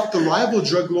 blows off the rival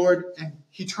drug lord, and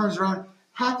he turns around.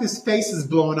 Half his face is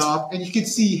blown off, and you can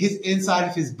see his inside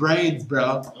of his brains,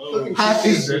 bro. Oh, Half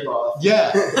his shit.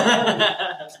 Yeah,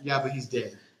 That's yeah, but he's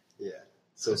dead. Yeah.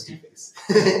 So is Two-Face.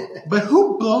 But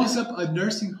who blows up a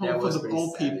nursing home That full was of pretty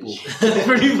old people? savage.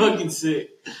 pretty fucking sick.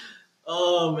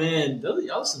 Oh man,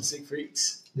 y'all some sick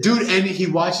freaks. Dude, and he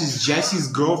watches Jesse's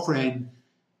girlfriend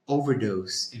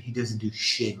overdose, and he doesn't do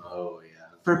shit Oh, yeah.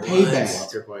 for What? payback.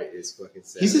 Walter White is fucking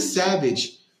savage. He's a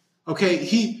savage. Okay,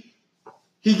 he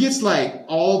gets like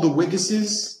all the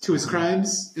witnesses to his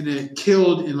crimes and then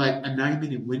killed in like a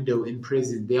 9-minute window in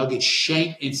prison. They all get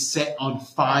shanked and set on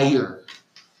fire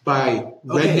by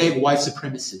Okay. redneck white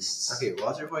supremacists. Okay,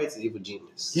 Walter White's an evil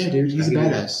genius. Yeah, dude, he's I'll a give you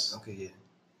badass. that. Okay, yeah.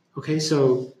 Okay,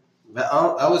 so But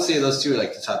I would say those two are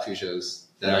like the top two shows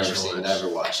that I've That ever you seen, watch. that I've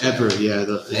ever watched. ever, yeah.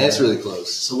 And it's really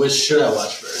close. So which should I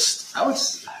watch first? I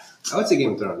would say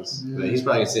Game of Thrones, but he's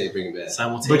probably gonna say Breaking Bad.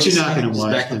 Simultaneously. But you're not gonna Just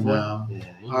watch back and them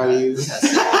forth? now. Are you?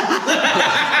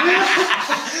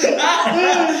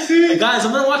 Hey, guys,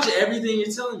 I'm gonna watch everything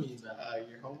you're telling me about.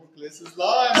 Your homework list is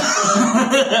long.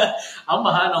 I'm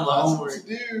behind on my Lots homework.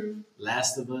 to do.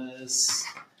 Last of Us.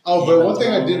 Oh, but one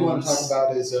thing I did want to talk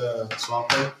about is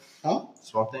Swamp Thing? Huh?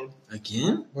 Swamp Thing?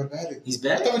 Again? What about it? He's I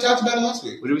back? thought we talked about it last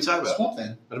week. What did we talk about? Swamp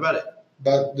Thing. What about it?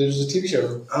 But there's a TV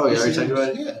show. Oh, you already talked about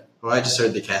it? Yeah. Well, I just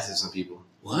heard they casted some people.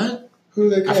 What? Who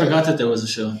they? I forgot that there was a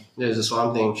show. There's a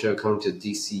Swamp Thing show coming to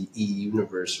DCE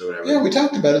universe or whatever. Yeah, we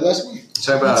talked about it last week. You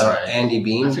talk about That's right. Andy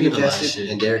Bean I being forget a lot of casted shit.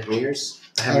 and Derek Mears.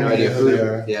 I I have don't no know idea who who they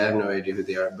are. Yeah, I have no idea who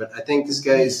they are. But I think this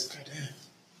guy's. Goddamn.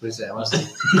 What is that? I wanna say-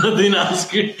 Nothing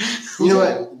Oscar. You know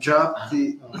what? Drop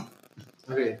the.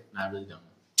 Okay. Nah, I really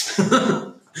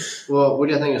don't. Well, what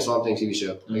do you think of Swamp Thing TV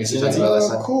show? I guess we Yeah, talked about it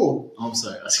last Oh, time. cool. Oh, I'm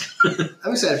sorry, Oscar.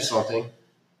 I'm excited for Swamp Thing.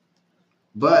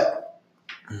 But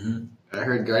Mm-hmm. I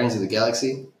heard Guardians of the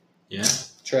Galaxy. Yeah.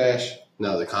 Trash.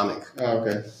 No, the comic. Oh,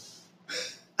 okay.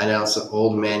 Announced an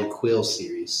Old Man Quill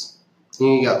series.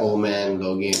 You got Old Man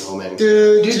Logan, Old Man.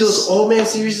 Dude, Dude, those Old Man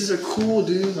series are cool,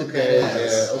 dude. Okay,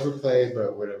 Badass. yeah, overplayed,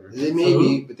 but whatever. They may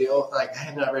be, but they all like. I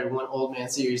have not read one Old Man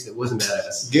series that wasn't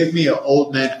badass. Give me an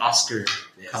old man Oscar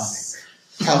Yes.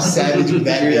 How savage would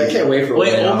that Dude, I be? can't wait for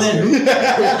Wait, Old Old Man.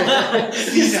 Man.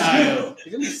 Senile.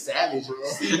 You're gonna be savage, man.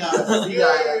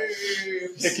 Senile.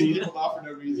 Picking people off for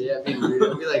no reason. Yeah, being rude.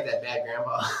 I'll be like that bad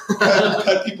grandpa.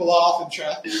 Cut people off in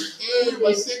traffic. Hey,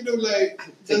 my signal light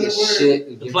Take a doesn't work. shit.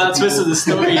 and The give plot to twist of people. the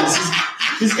story is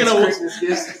he's It's gonna Christmas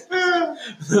gifts.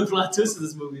 the plot twist of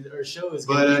this movie or show is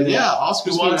But gonna be yeah, that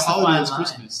Oscar's Who favorite Walks the holiday Fine is Line?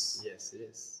 Christmas. Yes, it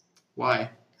is. Why?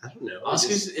 I don't know.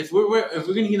 Oscars. If we're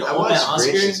gonna get an I old man watched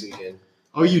Oscar, Grinch this weekend.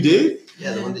 Oh, you did?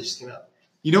 Yeah, the one that just came out.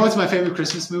 You know what's my favorite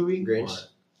Christmas movie? Grinch. What?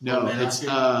 No, Old Man it's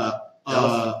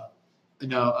Oscar?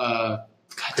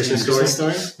 God Christmas damn,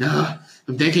 Story? No,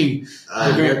 I'm thinking. The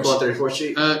Grinch. Miracle on 34th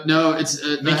Street. No, it's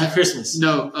Make It Christmas.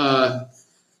 No,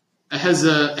 it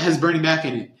has Bernie Mac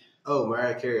in it. Oh,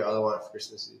 Mariah Carey, All I Want for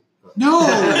Christmas Eve. No,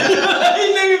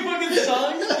 You naming fucking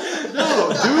songs?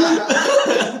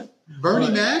 no, dude.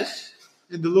 Bernie Mac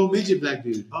and the little midget black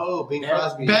dude. Oh, Bing Yeah.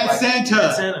 Crosby. Bad White- Santa.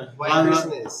 Bad Santa. White I love-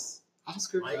 Christmas.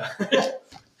 Oscar.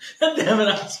 Damn it,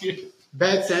 Oscar.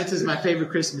 Bad Santa's my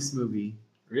favorite Christmas movie.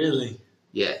 Really?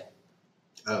 Yeah.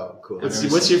 Oh, cool.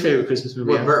 What's your favorite Christmas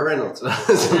movie? What, Burt Reynolds.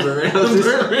 Burt Reynolds.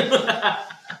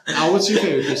 What's your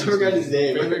favorite I Christmas forgot movie? his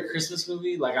name. Favorite Christmas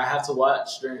movie? Like I have to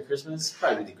watch during Christmas?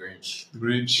 Probably The Grinch.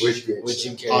 Grinch. Which Grinch? With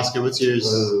Jim Carrey. Oscar, what's yours?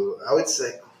 Ooh, I would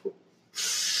say.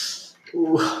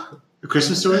 Ooh. A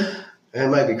Christmas Story? It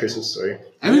might be Christmas Story.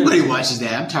 Everybody watches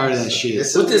that. I'm tired of that shit.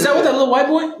 It's so Is that with that little white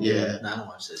boy? Yeah. Nah, I don't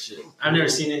watch that shit. I've never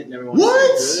seen it. Never watched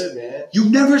What? good, man. You've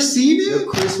never seen The it?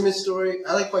 Christmas Story.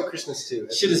 I like White Christmas too. it.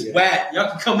 That's Shit is pretty good. whack. Y'all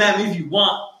can come at me if you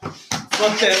want.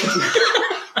 Fuck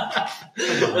that.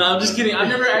 No, I'm just kidding. I've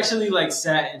never actually like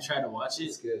sat and tried to watch it.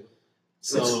 It's good.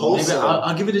 So It's maybe wholesome.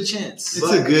 I'll give it a chance.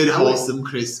 It's a good, I like- wholesome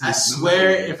Christmas. I swear,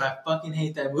 if I fucking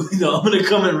hate that movie, though, I'm gonna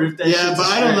come and rip that shit. Yeah, to but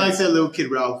I don't shreds. like that little kid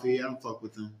Ralphie. I don't fuck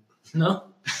with him. No.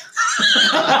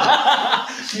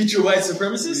 Future white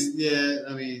supremacist? Yeah,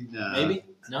 I mean, Maybe.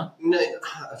 No. No,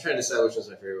 I'm trying to decide which one's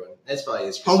my favorite one. That's probably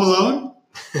his. Home Alone?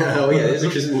 Oh yeah, it's a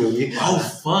Christmas movie. Oh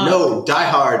fuck. No, Die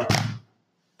Hard.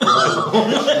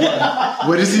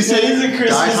 What does he say? That is a Christmas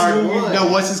Die Hard movie. one. No,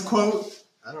 what's his quote?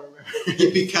 I don't remember.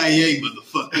 Yippee-ki-yay,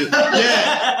 motherfucker.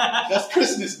 Yeah, that's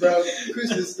Christmas, bro.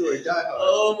 Christmas Story. Die Hard.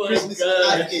 Oh my Christmas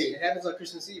god. It happens on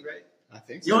Christmas Eve, right? I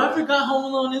think so. Yo, I forgot Home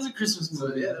Alone is a Christmas So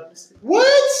movie. yeah, that was,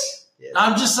 What? yeah.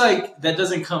 I'm just like that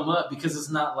doesn't come up because it's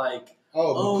not like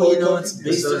Macaulay you know Culkin? it's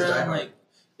based So is Die around Hard. like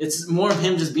it's more of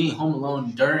him just being home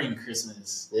alone during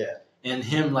Christmas Yeah. and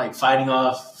him like fighting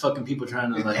off fucking people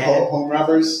trying to like Home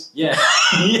robbers. yeah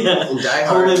yeah And Die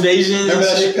home Hard. invasions. Remember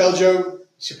that and shit. Chappelle joke?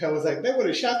 Chappelle was like, they would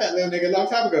have shot that little nigga a long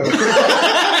time ago.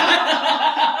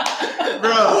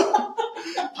 Bro,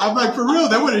 I'm like, for real,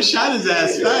 they would have shot his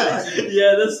ass fast.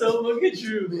 Yeah, that's so fucking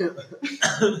true.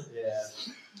 Yeah.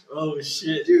 Oh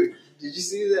shit. Dude, did you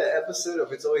see that episode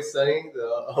of It's Always Sunny, the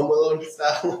Home Alone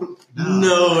style?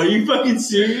 No, are you fucking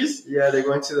serious? Yeah, they're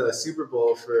going to the Super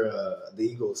Bowl for the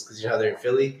Eagles because you know how they're in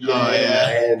Philly. Oh,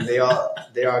 yeah. And they all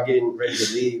getting ready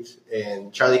to leave,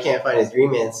 and Charlie can't find his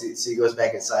green man suit, so he goes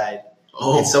back inside.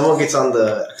 Oh, And someone gets in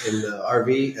the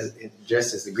RV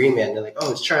dressed as the green man. And they're like,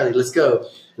 "Oh, it's Charlie, let's go!"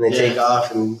 And they take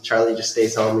off, and Charlie just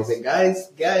stays home. He's like, "Guys."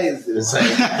 And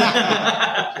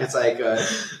it's like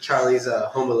Charlie's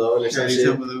Home Alone or some Charlie's shit.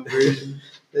 Home Alone version.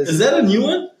 is that a new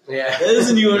one? Yeah, That is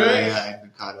a new one, Yeah, right? yeah, I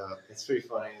haven't caught up. it's pretty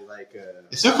funny. Like,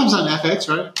 It still comes on FX,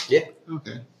 right? Yeah.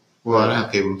 Okay. Well, I don't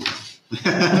have cable.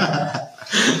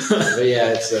 but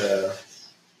yeah,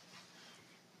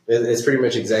 it's pretty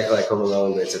much exactly like Home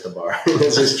Alone, but it's at the bar.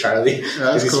 It's just Charlie.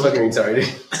 That's He's cool. fucking retarded.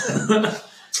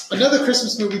 Another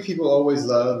Christmas movie people always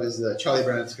love is Charlie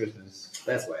Brown's Christmas.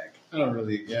 That's whack. I don't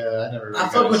really, I never really I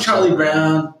fuck with Charlie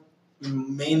Brown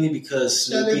mainly because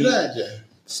Charlie Snoopy. Brown, yeah.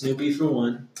 Snoopy for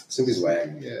one. Snoopy's whack.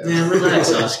 Yeah. Man,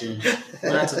 relax, Oscar.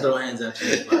 We're not to throw hands after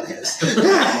this podcast.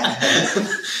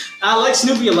 I like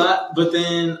Snoopy a lot, but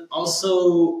then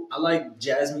also I like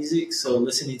jazz music, so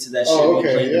listening to that shit be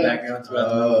playing in the background throughout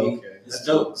the movie. Okay. It's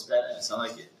dope. It's badass. I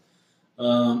like it.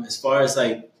 As far as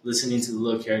like listening to the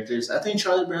little characters, I think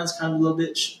Charlie Brown's kind of a little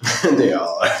bitch. They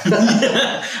all are.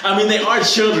 I mean, they are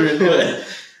children,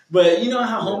 but you know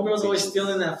how homegirl's always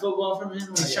stealing that football from him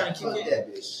when he's trying to kick Fuck it?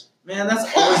 that bitch. Man,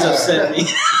 that's always upset me.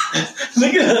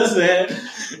 Look at us, man.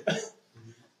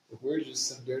 We're just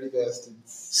some dirty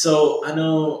bastards. So I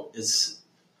know I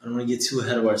don't want to get too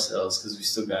ahead of ourselves because we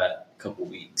still got a couple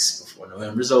weeks before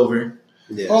November's over.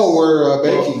 Yeah. Oh, we're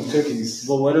baking cookies.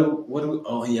 But what do we?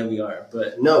 Oh yeah, we are.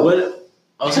 But No. what?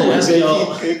 I was gonna ask Baking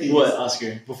y'all cookies. what,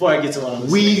 Oscar. Before I get to what I'm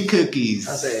gonna Weed cookies.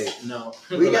 I'll say no.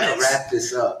 we gotta Relax. wrap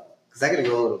this up because I gotta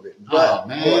go a little bit. But Oh,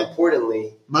 man. more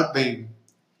importantly, Mukbang.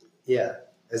 yeah,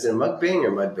 is it mukbang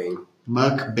or mudbang?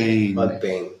 Mukbang.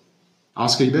 Mukbang.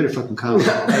 Oscar, you better fucking come.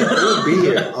 Hey, we'll be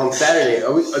here on Saturday.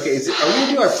 Are we okay? Are we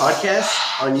gonna do our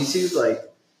podcast on YouTube? Like,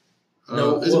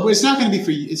 No, it's not going to be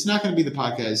for you. It's not going to be the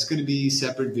podcast. It's going to be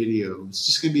separate video. It's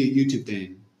just going to be a YouTube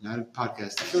thing, not a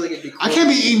podcast. I feel like it'd be. Cool. I can't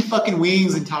be eating fucking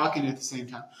wings and talking at the same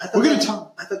time. We're going to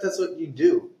talk. I thought that's what you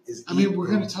do. I mean, we're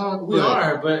going to talk. We but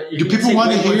are, but Do you're gonna people take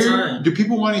want to way more hear? time. Do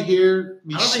people want to hear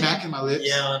me I don't think- smacking my lips?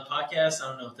 Yeah, on podcasts, I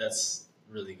don't know if that's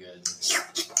really good.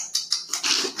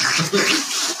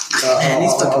 Man,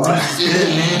 these fucking wings is good,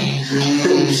 man.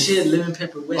 Oh shit, lemon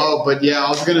pepper wet. Oh, but yeah, I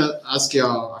was gonna ask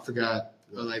y'all. I forgot.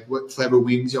 Like, what flavor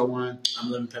wings y'all want?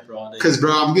 I'm lemon pepper all day. Because,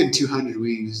 bro, I'm getting 200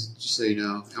 wings, just so you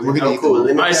know. And we're gonna eat cool. them.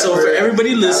 Lemon Alright, so pepper, for everybody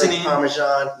garlic listening,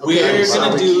 Parmesan. We're okay, gonna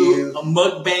barbecue. do a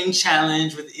mukbang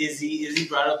challenge with Izzy. Izzy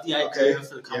brought up the idea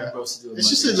for the Common Yeah. Bros to do a It's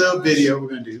just a mukbang little challenge. video we're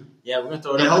gonna do, Yeah, we're gonna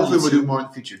throw it and up on hopefully we'll YouTube. do more in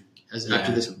the future Yeah.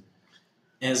 after this one.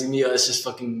 And it's gonna be us just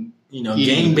fucking, Eating.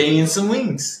 gang banging some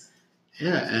wings.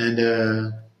 Yeah,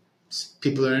 and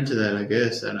people are into that, I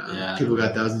guess. I don't know. Yeah. People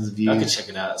got thousands of Y'all can views. check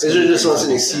it out. It's This gonna be just wants an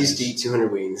pretty excuse to fucking eat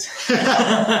 200 wings.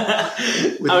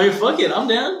 savage. I mean, fuck it, I'm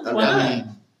down. I'm Why down. not? I mean,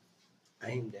 Oh, I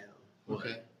am down.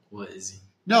 okay. What is he?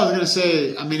 No, I was gonna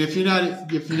say. I mean, if you're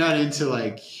not into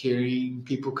like hearing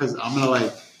people, because I'm gonna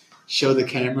like show the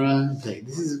camera, like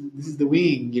this is the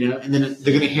wing, you know, and then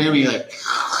they're gonna hear me like.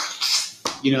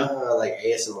 You know, Like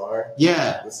ASMR.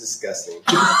 yeah, That's disgusting.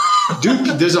 dude.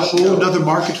 There's a whole other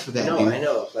market for that, No, dude. I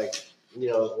know. Like,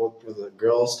 with the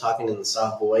girls talking in the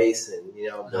soft voice, and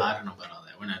No, I don't know about all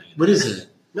that. We're not doing What is it?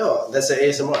 no, that's an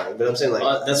ASMR. But I'm saying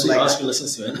like that's what like, Oscar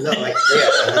listens to. No, like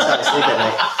that's how I sleep at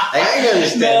night. Like, I can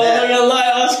understand No, that. I'm not gonna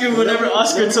lie, Oscar. Whenever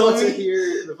Oscar told to me,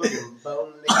 hear the fucking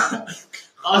bone.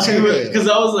 Oscar, Okay. because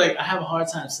I was like, I have a hard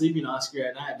time sleeping, Oscar,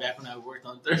 at night. Back when I worked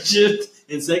on third shift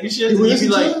and second shift, and he'd be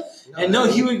like, and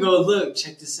no, he would go, look,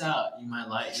 check this out. You might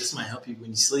like this. Might help you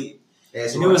when you sleep. And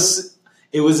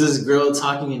it was this girl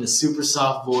talking in a super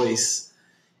soft voice,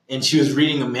 and she was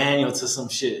reading a manual to some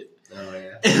shit. Oh yeah.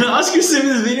 And Oscar sent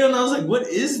me this video, and I was like, "What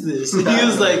is this?" And he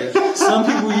was like, "Some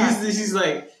people use this." He's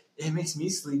like, "It makes me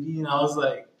sleepy," and I was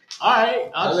like, "All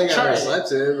right, I I'll don't think I try ever it." slept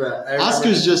to it, but I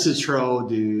Oscar's just a troll,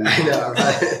 dude. I know,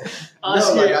 right?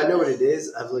 Oscar, No, like I know what it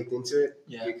is. I've looked into it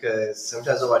yeah, because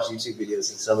sometimes I watch YouTube videos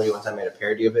and somebody one time made a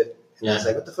parody of it, and I was Yeah.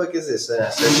 like, "What the fuck is this?" And I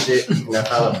searched it, and I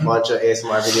found a bunch of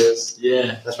ASMR videos.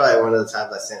 yeah. That's probably one of the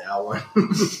times I sent out one.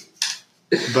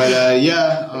 But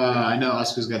I know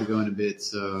Oscar's got to go in a bit.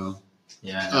 So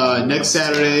next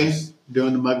Saturday,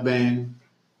 doing the mukbang.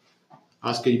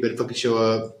 Oscar, you better fucking show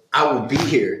up. I will be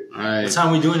here. All right. What time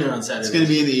are we doing it on Saturday? It's gonna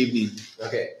be in the evening,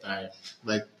 Okay. All right.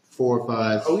 like 4 or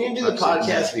 5. Are we gonna do the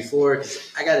podcast before?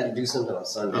 Because I got to do something on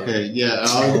Sunday. Okay, yeah.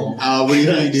 What are you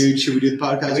gonna do? Should we do the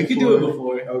podcast? We could do it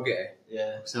before. Okay.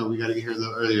 Yeah. So we got to get here a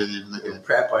little earlier than like We'll a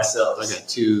prep ourselves.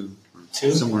 2,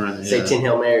 somewhere around there. Say 10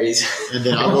 Hail Marys. And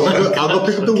then I'll go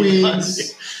pick up the Okay.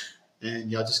 wings.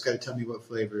 And y'all just gotta tell me what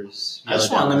flavors. I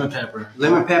just want lemon pepper.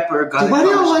 Lemon pepper, Dude, garlic. why do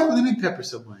y'all parmesan. like lemon pepper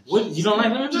so much? What? You don't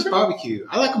like lemon Just pepper? barbecue.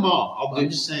 I like them all. I'm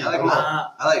just saying. I like them all. Nah.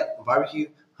 I like barbecue,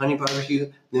 honey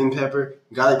barbecue, lemon pepper,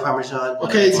 garlic parmesan.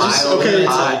 Okay, mild,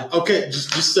 hot.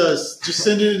 just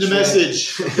send it in the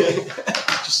message.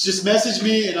 just message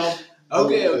me and I'll.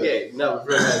 Okay. No,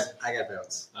 but first, I got to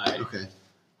bounce. All right. Okay.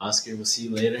 Oscar, we'll see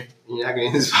you later. You're not going to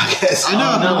end this podcast. I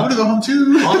know. no. I'm gonna go home too.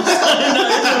 No,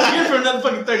 we're here for another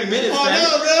fucking 30 minutes, Oh, man.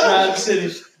 no, bro. Nah, I'm kidding.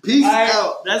 Peace All right,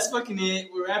 out. that's fucking it.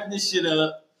 We're wrapping this shit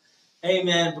up. Hey,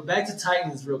 man, but back to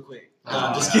Titans real quick. No,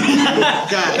 I'm Oh, just God. kidding.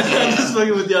 God. I'm just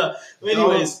fucking with y'all. But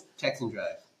anyways, Text and drive.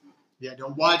 Yeah,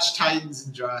 don't watch Titans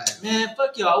and drive. man,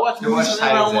 fuck y'all. I watch Don't movies watch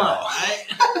whenever I Titans want, at all.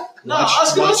 alright? No, Watch-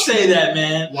 Oscar, don't watch- say that,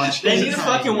 man. Watch They need to Titans.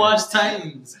 fucking watch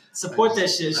Titans. Support that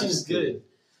shit. I'm Shit is just kidding. good.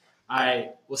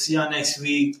 Alright, we'll see y'all next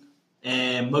week.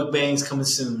 And mukbang's coming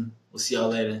soon. We'll see y'all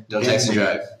later. Don't text and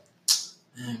drive.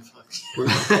 Man,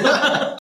 fuck.